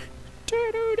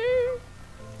 do, do, do.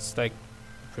 It's like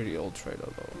a pretty old trailer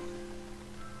though.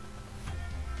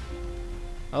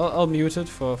 I'll mute it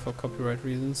for copyright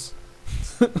reasons.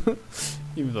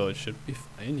 Even though it should be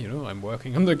fine, you know, I'm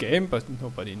working on the game, but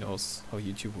nobody knows how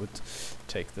YouTube would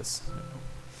take this.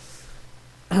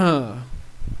 You know.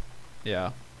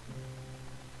 Yeah.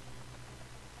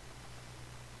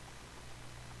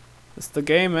 It's the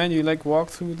game, man. You like walk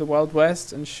through the Wild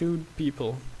West and shoot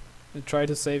people and try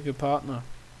to save your partner.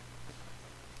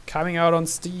 Coming out on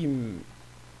Steam,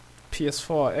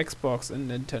 PS4, Xbox, and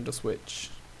Nintendo Switch.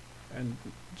 And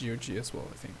GOG as well,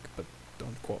 I think, but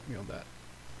don't quote me on that.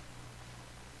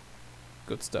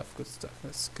 Good stuff, good stuff.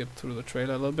 Let's skip through the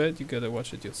trailer a little bit. You gotta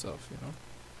watch it yourself, you know.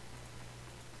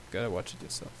 Gotta watch it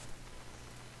yourself.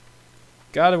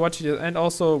 Gotta watch it, and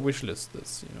also wishlist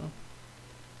this, you know.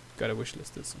 Gotta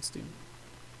wishlist this on Steam.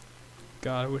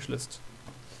 Gotta wishlist.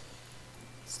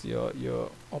 It's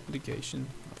your obligation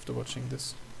after watching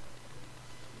this.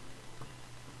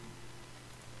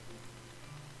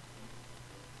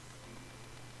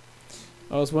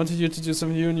 I always wanted you to do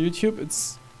something new on YouTube.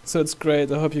 It's great.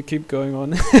 I hope you keep going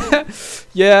on.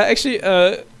 Yeah, actually,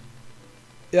 yeah,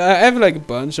 I have like a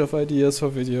bunch of ideas for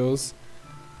videos,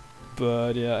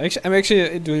 but yeah, I'm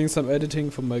actually doing some editing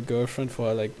for my girlfriend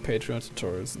for like Patreon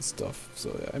tutorials and stuff.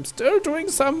 So yeah, I'm still doing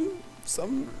some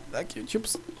like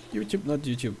YouTube, not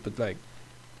YouTube, but like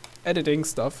editing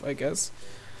stuff, I guess.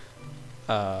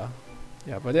 Yeah,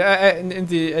 but yeah, in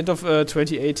the end of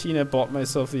 2018, I bought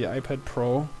myself the iPad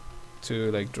Pro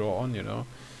to like draw on, you know,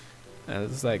 and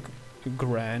it's like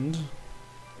grand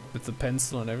with the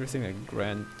pencil and everything, like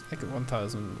grand, like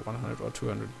 1,100 or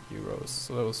 200 euros.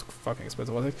 So that was fucking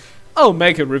expensive. I was like, I'll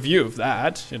make a review of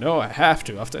that, you know, I have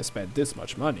to after I spent this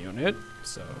much money on it.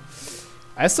 So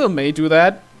I still may do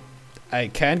that. I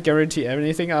can't guarantee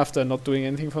anything after not doing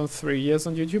anything for 3 years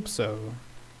on YouTube, so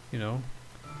you know.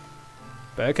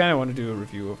 But I kind of want to do a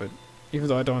review of it, even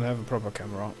though I don't have a proper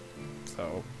camera.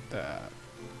 So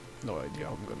no idea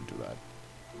how I'm gonna do that.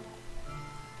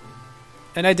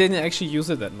 And I didn't actually use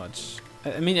it that much.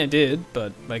 I mean, I did,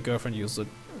 but my girlfriend used it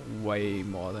way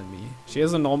more than me. She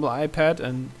has a normal iPad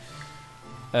and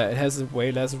it has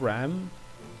way less RAM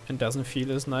and doesn't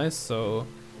feel as nice, so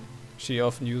she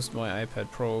often used my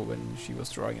iPad Pro when she was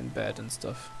drawing in bed and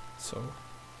stuff. So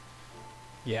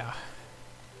yeah,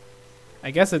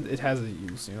 I guess it has a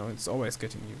use, you know, it's always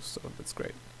getting used, so that's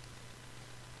great.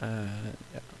 Yeah.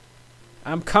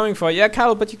 I'm coming for, yeah,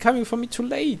 Carl, but you're coming for me too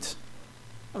late.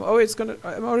 I'm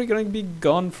already gonna be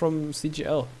gone from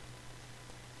CGL.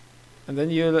 And then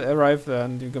you'll arrive there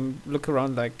and you can look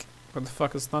around like, what the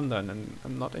fuck is Thunder? And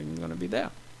I'm not even gonna be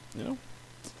there, you know?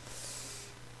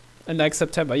 And like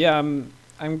September, yeah, I'm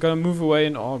gonna move away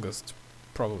in August,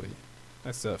 probably.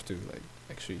 I still have to like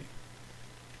actually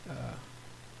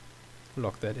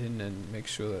lock that in and make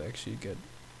sure that I actually get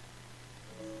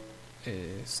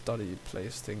a study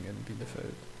place thing in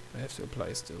Bielefeld. I have to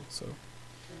apply still, so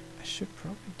I should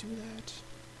probably do that.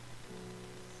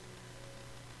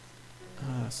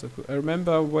 Ah, so cool. I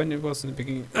remember when it was in the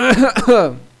beginning.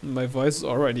 My voice is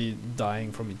already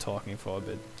dying from me talking for a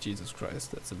bit. Jesus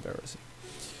Christ, that's embarrassing.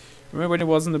 Remember when it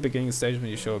was in the beginning stage when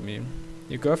you showed me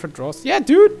your girlfriend draws? Yeah,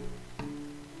 dude.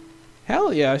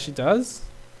 Hell yeah, she does.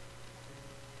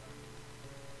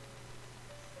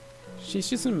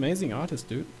 She's an amazing artist,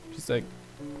 dude. She's like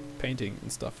painting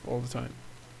and stuff all the time.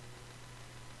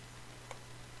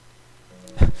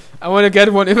 I want to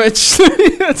get one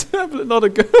eventually. A tablet, not a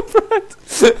girlfriend.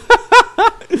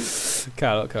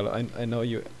 Carlo, I know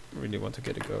you really want to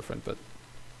get a girlfriend, but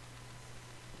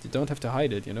you don't have to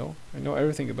hide it, you know? I know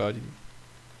everything about you.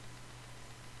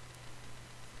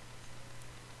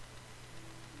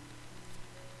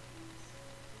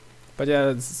 But yeah,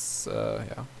 it's,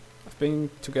 yeah. I've been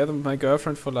together with my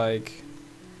girlfriend for like,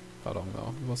 how long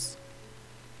now? It was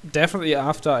Definitely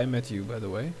after I met you, by the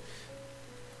way.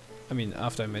 I mean,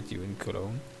 after I met you in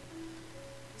Cologne.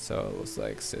 So it was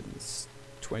like since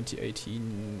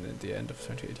 2018, at the end of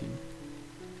 2018.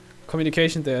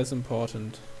 Communication there is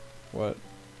important. What?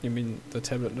 You mean the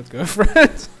tablet, not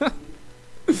girlfriend?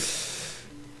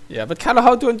 Yeah, but Carlo,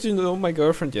 how don't you know my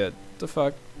girlfriend yet? The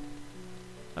fuck?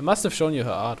 I must have shown you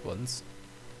her art once.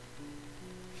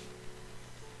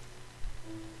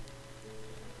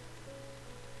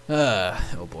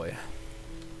 Oh boy.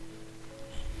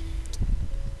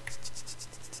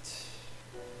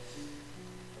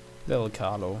 Little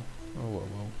Carlo. Oh, whoa,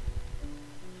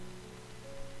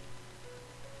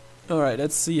 whoa. Alright,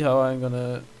 let's see how I'm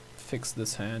gonna fix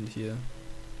this hand here.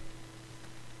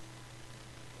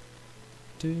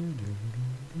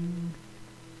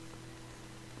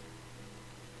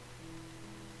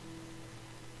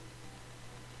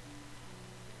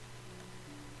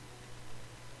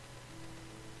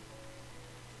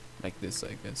 Like this,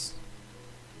 I guess.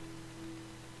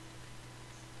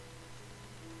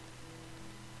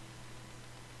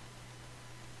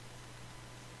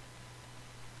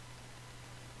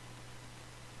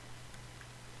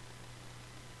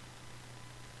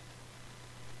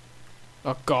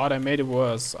 Oh god, I made it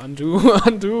worse. Undo,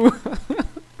 undo.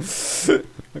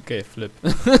 Okay, flip.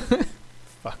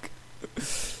 Fuck.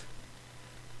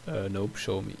 Nope,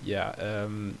 show me. Yeah,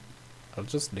 I'll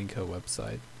just link her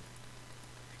website.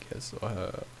 I guess, or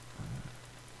her...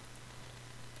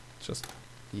 just...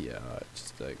 yeah,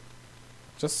 just like...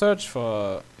 just search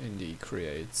for indie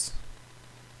creates.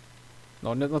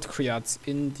 No, not creates,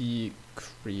 indie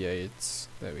creates.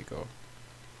 There we go.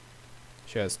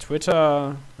 She has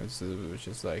Twitter, which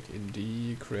is like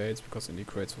Indie Creates, because Indie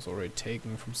Creates was already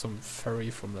taken from some furry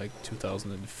from like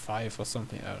 2005 or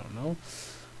something, I don't know.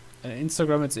 And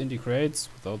Instagram, it's Indie Creates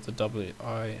without the double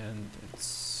I, and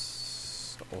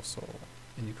it's also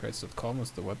indiecreates.com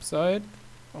is the website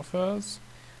of hers.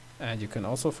 And you can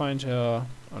also find her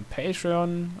on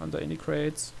Patreon under Indie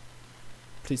Creates.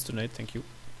 Please donate, thank you.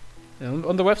 And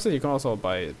on the website you can also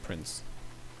buy prints,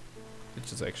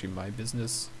 which is actually my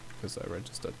business, because I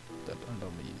registered that under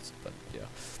me, but yeah.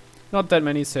 Not that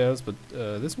many sales, but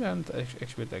this month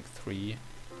actually had like 3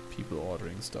 people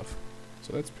ordering stuff.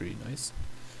 So that's pretty nice.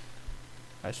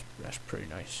 That's pretty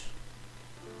nice.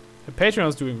 The Patreon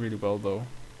is doing really well though.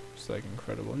 It's like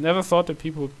incredible. Never thought that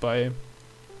people would buy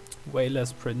way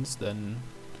less prints than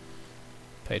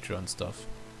Patreon stuff.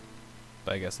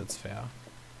 But I guess it's fair.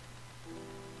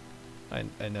 I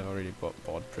never really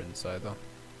bought prints either.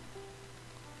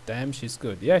 Damn, she's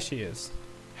good. Yeah, she is.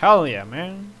 Hell yeah,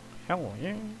 man. Hell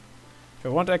yeah. If I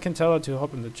want, I can tell her to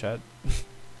hop in the chat.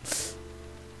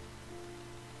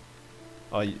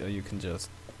 Or you can just...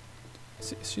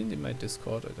 Is she in my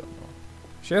Discord? I don't know.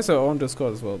 She has her own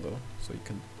Discord as well, though. So you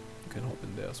can hop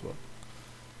in there as well.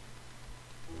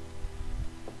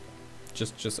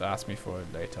 Just ask me for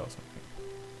it later or something.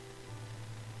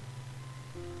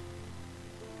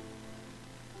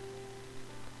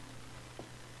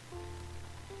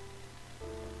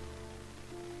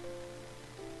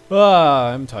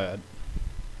 Ah, I'm tired.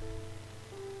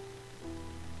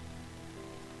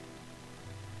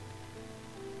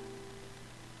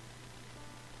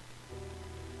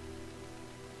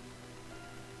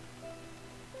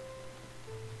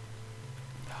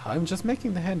 I'm just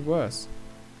making the hand worse.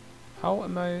 How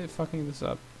am I fucking this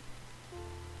up?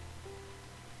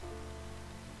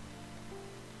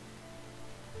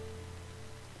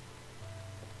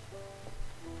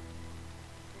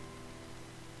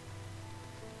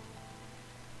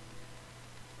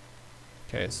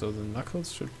 Okay, so the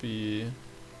knuckles should be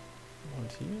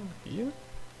around here?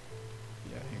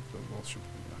 Yeah, I think the walls should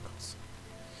be knuckles.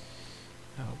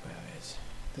 Oh, bad.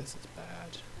 This is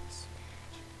bad.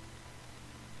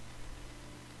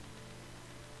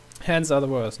 Hands are the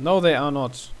worst. No, they are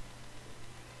not.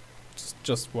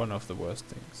 Just one of the worst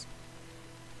things.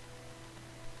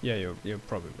 Yeah, you're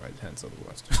probably right. Hands are the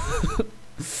worst.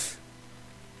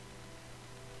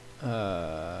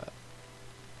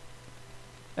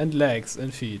 And legs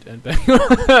and feet and back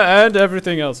and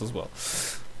everything else as well.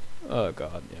 Oh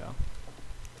god, yeah.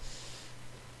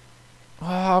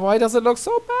 Ah, why does it look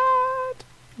so bad?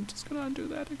 I'm just gonna undo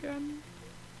that again.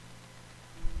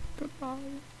 Goodbye.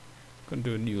 Gonna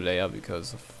do a new layer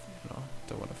because of, you know,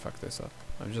 don't want to fuck this up.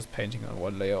 I'm just painting on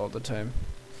one layer all the time.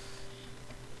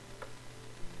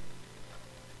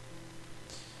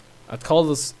 I'd call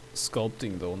this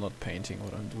sculpting though, not painting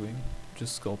what I'm doing.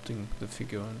 Just sculpting the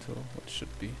figure until what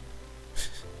should be.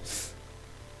 It's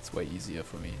way easier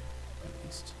for me, at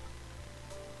least.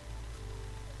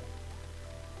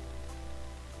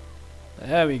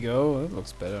 There we go, that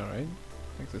looks better, right?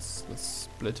 Like this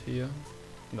split here.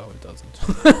 No, it doesn't.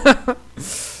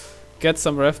 Get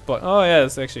some ref point. Oh yeah,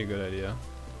 that's actually a good idea.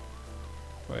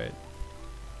 Wait.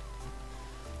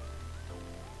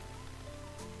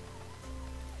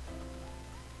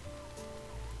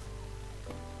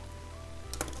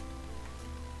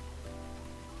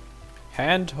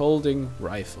 Hand holding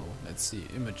rifle. Let's see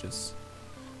images.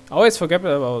 I always forget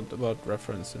about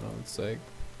reference. You know, it's like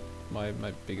my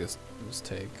biggest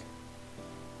mistake.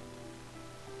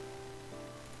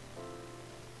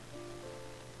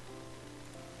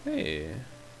 Hey,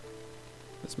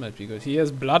 this might be good. He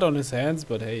has blood on his hands,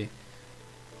 but hey.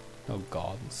 Oh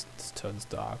god, this turns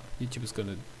dark. YouTube is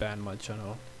gonna ban my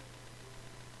channel.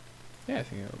 Yeah, I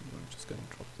think I'm just gonna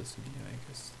drop this in here, I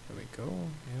guess. There we go.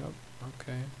 Yep,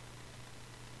 okay.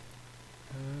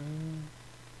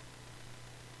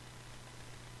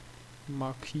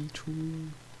 Marquee tool,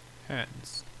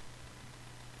 hands.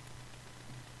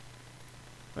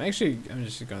 I'm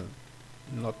just gonna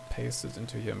not paste it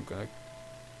into here. I'm gonna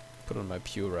put on my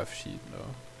pure ref sheet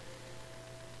now.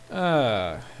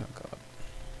 Oh god.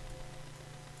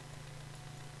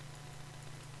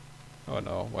 Oh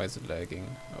no, why is it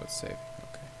lagging? Oh, it's saving,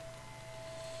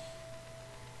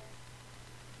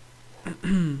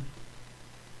 okay.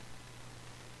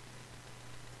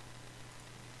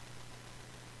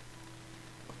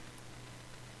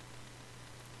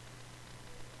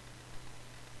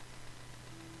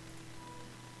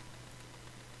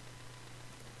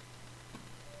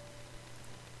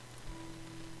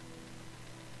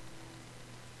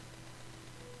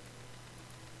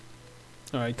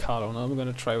 Alright, Carlo, now I'm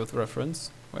gonna try with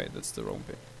reference. Wait, that's the wrong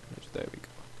bit. There we go.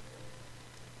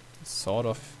 It's sort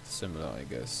of similar, I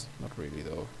guess. Not really,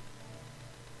 though.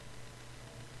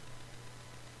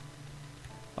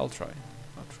 I'll try.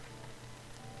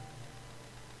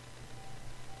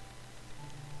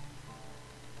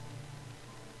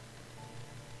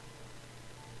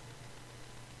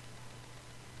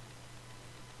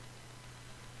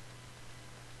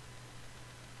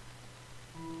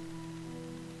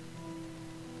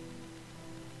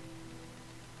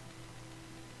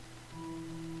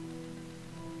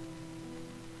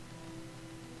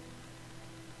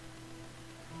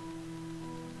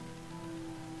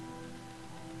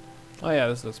 Oh yeah,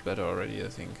 this looks better already, I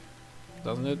think.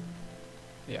 Doesn't it?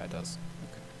 Yeah, it does.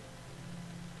 Okay.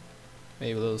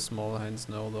 Maybe a little smaller hands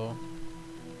now, though.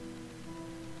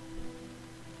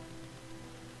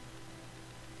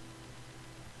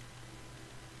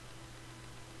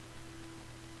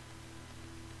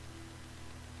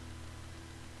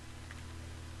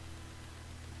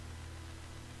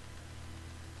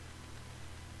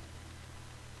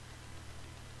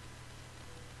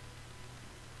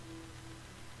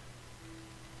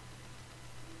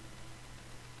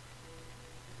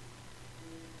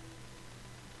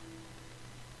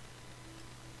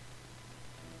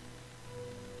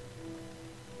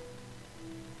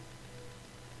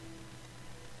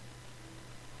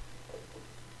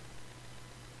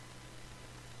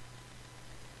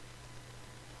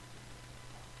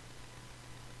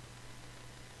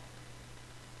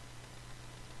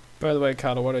 By the way,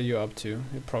 Carlo, what are you up to?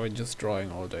 You're probably just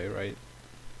drawing all day, right?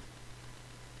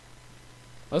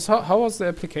 How was the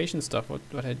application stuff? What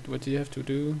do you have to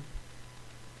do?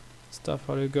 Stuff,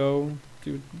 how to go?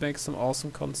 Do you make some awesome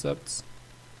concepts?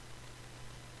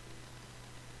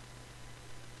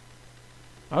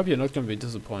 I hope you're not gonna be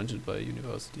disappointed by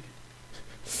university.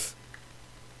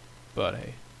 But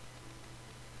hey,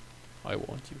 I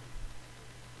want you.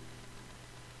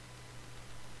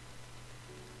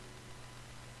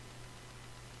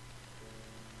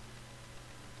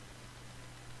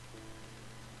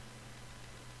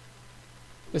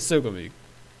 It's still gonna be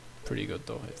pretty good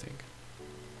though, I think.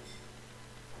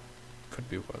 Could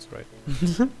be worse, right?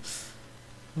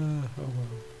 Oh well.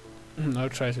 I'll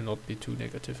try to not be too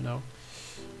negative now.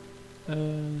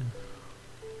 Now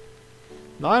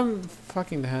I'm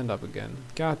fucking the hand up again.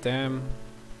 God damn.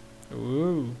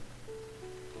 Ooh.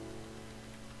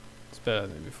 It's better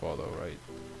than before though, right?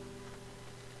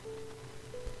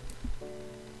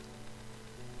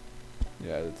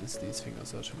 Yeah, these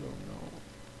fingers are too long now.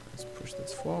 Let's push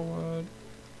this forward.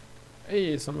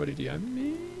 Hey, somebody DM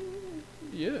me?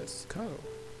 Yes, Carlo.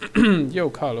 Yo,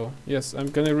 Carlo. Yes, I'm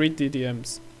gonna read the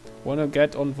DMs. Wanna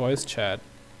get on voice chat?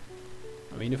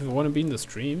 I mean, if you wanna be in the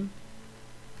stream.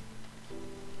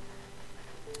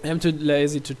 I'm too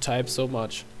lazy to type so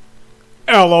much.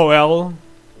 LOL.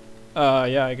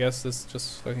 Yeah, I guess this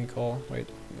just fucking call. Wait,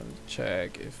 I'm gonna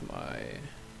check if my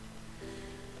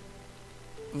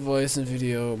voice and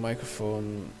video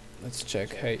microphone. Let's check.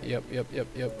 Hey, yep,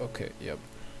 okay, yep.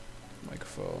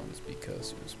 Microphone,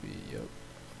 speakers, USB, yep.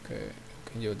 Okay,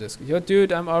 Can you disc? Yo,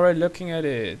 dude, I'm already looking at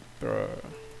it, bruh.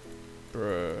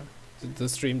 The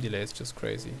stream delay is just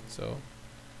crazy, so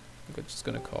I'm just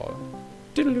gonna call.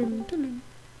 Diddle-doon, diddle-doon.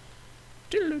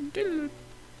 Diddle-doon, diddle-doon.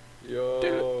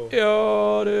 Yo.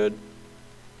 Yo, dude.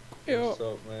 Yo. What's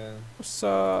up, man? What's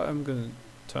up? I'm gonna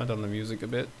turn down the music a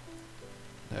bit.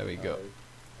 There we go.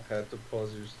 I had to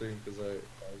pause your stream because I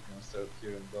was gonna start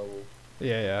hearing double.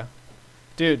 Yeah.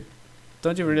 Dude,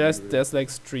 don't you realize there's like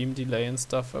stream delay and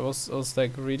stuff? I was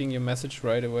like reading your message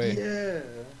right away. Yeah,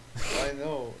 I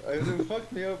know. It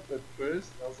fucked me up at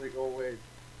first. I was like, oh wait,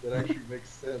 that actually makes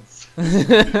sense.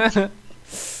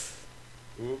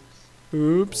 Oops.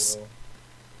 Oops. Oh, well.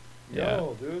 Yeah.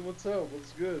 Yo, dude, what's up?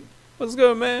 What's good? What's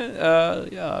good, man?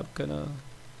 Yeah, I'm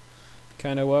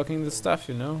kinda working the stuff,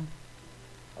 you know.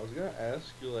 I was gonna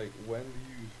ask you, like, when do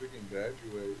you freaking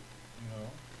graduate? You know?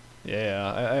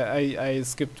 Yeah, I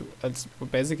skipped.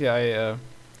 Basically, I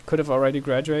could have already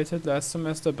graduated last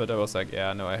semester, but I was like,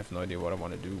 yeah, no, I have no idea what I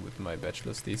want to do with my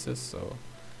bachelor's thesis, so.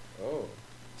 Oh.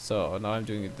 So now I'm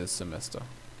doing it this semester.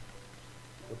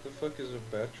 What the fuck is a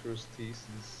bachelor's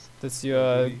thesis? That's What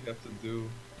your. do you have to do?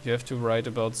 You have to write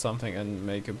about something and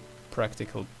make a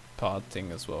practical part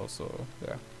thing as well. So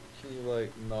yeah. Can you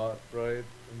like not write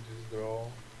and just draw?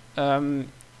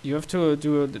 You have to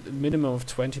do a minimum of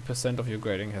 20% of your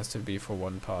grading has to be for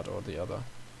one part or the other.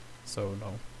 So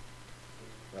no.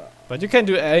 But you can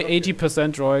do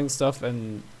 80% drawing stuff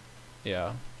and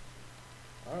yeah.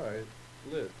 Alright,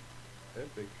 lit,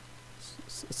 epic.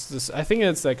 It's this. I think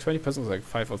it's like 20% is like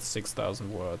 5,000 or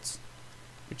 6,000 words,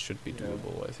 which should be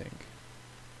doable. I think.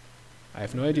 I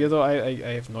have no idea though. I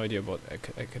have no idea about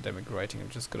academic writing. I'm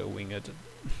just gonna wing it.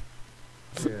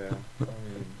 Yeah, I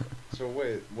mean, so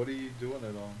wait, what are you doing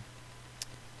it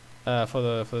on? For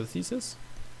the thesis.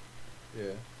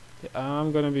 Yeah.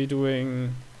 I'm gonna be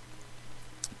doing.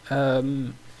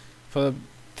 For the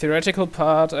theoretical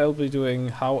part, I'll be doing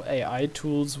how AI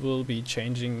tools will be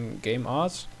changing game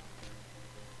art.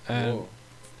 And Whoa.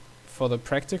 for the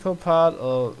practical part,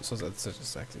 so that's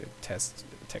just like a text,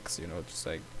 you know, just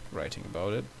like writing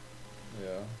about it.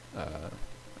 Yeah.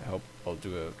 I hope I'll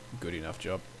do a good enough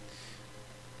job.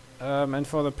 And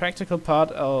for the practical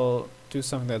part, I'll do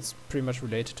something that's pretty much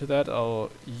related to that. I'll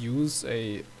use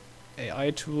a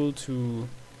AI tool to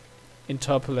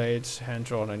interpolate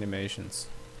hand-drawn animations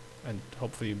and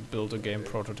hopefully build a game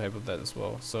prototype of that as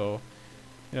well. So,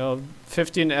 you know,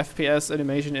 15 FPS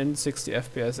animation in, 60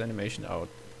 FPS animation out,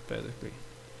 basically.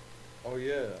 Oh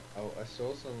yeah, I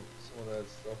saw some of that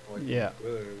stuff like Yeah. on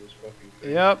Twitter. It was fucking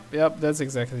crazy. Yep, that's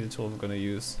exactly the tool I'm gonna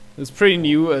use. It's pretty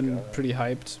new my and God. pretty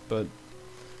hyped, but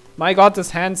my god,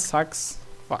 this hand sucks.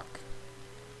 Fuck.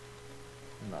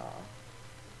 Nah.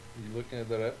 You looking at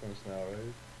the reference now,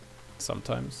 right?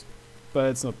 Sometimes,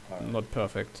 but it's not Alright. not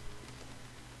perfect.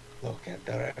 Look at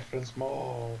the reference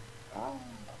more. Ah.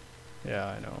 Yeah,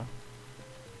 I know.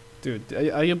 Dude,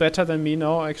 are you better than me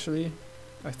now? Actually,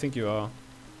 I think you are.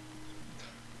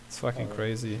 It's fucking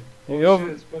crazy. Oh Yo, shit,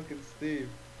 it's fucking Steve.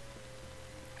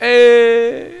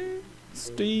 hey,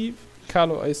 Steve,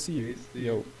 Carlo, I see you. Hey, Steve.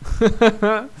 Yo.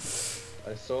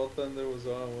 I saw Thunder was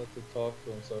on. I wanted to talk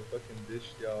to him, so I fucking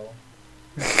ditched y'all.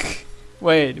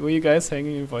 Wait, were you guys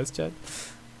hanging in voice chat?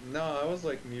 No, I was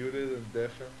like muted and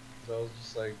deafened. So I was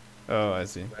just like Oh, I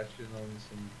see. scratching on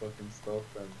some fucking stuff,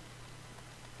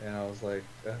 and I was like,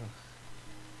 ugh,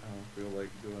 I don't feel like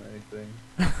doing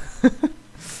anything.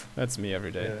 That's me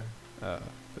every day. Yeah.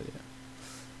 But yeah.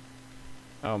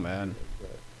 Oh man,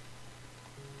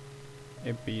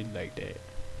 it be like that.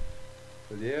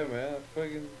 But yeah, man, I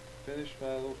fucking finished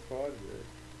my little project.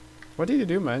 What did you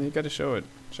do, man? You gotta show it.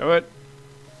 Show it.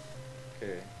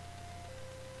 Okay.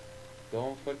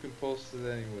 Don't fucking post it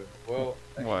anywhere. Well,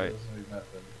 actually, Why? it doesn't really matter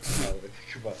now that I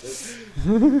think about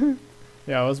it.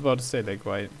 Yeah, I was about to say, like,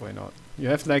 why not? You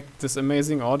have like this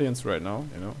amazing audience right now,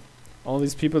 you know. All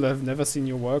these people that have never seen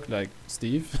your work, like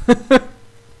Steve.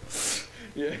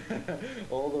 Yeah,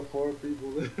 all the 4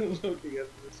 people that are looking at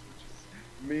this, which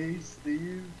is me,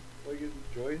 Steve, fucking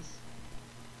Joyce,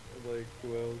 and like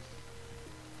who else?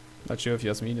 Not sure if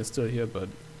Yasmin is still here, but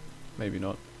maybe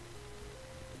not.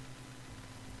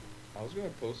 I was gonna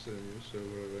post it in your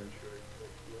server eventually.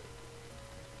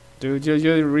 Dude,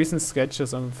 your recent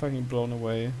sketches, I'm fucking blown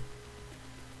away.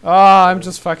 Ah, I'm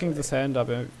just fucking this hand up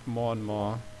more and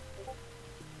more.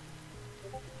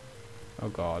 Oh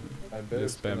god. I bet You're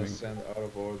it's gonna spamming. send out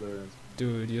of order and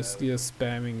Dude, you're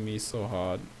spamming me so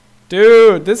hard.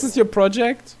 Dude, this is your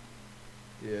project?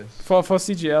 yes. For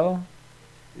CGL?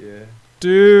 Yeah.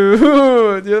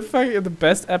 Dude, you're fucking the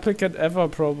best applicant ever,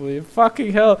 probably.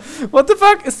 Fucking hell. What the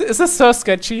fuck? Is this so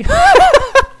sketchy?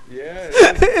 Yeah,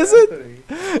 it's Is it?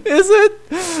 Anthony. Is it?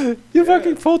 You Yeah.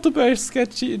 fucking photo bash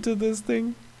sketchy into this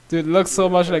thing. Dude, it looks so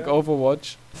much like Yeah.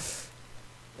 Overwatch.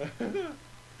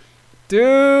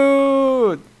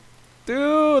 Dude!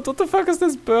 Dude, what the fuck is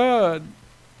this bird?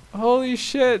 Holy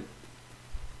shit.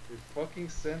 It's fucking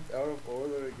sent out of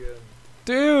order again.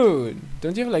 Dude!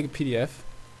 Don't you have like a PDF?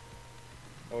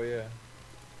 Oh yeah.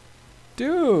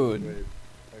 Dude! Wait,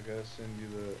 I gotta send you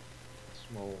the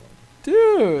small one.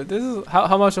 Dude! This is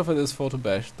how much of it is photo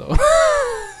bash though?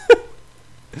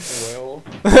 Well,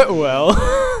 Well.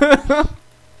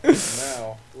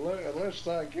 now let's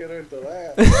not get into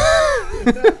that.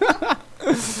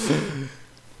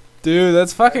 Dude,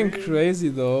 that's fucking I mean- crazy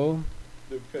though.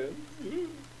 Depends.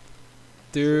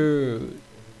 Dude.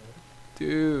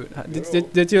 Dude. Girl.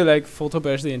 Did you like photo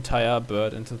bash the entire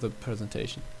bird into the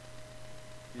presentation?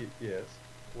 Yes.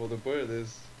 Well, the bird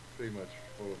is pretty much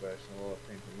photo bashed and a lot of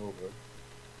painting over.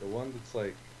 The one that's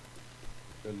like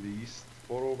the least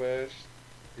photo bashed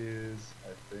is,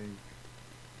 I think,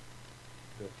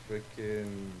 the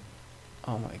frickin'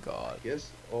 Oh my god. I guess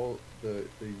all the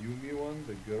Yumi one,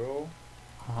 the girl,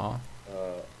 Uh-huh.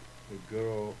 the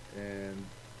girl, and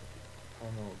I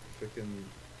don't know, frickin'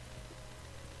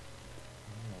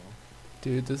 I don't know.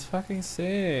 Dude, this is fucking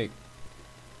sick.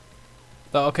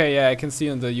 Oh, okay, yeah, I can see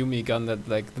on the Yumi gun that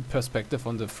like the perspective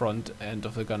on the front end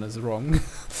of the gun is wrong.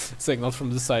 It's like not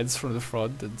from the sides, from the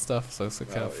front and stuff. So it's like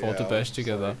kind of Oh, photo yeah, bash I'm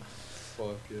together.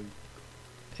 sorry. Fucking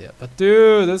Yeah, but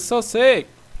dude, that's so sick.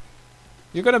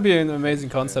 You're gonna be an amazing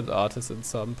Yeah. concept artist at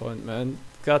some point, man.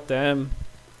 God damn.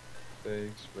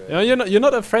 thanks, man. You know, you're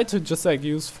not afraid to just like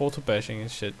use photo bashing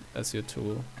and shit as your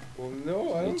tool. Well,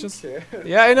 no, I You don't just- care.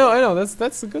 Yeah, I know.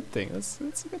 That's a good thing. That's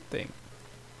a good thing.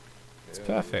 It's Yeah,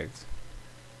 perfect.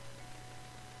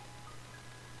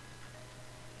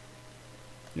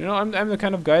 You know, I'm the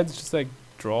kind of guy that just like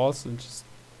draws and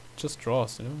just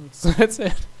draws. You know, that's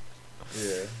it.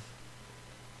 Yeah.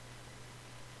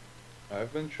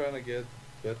 I've been trying to get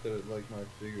better at like my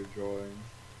figure drawing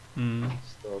Mm.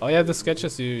 stuff. Oh yeah, the lately.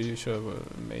 sketches you showed were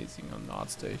amazing on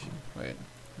ArtStation. Wait,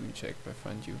 let me check if I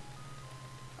find you.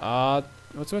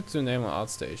 What's the name on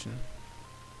ArtStation?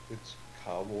 It's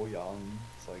Cowboy Young.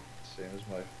 It's like the same as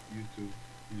my YouTube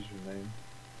username.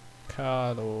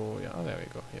 Carlo. Yeah, oh, there we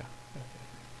go. Yeah.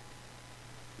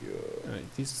 Yeah.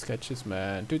 Alright, these sketches,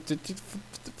 man. Dude, did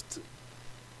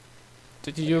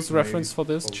you use Actually, reference for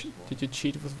this? post one. Did you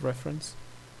cheat with reference?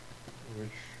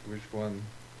 Which one?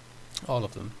 All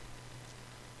of them.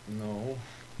 No.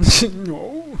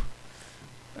 No.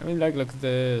 I mean, like, look at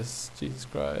this. Jesus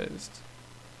Christ.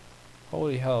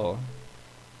 Holy hell.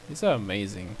 These are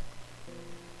amazing.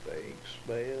 Thanks,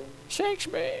 man.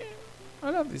 Shakespeare.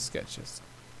 I love these sketches.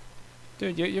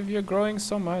 Dude, you're growing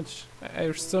so much.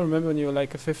 I still remember when you were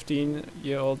like a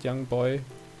 15-year-old young boy.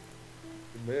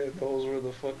 Man, those were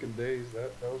the fucking days.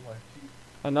 That was my peak.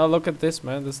 And now look at this,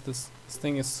 man. This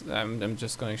thing is. I'm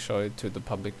just gonna show it to the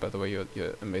public. By the way, your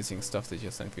amazing stuff that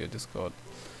you sent via Discord.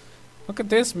 Look at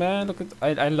this, man. Look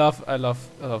at. I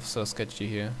love so sketchy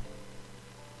here.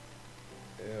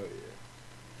 Hell yeah.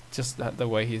 Just the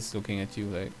way he's looking at you,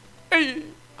 like, hey,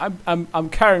 I'm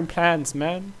carrying plans,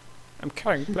 man. I'm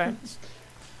carrying plans.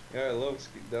 Yeah, I love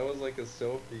that was like a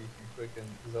selfie. You freaking,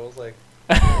 because I was like,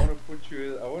 I want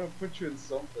to put you in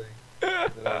something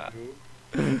that I do.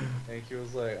 And he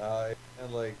was like,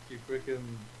 and like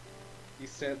he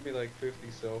sent me like 50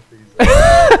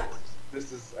 selfies. Like,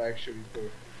 this is actually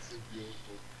perfect. This is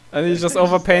beautiful. And he just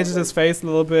overpainted his face a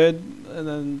little bit, and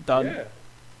then done. Yeah,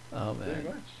 Oh pretty man,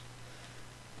 much.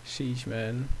 sheesh,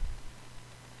 man.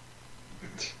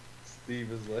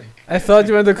 Steve is like, I thought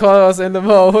you were in the call. I was in the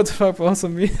mode. What the fuck was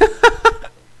on me?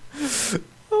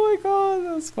 Oh my god,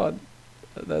 that was fun.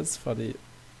 That's funny.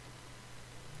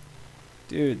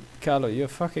 Dude, Carlo, you're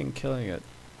fucking killing it.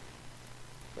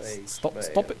 thanks, Stop man.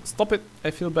 it, stop it.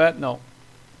 I feel bad now.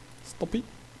 Stop it.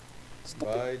 Stop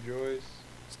it, Bye, Joyce,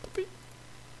 stop it.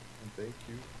 and thank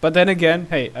you. But then again,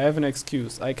 hey, I have an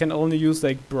excuse. I can only use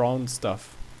like brown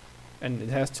stuff. And it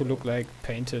has to look like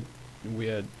painted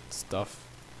weird stuff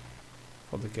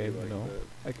for the game, Like you know.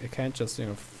 that. I can't just, you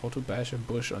know, photo bash a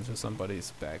bush onto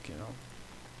somebody's back, you know.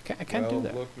 I can't Well, do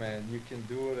that. Look, man, you can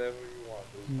do whatever you want.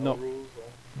 There's No. no rules.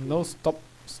 No, stop.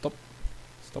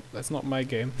 That's not my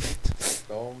game.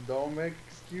 Don't make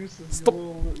excuses. you Stop.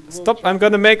 little Stop. I'm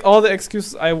gonna make all the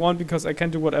excuses I want because I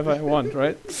can do whatever I want,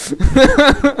 right? That's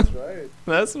right.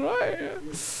 That's right.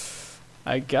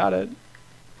 Yeah. I got it.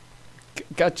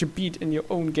 Got you beat in your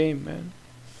own game, man.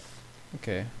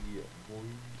 Okay. Yeah, boy.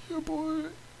 Yeah, boy.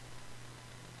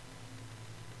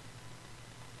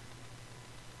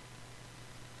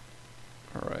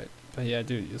 Alright. But yeah,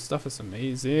 dude, your stuff is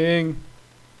amazing.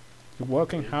 You're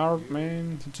working hard,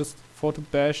 man. You're just photo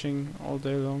bashing all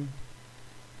day long.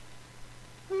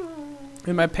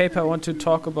 In my paper, I want to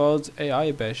talk about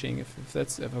AI bashing, if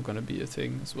that's ever gonna be a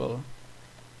thing as well.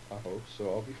 I hope so.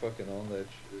 I'll be fucking on that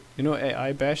shit. You know,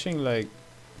 AI bashing, like,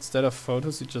 instead of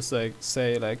photos, you just like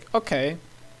say like, okay,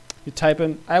 you type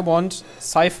in, I want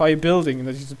sci-fi building, and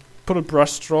then you just put a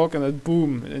brush stroke, and then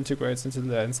boom, it integrates into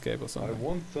the landscape or I something.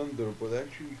 want thunder, but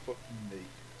actually fucking naked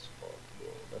as fuck, bro.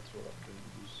 That's what I'm gonna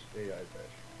use AI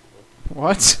bashing for.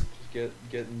 What? Just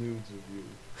get nudes of you.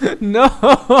 No.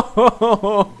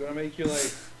 I'm gonna make you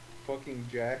like fucking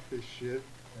jack this shit.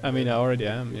 I mean, I already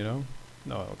am, you know.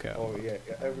 No, okay. Oh yeah,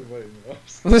 everybody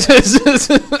knows.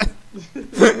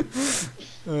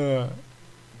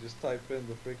 Just type in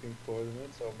the freaking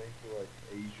coordinates. I'll make you like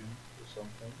Asian or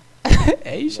something.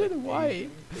 Asian? Like Why?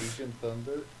 Asian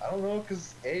thunder. I don't know,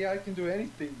 cause AI can do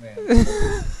anything, man.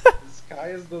 The sky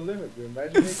is the limit. Your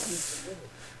imagination is the limit.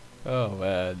 Oh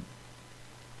man.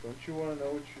 Don't you want to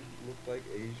know what you look like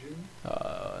Asian?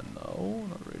 No,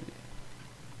 not really.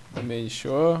 I mean,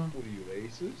 sure. What are you,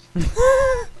 racist?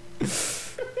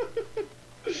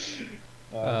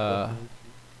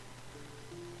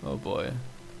 Oh boy.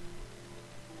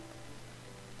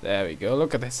 There we go.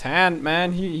 Look at his hand,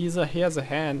 man. He has a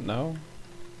hand now.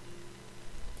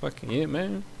 Fucking it,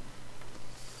 man.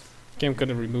 Okay, I'm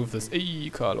gonna remove this. Hey,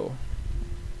 Carlo.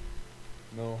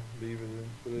 No, leave it in.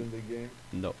 Put it in the game.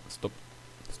 No, stop.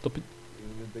 Stop it. Put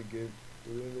it in the game.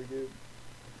 Put it in the game.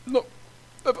 No.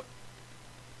 Put it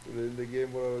in the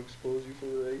game where I'll expose you for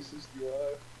the racist you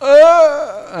are.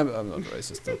 I'm not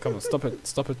racist though. Come on, stop it.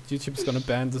 Stop it. YouTube's gonna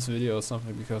ban this video or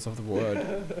something because of the word.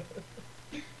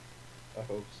 I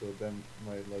hope so. Then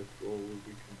my life goal will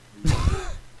be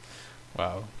complete.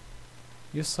 Wow.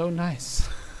 You're so nice.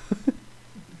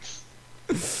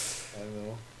 I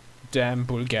know. Damn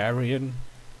Bulgarian.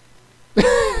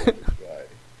 Guy.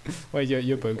 Wait, you're They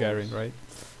call Bulgarian, us- right?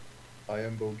 I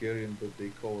am Bulgarian, but they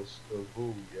call us the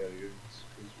Bulgarians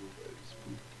because we're very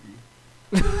spooky.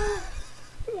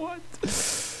 What?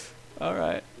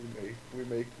 Alright. We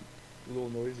make little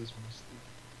noises when we sleep.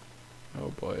 Oh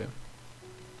boy.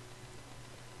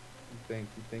 You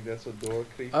think that's a door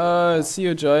creep? See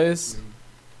you, Joyce.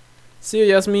 See you,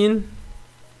 Yasmin.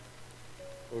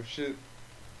 Oh shit.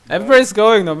 Everybody's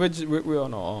going now. We're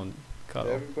on our own.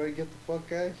 Carlo. Everybody get the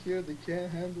fuck out of here. They can't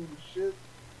handle the shit.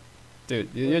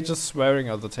 Dude, you're just swearing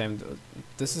all the time. Dude.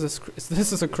 This is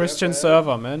a that Christian bad?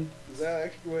 server, man. Is that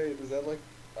actually, wait, is that like,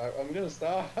 I'm gonna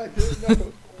stop. I didn't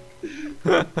know. Just,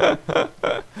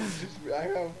 I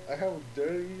have a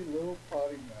dirty little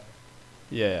potty mouth.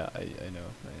 Yeah, I know.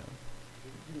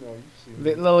 You know, you've seen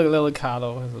me. Little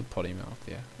Carlo has a potty mouth.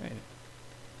 Yeah. I know.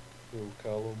 Little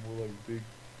Carlo, more like big,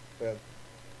 fat.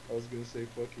 I was gonna say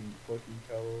fucking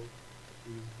Carlo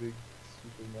with his big,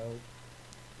 super mouth.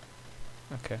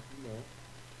 Okay. You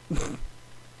know.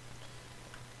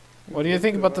 What do you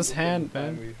think about this Remember hand, the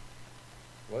time man?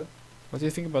 What? What do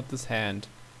you think about this hand?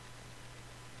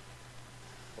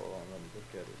 Hold on, let me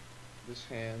look at it. This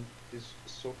hand is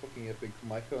so fucking epic.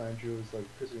 Michelangelo is like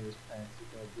pissing his pants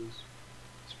looking at this.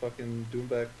 It's fucking doing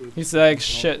backflips. He's like, front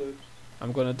shit, flips.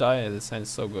 I'm gonna die. This hand is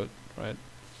so good, right?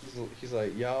 He's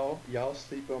like, y'all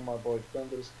sleep on my boy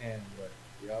Thunder's hand, like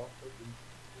y'all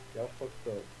fucked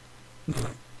up.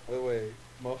 By the way,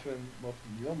 Muffin,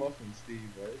 you know Muffin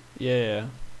Steve, right? Yeah.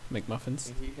 McMuffins.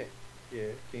 Can he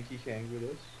can he hang with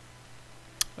us?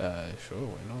 Sure,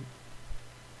 why not?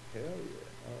 Hell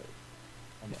yeah. Alright.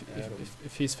 I'm gonna add him.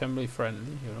 If he's family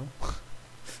friendly, you know.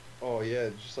 Oh yeah,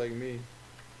 just like me.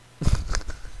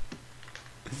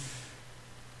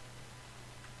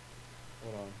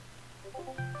 Hold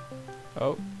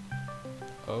on.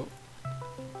 Oh.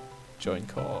 Join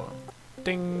call.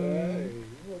 Ding. Hey,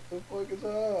 what the fuck is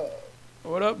up?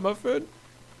 What up, Muffin?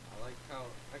 I like how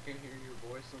I can hear your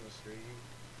voice on the stream,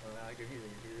 and I can hear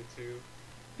you too.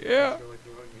 Yeah. I feel like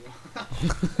throwing me off.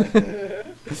 Let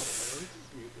me just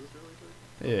mute this really quick.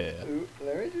 Yeah. Ooh,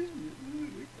 let me just.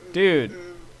 Dude.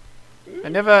 I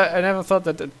never thought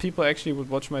that people actually would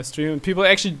watch my stream and people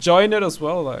actually join it as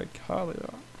well. Like,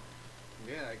 hallelujah.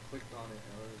 Yeah, I clicked on it and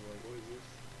I was like, what is this?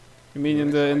 You mean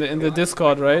in the I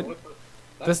Discord, clicked on right? what the-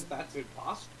 This- That's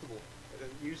impossible.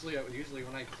 Usually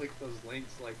when I click those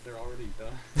links, like they're already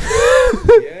done.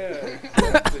 Yeah,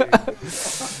 exactly. I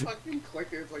fucking click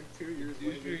it. It's like 2 years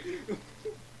later.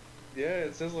 Yeah,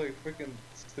 it says like freaking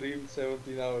streamed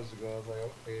 17 hours ago. I was like,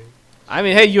 okay. I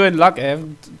mean, hey, you're in luck. I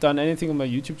haven't done anything on my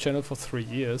YouTube channel for 3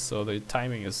 years, so the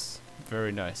timing is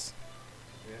very nice.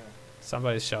 Yeah.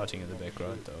 Somebody's shouting in the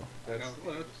background, though. That's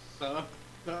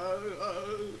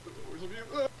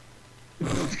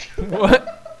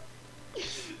What?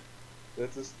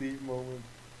 That's a Steve moment.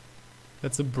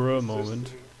 That's a bro His moment.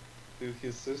 sister- Dude,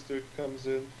 his sister comes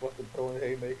in, fucking throwing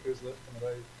haymakers left and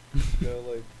right. You know,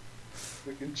 like,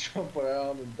 we can jump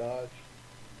around and dodge.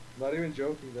 Not even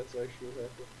joking, that's actually what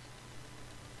happened.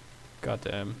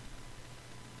 Goddamn.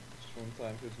 Just one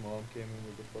time his mom came in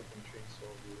with a fucking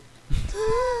chainsaw,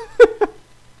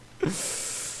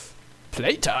 dude.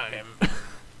 Playtime.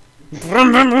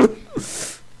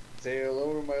 Say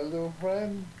hello to my little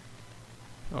friend.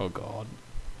 Oh god.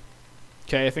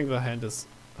 Okay, I think the hand is.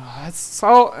 Oh, it's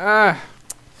so. Look,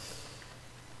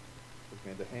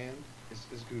 man, the hand is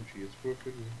Gucci. It's perfect,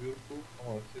 it's beautiful. I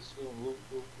want to kiss you on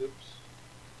little lips.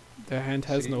 The hand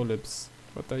has See? no lips.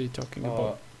 What are you talking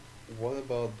about? What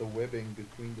about the webbing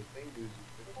between the fingers,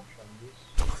 you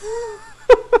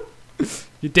chungus?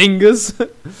 You dingus.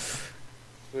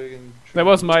 Friggin' That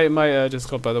was my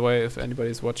Discord, by the way. If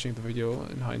anybody's watching the video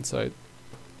in hindsight,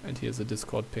 and here's a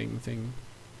Discord ping thing.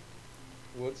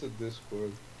 What's a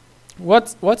Discord?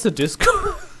 What's a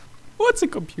Discord? What's a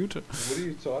computer? What are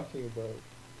you talking about?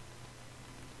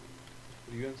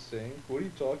 Are you insane? What are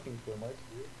you talking for? Am I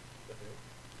here? What the heck?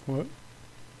 What?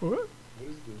 What? What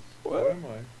is this? What? Where am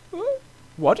I?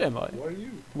 What am I? Who are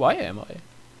you? Why am I?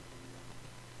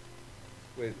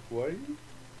 Wait, who are you?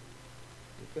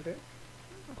 What the heck?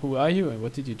 Who are you and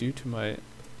what did you do to my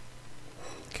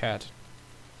cat?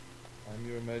 I'm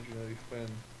your imaginary friend.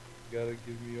 You gotta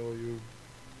give me all your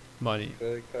Money.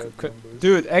 credit card numbers.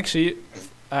 Dude, actually,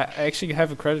 I actually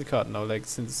have a credit card now, like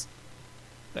since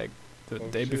like the Oh,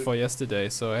 day shit. before yesterday.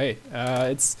 So hey,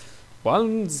 it's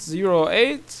 1080.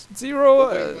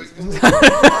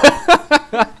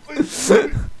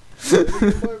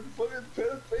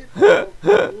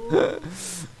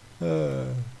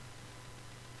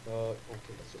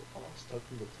 Okay, so start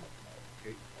from the top now,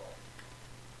 okay?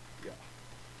 Yeah.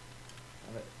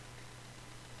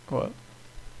 What?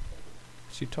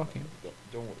 She talking?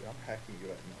 Don't worry, I'm hacking you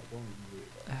right now. Don't even worry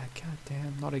about it. God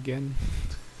damn, not again.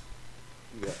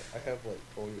 Yeah, I have like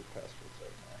all your passwords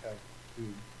right now. I have,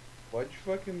 dude. Why'd you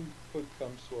fucking put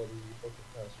cumswat as your fucking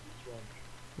password? What's wrong?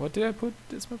 What did I put?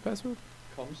 Is my password?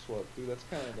 Cumswat, dude. That's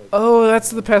kind of like. Oh, that's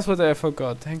the password that I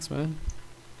forgot. Thanks, man.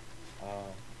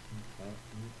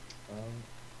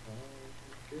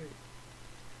 Okay.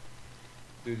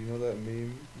 Dude, you know that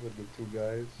meme with the two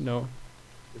guys? No.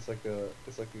 It's like a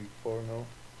porno.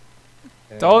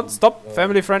 Don't And, stop.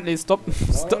 Family friendly. Stop. No,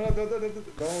 Stop. no,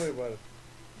 don't worry about it.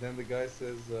 Then the guy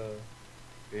says,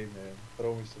 "Hey man,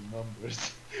 throw me some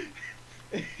numbers."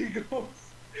 And he goes,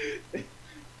 he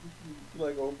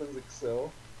like opens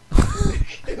Excel.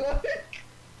 he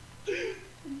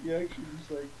actually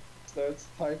just like starts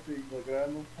typing like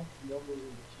random fucking numbers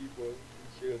in the keyboard.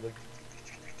 And here, like,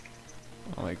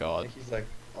 Oh my god. and he's like,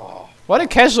 "Oh." What a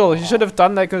casual. You should have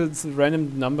done like a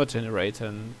random number generator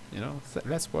and, you know,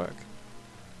 less work.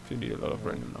 If you need a lot of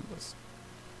random numbers.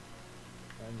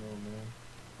 I know, man.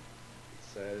 It's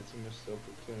sad. It's a missed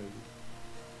opportunity.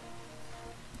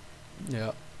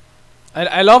 Yeah.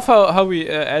 I love how we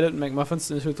added McMuffins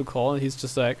into the call and he's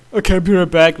just like, okay, be right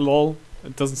back, lol.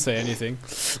 It doesn't say anything.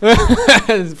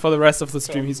 For the rest of the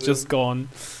stream, he's just gone.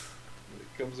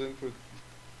 He comes in for,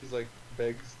 he's like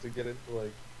begs to get into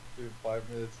like 5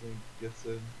 minutes and gets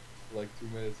in for like 2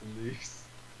 minutes and leaves.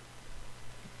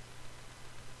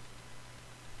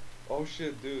 Oh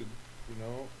shit, dude. You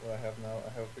know what I have now? I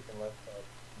have a freaking laptop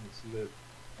and it's lit.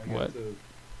 What?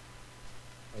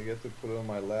 I get to put it on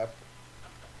my lap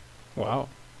Wow.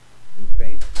 in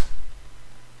Paint.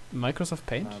 Microsoft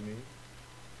Paint? Not me.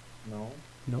 No.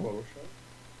 No. Photoshop.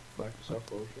 Microsoft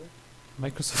Photoshop.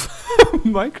 Microsoft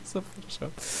Microsoft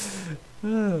Photoshop.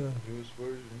 Newest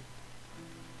version.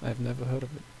 I've never heard of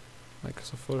it.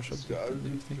 Microsoft Photoshop. It's got did new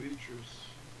anything. features.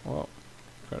 Wow.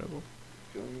 Incredible.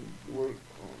 You can work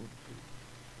on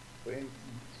paintings.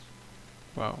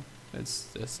 Wow.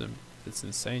 It's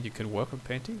insane. You can work on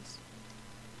paintings?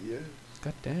 Yes.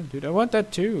 God damn, dude. I want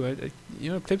that too.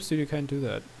 You know, Clip Studio can't do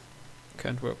that.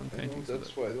 Can't work on I know, paintings. with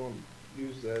that's it. why I don't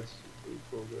use that stupid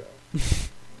program.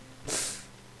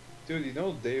 Dude, you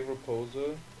know Dave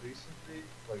Raposa recently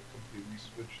like completely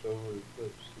switched over to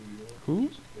Clip Studio. Who?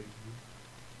 which is crazy.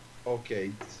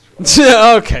 Okay.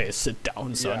 Okay, sit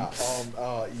down, son.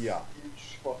 Yeah, yeah, you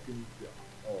just fucking, yeah,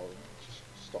 just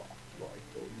stop, like,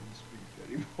 don't even speak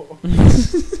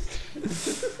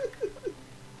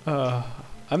anymore.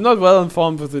 I'm not well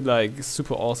informed with the like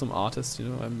super awesome artists, you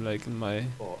know. I'm like in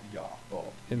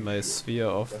my sphere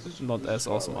of That's not as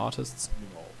kinda awesome like, artists. You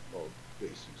know,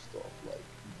 basic stuff like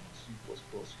C++,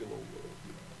 hello world,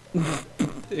 you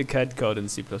know. It can't code in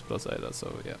C++ either,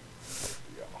 so yeah.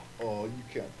 Yeah. Oh, you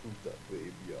can't prove that,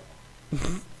 babe. Yeah.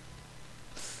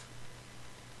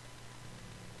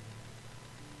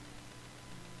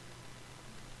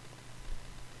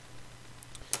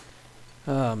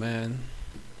 Oh man.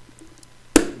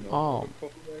 Do you know how Oh. to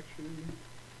code actually?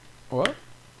 What?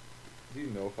 Do you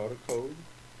know how to code?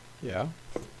 Yeah.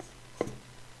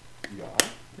 Yeah.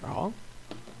 Ja.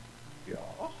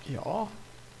 Yeah. Ja.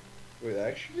 Wait,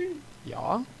 actually?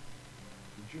 Ja.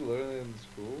 Did you learn it in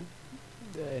school?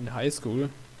 In high school,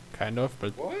 kind of,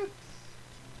 but What?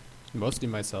 mostly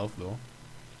myself though.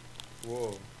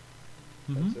 Whoa,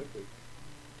 Mm-hmm. that's epic.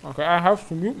 Okay, I have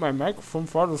to mute my microphone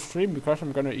for the stream because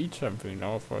I'm gonna eat something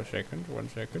now for a second. 1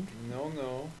 second.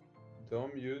 No.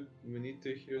 Don't mute. We need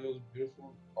to hear those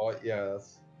beautiful. Oh yeah,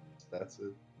 that's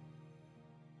it.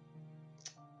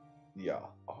 Yeah.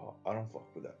 Oh, I don't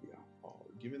fuck with that. Yeah. Oh,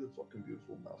 give me the fucking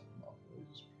beautiful mouth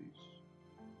noises, please.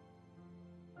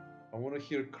 I want to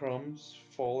hear crumbs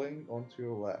falling onto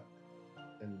your lap,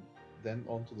 and then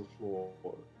onto the floor.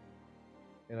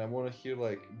 And I want to hear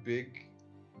like big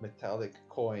metallic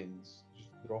coins just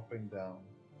dropping down,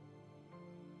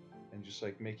 and just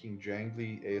like making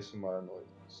jangly ASMR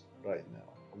noises right now.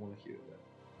 I want to hear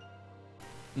that.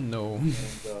 No. And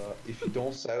if you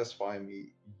don't satisfy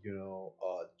me,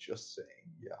 just saying,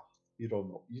 yeah, you don't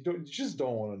know, you just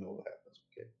don't want to know what happens,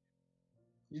 okay?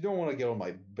 You don't want to get on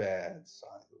my bad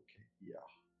side, okay? Yeah,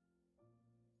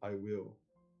 I will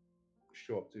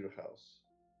show up to your house.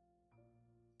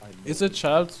 I know Is a this.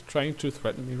 child trying to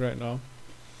threaten me right now?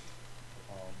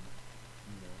 No,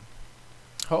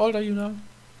 How old are you now?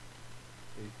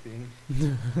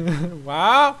 18.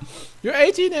 Wow! You're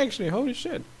 18 actually, holy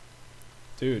shit.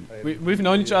 Dude, we've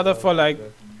known each other for like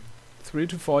 3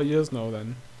 to 4 years now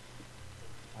then.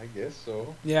 I guess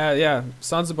so. Yeah,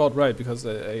 sounds about right because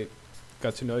I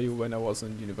got to know you when I was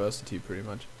in university pretty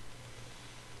much.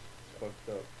 It's fucked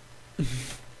up.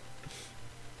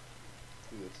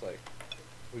 Dude, it's like,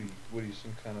 what are you,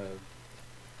 some kind of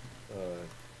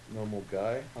normal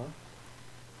guy, huh?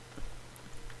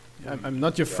 I'm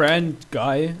not your friend,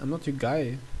 guy. I'm not your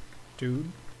guy,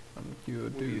 dude. I'm not your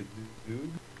What are you, dude. dude?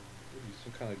 What are you,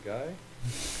 some kind of guy?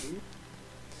 Dude?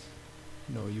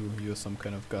 No, you're some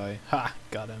kind of guy. Ha!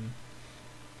 Got him.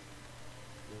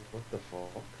 What the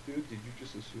fuck, dude? Did you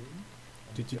just assume?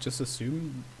 Did you just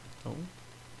assume? No.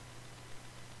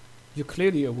 You're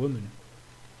clearly a woman.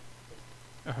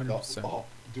 100%. Oh,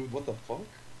 dude, what the fuck?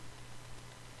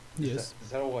 Yes. Is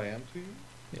that who I am to you?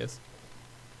 Yes.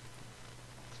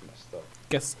 That's messed up.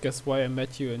 Guess why I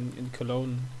met you in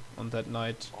Cologne on that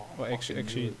night. Oh, Or actually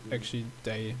fucking knew it, actually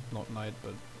day, not night,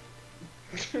 but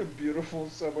dude. Beautiful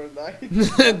summer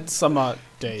night. summer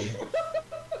day.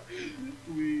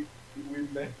 we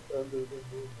met under the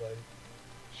moonlight,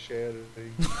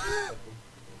 sharing.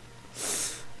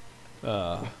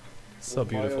 So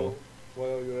beautiful.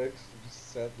 While your ex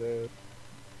just sat there,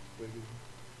 waiting.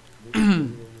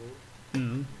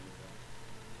 Mm.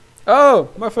 Oh,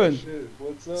 muffin! Shit,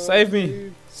 what's up? Save me!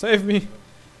 Steve? Save me! Super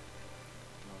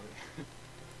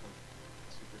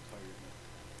tired now.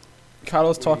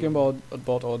 Carlos What talking do you-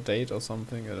 about our date or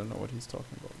something. I don't know what he's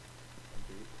talking about.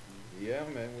 Yeah,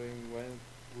 man, we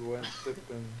went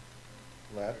sipping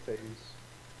lattes.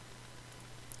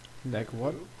 Like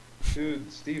what?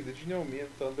 Dude, Steve, did you know me and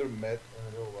Thunder met in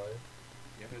real life?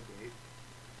 You had a date?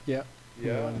 Yeah. We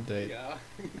were Yeah. on a date. Yeah.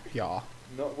 Yeah.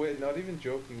 No, wait, not even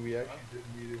joking. We actually did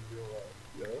meet in real life.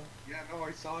 Yeah. Yeah, no,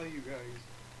 I saw you guys.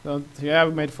 No, yeah,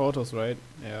 we made photos, right?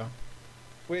 Yeah.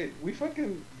 Wait, we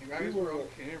fucking. You guys we were on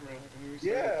camera, and we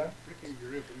started Yeah. to freaking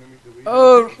grip, and then we deleted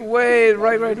Oh, it. wait, Like,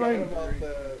 right. we talking about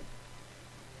the-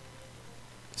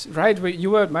 Right,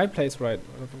 you were at my place, right?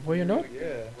 Were you not?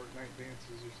 Yeah. Fortnite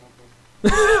dances or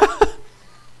something.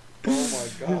 Oh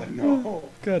my god, no.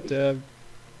 God damn.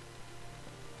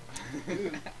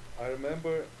 Dude, I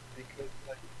remember because,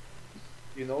 like,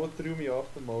 you know what threw me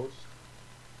off the most?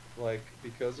 Like,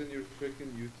 because in your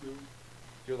freaking YouTube,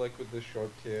 you're like with the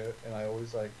short hair, and I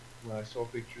always like, when I saw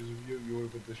pictures of you, you were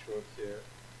with the short hair.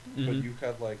 But Mhm. you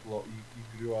had like, you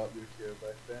grew out your hair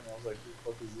back then. I was like, who the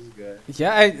fuck is this guy?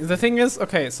 Yeah, the thing is,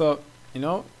 okay, so,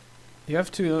 you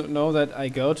have to know that I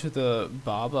go to the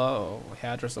barber or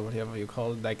hairdresser, whatever you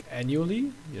call it, like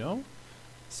annually,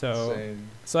 So, Same.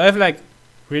 so I have like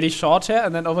really short hair,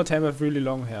 and then over time I have really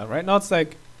long hair. Right now it's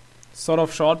like sort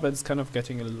of short, but it's kind of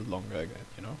getting a little longer again,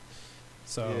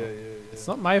 So Yeah. it's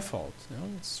not my fault,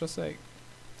 It's just like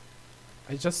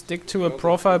I just stick to a Well,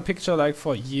 profile picture like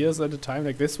for years at a time.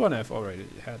 Like this one I've already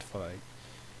had for like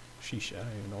sheesh, I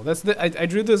don't even know. I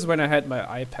drew this when I had my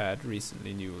iPad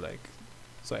recently new, like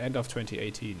so end of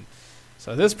 2018.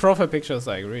 So this profile picture is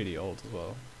like really old as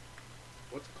well.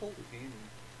 What's Colt painting?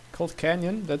 Colt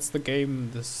Canyon. That's the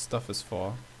game this stuff is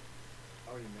for.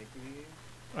 Oh, you're making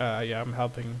the game? Yeah, I'm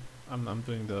helping. I'm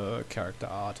doing the character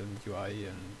art and UI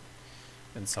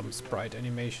and some Is it sprite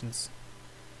animations.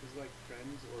 Is it like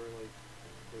friends or like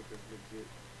a legit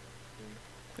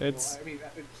thing? It's Well, I mean,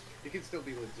 it can still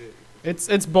be legit.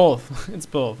 it's both. It's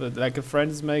both. Like a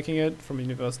friend is making it from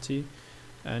university,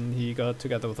 and he got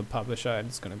together with a publisher, and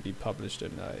it's gonna be published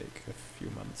in like a few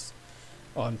months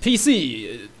on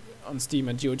PC, on Steam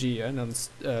and GOG, and on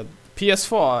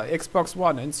PS4, Xbox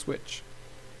One, and Switch.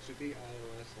 Should be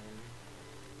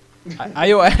iOS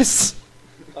iOS.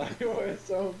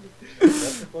 iOS only.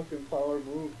 That's a fucking power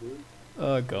move, dude.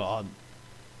 Oh god. only.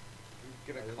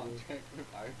 Get a contract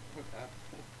with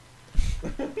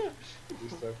Apple. You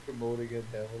start promoting it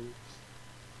heavily.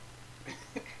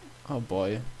 Oh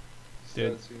boy.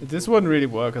 Dude, Start seeing this people- wouldn't really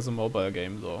work as a mobile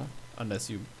game though, unless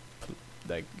you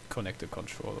like connect a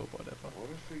controller or whatever. What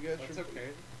if we get That's your okay.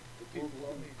 The full people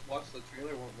money? who watch the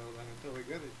trailer won't know that until we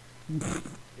get it.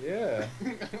 Yeah.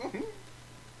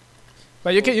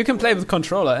 But you can play with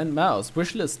controller and mouse.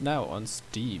 Wishlist now on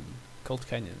Steam. Cold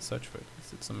Canyon, search for it.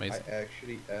 It's amazing. I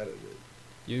actually added it.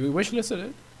 You wishlisted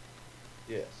it?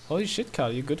 Yes. Holy shit,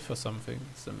 Carl, you're good for something.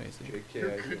 It's amazing. JK,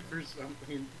 You're I good did. for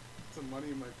something. Some money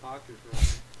in my pocket, bro.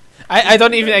 I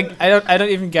don't even I don't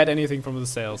even get anything from the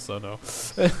sales, so no.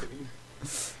 Just kidding.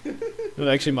 There's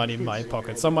actually money in my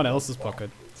pocket, someone else's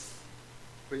pocket.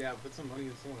 But yeah, put some money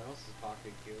in someone else's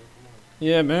pocket, kid. Come on.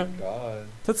 Yeah, man. God.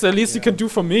 That's the least you Yeah. can do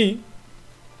for me.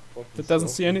 Fucking That doesn't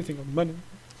see selfie. anything of money. Dang,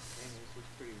 this was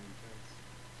pretty intense.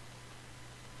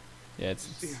 Yeah, it's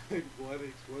See, like blood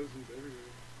explosions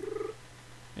everywhere.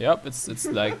 yep, it's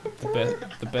like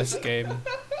the best game.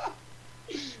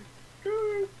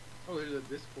 Oh, there's a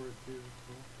Discord too.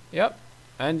 Cool. Yep.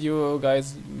 And you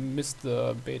guys missed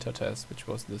the beta test, which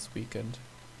was this weekend.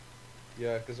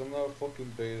 Yeah, cause I'm not a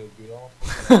fucking beta, dude.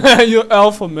 I'm You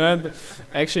alpha, man. But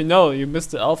actually, no, you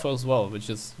missed the alpha as well, which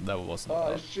is that wasn't.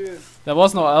 oh shit. There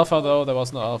was no alpha though. There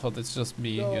was no alpha. It's just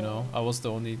me, you No. know. I was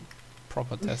the only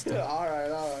proper tester. Alright.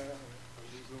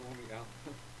 Who's the only out?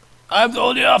 I'm the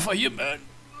only alpha here, man.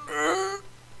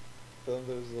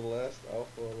 Thunder's the last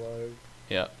alpha alive.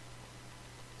 Yeah.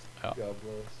 Yeah. God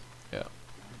bless.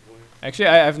 Boy. Actually,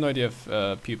 I have no idea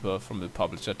if people from the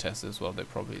publisher tested as well. They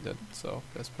probably did. So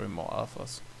there's probably more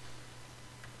alphas.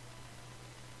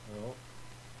 Well,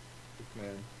 look,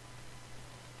 man.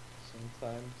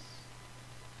 Sometimes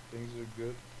things are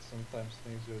good. Sometimes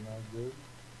things are not good.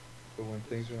 But when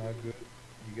things are not good,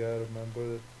 you gotta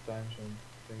remember the times when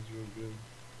things were good.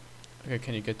 Okay,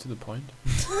 can you get to the point?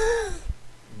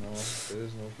 No, there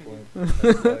is no point. That's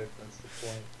life. That's the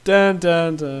point. Dun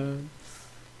dun dun.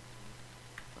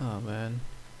 Oh man.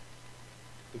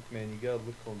 Look, man, you gotta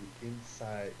look on the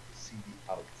inside to see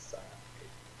the outside.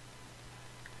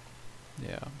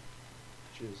 Yeah.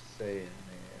 Just saying,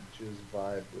 man. Just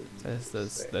vibe with me. Just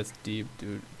saying. That's deep,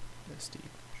 dude. That's deep.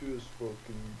 Just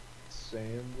fucking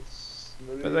saying what's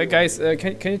But guys,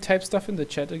 can you type stuff in the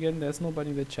chat again? There's nobody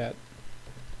in the chat.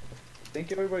 I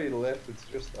think everybody left. It's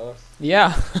just us.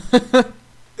 Yeah.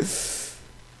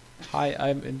 Hi,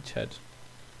 I'm in chat.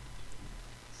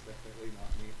 It's definitely not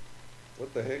me.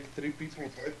 What the heck? 3 people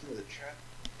typed in the chat.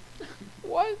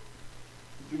 What? Dude,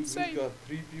 we've Insane. got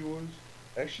 3 viewers.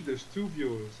 Actually, there's 2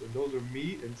 viewers, and those are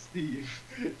me and Steve.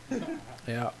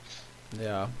 Yeah.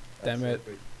 Yeah. Damn That's it.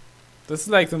 epic. This is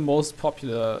like the most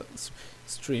popular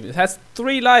stream. It has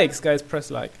 3 likes, guys. Press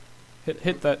like.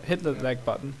 Hit the like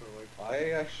button. So, like,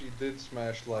 I actually did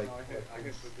smash like. no, I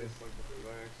hit with this like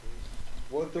by accident.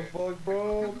 What the fuck,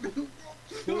 bro?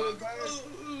 Pull it back.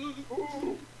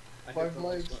 Ooh. I hit 5 the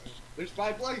likes. button. There's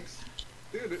 5 likes,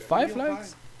 dude. 5 you're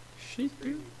likes? Shit,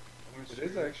 fine. dude. I'm gonna It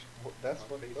is stream actually. That's on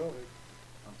fucked Facebook, up.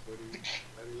 on Twitter,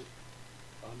 Reddit,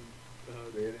 on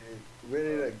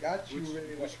Ready, I got you,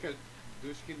 ready.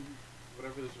 Dushkin,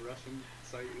 whatever this Russian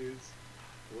site is,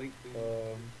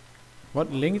 LinkedIn,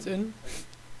 What, LinkedIn?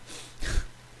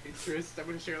 Pinterest. I'm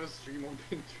gonna share a stream on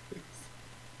Pinterest.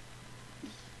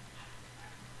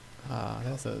 Ah,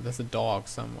 there's a dog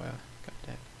somewhere.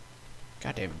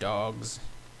 Goddamn dogs.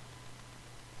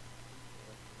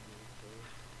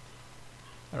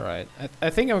 Alright, I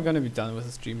think I'm gonna be done with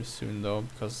the stream soon though,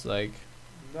 because like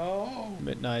No.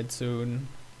 midnight soon.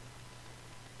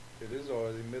 It is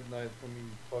already midnight for me,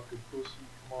 you fucking pussy.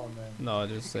 Come on, man. No,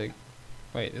 just like,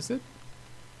 wait, is it?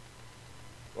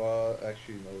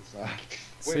 Actually, no, it's not.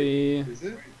 See, Is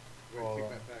it? Wait, Hold take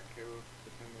on. that back, Caleb.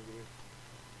 Pretend like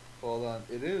it Hold on.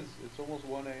 It is. It's almost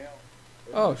 1 a.m.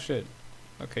 oh shit.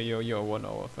 Okay, you're 1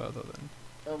 hour further then.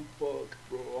 I'm fucked,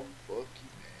 bro. I'm fucky,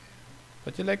 man.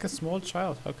 But you're like a small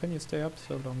child. How can you stay up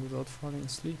so long without falling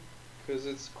asleep? Cause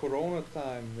it's Corona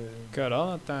time, man. Cut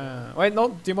on time. Wait, no,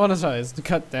 demonetized.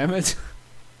 God damn it.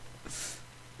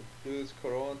 Dude, it's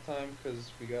Corona time cause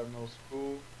we got no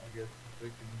school. I get to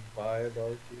freaking buy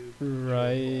about you.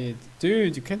 Right.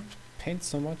 Dude, you can paint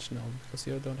so much now because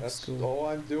you don't have That's school. all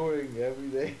I'm doing every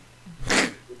day.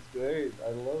 It's great. I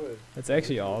love it. That's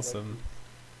actually It's awesome.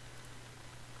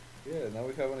 Yeah, now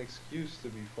we have an excuse to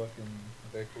be fucking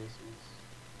recluses.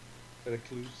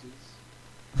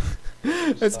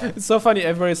 It's so funny.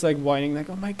 Everybody's like whining, like,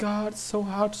 "Oh my god, it's so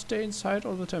hard to stay inside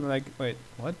all the time." I'm like, wait,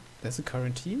 what? There's a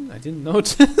quarantine? I didn't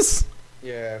notice.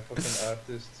 Yeah, fucking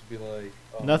artists be like,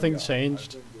 oh Nothing my God,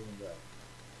 changed. I've been doing that.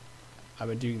 I've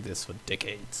been doing this for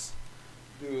decades.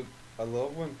 Dude, I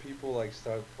love when people like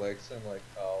start flexing like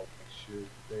how shit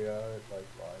they are at like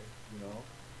life, you know?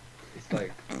 It's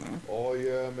like, oh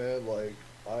yeah, man, like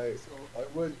I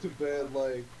went to bed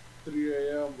like 3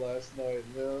 a.m. last night,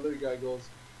 and the other guy goes,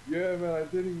 yeah, man, I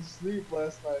didn't even sleep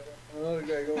last night. And another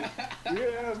guy goes,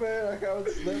 yeah, man, I haven't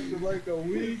slept in like a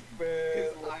week, man.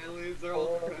 His eyelids are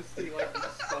all crusty like the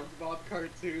SpongeBob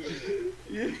cartoon.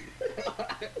 Yeah.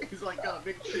 He's like got a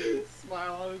big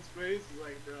smile on his face. He's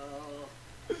like, no.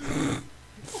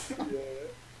 Yeah.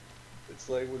 It's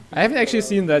like when I haven't people actually are-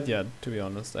 seen that yet, to be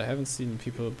honest. I haven't seen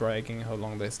people bragging how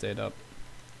long they stayed up.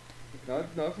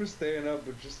 Not for staying up,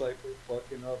 but just like for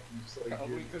fucking up. And just like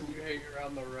Probably getting- because you hang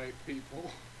around the right people.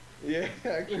 Yeah,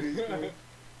 actually. Too.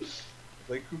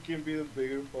 Like, who can be the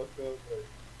bigger fuck up? Like,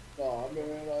 nah,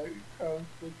 man, I can't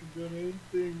fucking do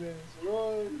anything, man. It's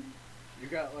wrong. You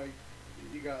got like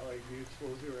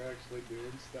mutuals who are actually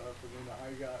doing stuff, and then I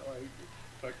got like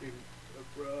fucking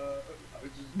bruh. I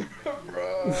just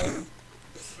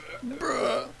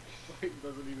Bruh. like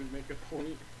doesn't even make a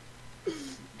point.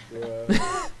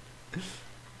 Bruh.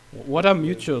 What are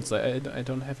mutuals? I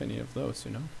don't have any of those,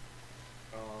 you know?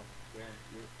 Oh, yeah,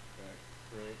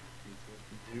 you're right.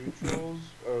 Neutrals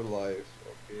or life?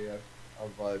 Okay, I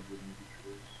vibe with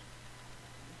neutrals.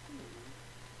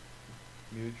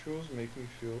 Neutrals make me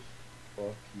feel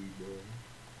fucky, bro.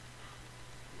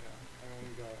 Yeah, I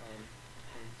only got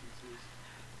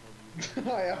teachers. I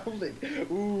only.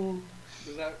 Ooh.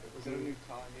 Was that a new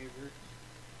tot neighbor?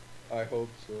 I hope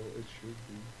so. It should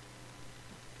be.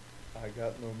 I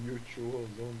got no mutuals,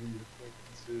 only your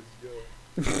fucking sis, yo.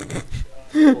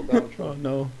 Hold down, Oh Trump.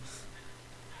 no.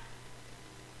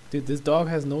 Dude, this dog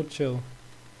has no chill.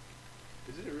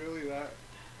 Is it really that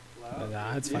loud?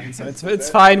 Nah, it's Yeah, fine. So it's it's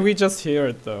bad. fine. We just hear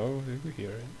it though. We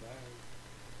hear it.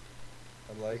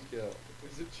 I like yo.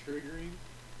 Is it triggering?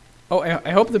 Oh,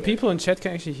 I hope the people in chat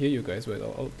can actually hear you guys. Wait,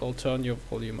 I'll turn your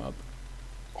volume up.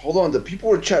 Hold on, the people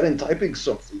were chatting, typing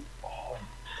something. Oh,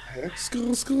 heck?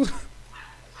 Screw, screw.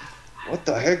 What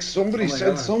the heck? Somebody Oh my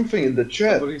said God. something in the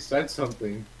chat. Somebody said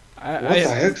something. What the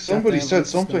heck? Somebody said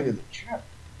something in the chat.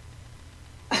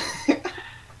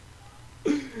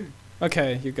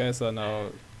 Okay, you guys are now.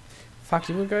 Fuck,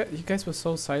 you guys were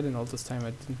so silent all this time.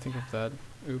 I didn't think of that.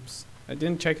 Oops. I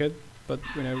didn't check it, but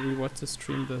when I rewatch the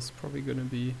stream, there's probably gonna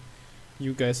be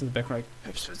you guys in the background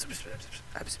like.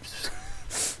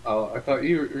 Oh, I thought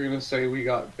you were gonna say we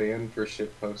got banned for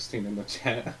shit posting in the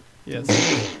chat.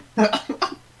 Yes.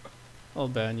 I'll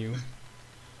ban you.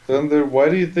 Thunder, why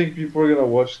do you think people are gonna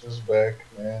watch this back,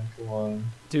 man? Come on.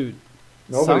 Dude.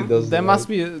 Nobody does There that. must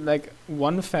be like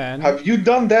one fan. Have you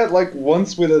done that like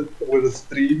once with a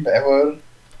stream ever?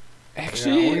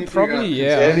 Actually, only if you probably got-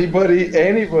 yeah.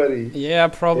 Anybody? Yeah,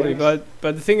 probably. Yeah.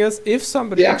 But the thing is, if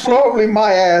somebody Yeah, actually, probably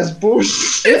my ass,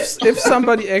 bush. if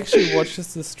somebody actually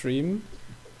watches the stream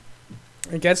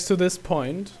and gets to this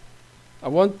point, I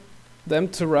want them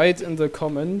to write in the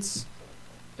comments.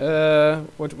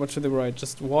 What should they write?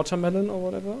 Just watermelon or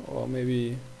whatever, or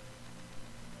maybe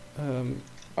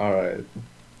All right.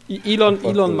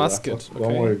 Elon Musk it. Don't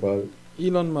worry Okay, about it.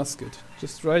 Elon Musk it.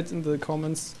 Just write in the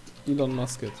comments, Elon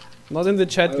Musk it. Not in the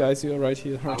chat, guys. You are right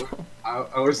here. Right now.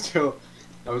 I was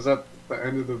at the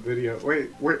end of the video. Wait,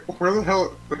 where the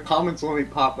hell? The comments only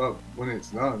pop up when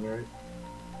it's done, right?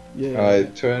 Yeah.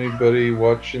 Alright, to anybody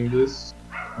watching this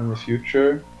in the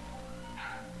future,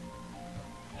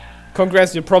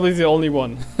 Congrats, you're probably the only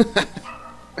one.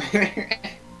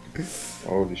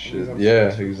 holy shit. I'm Yeah,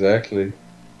 special. exactly.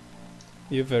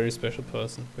 You're a very special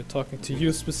person. We're talking to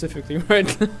you specifically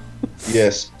right now.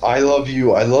 Yes, I love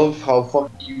you. I love how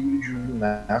fucking huge your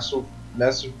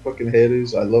massive fucking head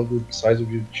is. I love the size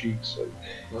of your cheeks.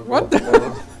 Like, What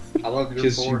I love your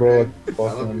kiss you, forehead. bro.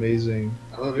 Fucking you. amazing.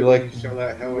 I love You're it when like- you show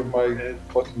that hell You're in my forehead.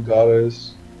 fucking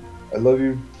goddess. I love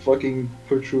your fucking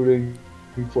protruding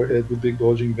forehead with big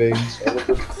bulging veins.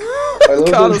 I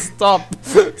love Gotta the, stop.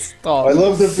 Stop. I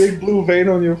love the big blue vein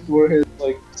on your forehead,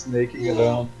 like snaking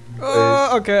around.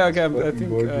 Okay, okay. I fucking think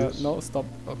gorgeous. no, stop.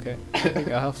 Okay, I think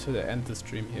I have to end the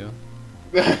stream here.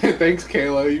 Thanks,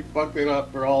 Kayla. You fucked it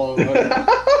up for all of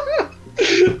us.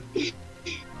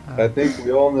 I think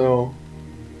we all know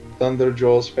Thunder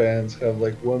Jaws fans have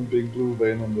like one big blue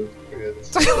vein on their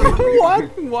foreheads.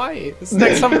 What? Why? It's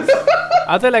like some.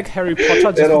 Are they like Harry Potter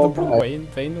just They're with a all blue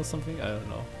black. vein or something? I don't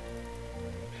know.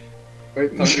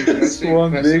 Wait, Thunder, can I This see,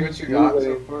 one can I see big what you got blue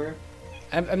so vein. far?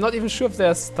 I'm not even sure if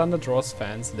there's Thunder Draws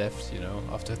fans left. You know,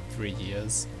 after 3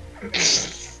 years.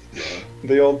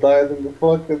 They all died in the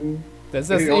fucking. That's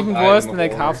They all even died worse in than the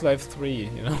like war. Half-Life 3.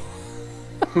 You know.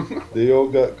 They all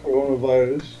got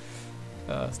coronavirus.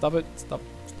 Stop it! Stop!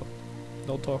 Stop!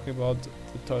 No talking about the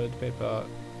toilet paper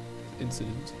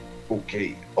incident.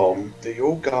 Okay, they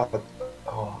all got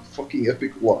fucking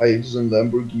epic lives and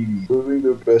Lamborghini, living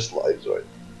their best lives right,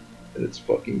 and it's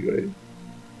fucking great.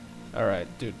 All right,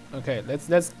 dude. Okay,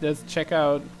 let's check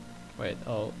out. Wait,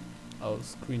 I'll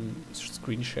screen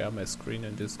share my screen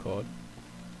in Discord.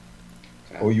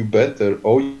 Oh, you better!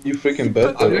 Oh, you freaking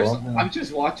better! I'm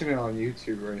just watching it on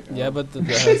YouTube right now. Yeah, but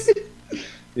there's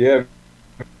Yeah,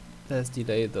 there's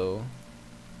delay though.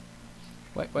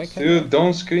 Why can't dude,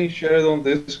 don't screen share it on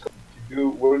Discord. If you do,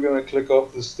 we're gonna click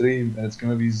off the stream, and it's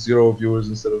gonna be 0 viewers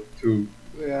instead of 2.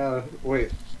 Yeah,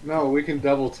 wait. No, we can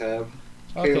double tab.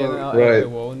 Okay, Caleb, no, I right.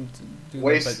 won't do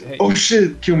Waste- that. But hey, Oh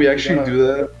shit! Can we actually gotta- do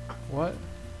that? what?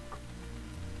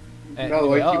 No,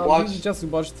 Anyway, like, you I'll watch- just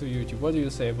watch through YouTube. What do you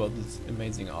say about this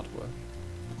amazing artwork?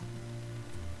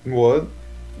 What?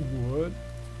 What?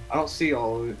 I don't see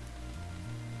all of it.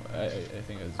 I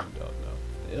think I zoomed out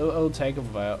now. It'll take a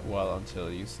while until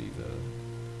you see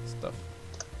the stuff.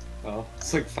 Oh,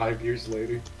 it's like 5 years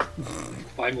later.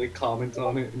 Finally comment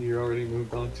on it and you're already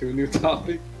moved on to a new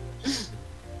topic.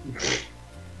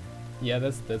 Yeah,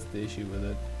 that's the issue with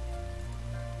it.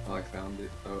 Oh, I found it.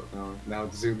 Oh, no. Now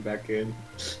it's zoomed back in.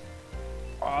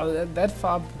 Oh, that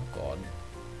far gone.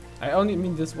 I only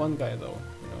mean this one guy though.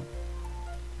 You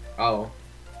know. Oh,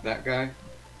 that guy?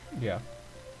 Yeah.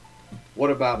 What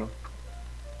about him?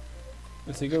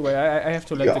 It's a good way. I have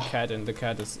to let the Yeah. cat in. The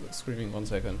cat is screaming. 1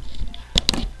 second.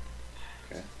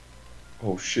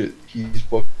 Oh shit! He's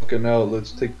fucking out.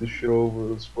 Let's take this shit over.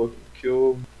 Let's fucking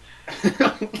kill him.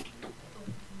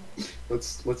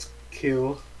 Let's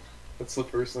kill. That's the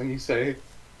first thing you say.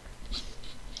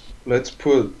 Let's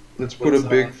put a What's,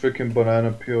 big freaking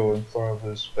banana peel in front of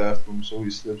his bathroom so he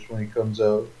slips when he comes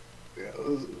out. Yeah,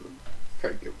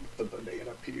 crank it with the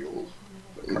banana peel.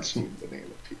 The It's- cartoon banana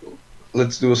peel.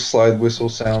 Let's do a slide whistle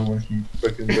sound when he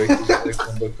freaking breaks his leg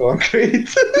on the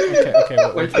concrete. Okay,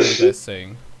 what were you guys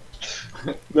saying?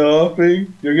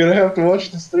 Nothing. You're gonna have to watch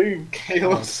the stream.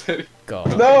 Caleb said,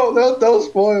 God. No, don't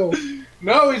spoil.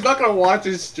 no, he's not gonna watch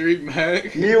his stream, Mac.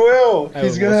 He will. I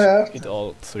He's will gonna watch have it to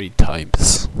all 3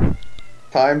 times.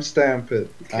 timestamp it.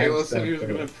 Caleb said he was Timestamp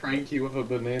gonna it. prank you with a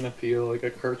banana peel, like a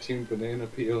cartoon banana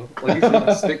peel. Like he's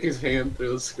gonna stick his hand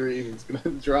through the screen and he's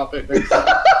gonna drop it next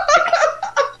to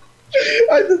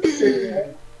I didn't say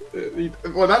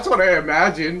that. Well, that's what I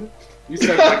imagined. You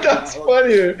said like, That's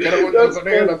funnier. Get it with That's the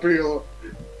banana funny. peel.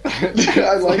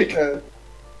 I like that.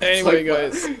 Anyway,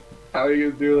 like, guys. How are you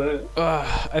gonna do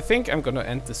that? I think I'm gonna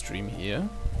end the stream here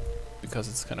because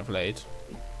it's kind of late.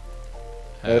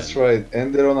 That's And- right.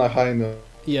 End it on a high note.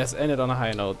 Yes, end it on a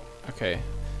high note. Okay.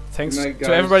 Thanks Good night, to guys.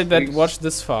 everybody that Thanks. watched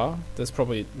this far. There's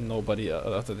probably nobody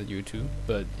other than you two,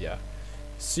 but yeah.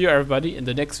 See you everybody in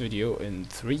the next video in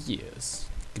 3 years.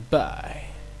 Goodbye.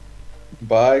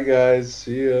 Bye, guys.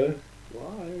 See ya.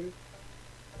 Why?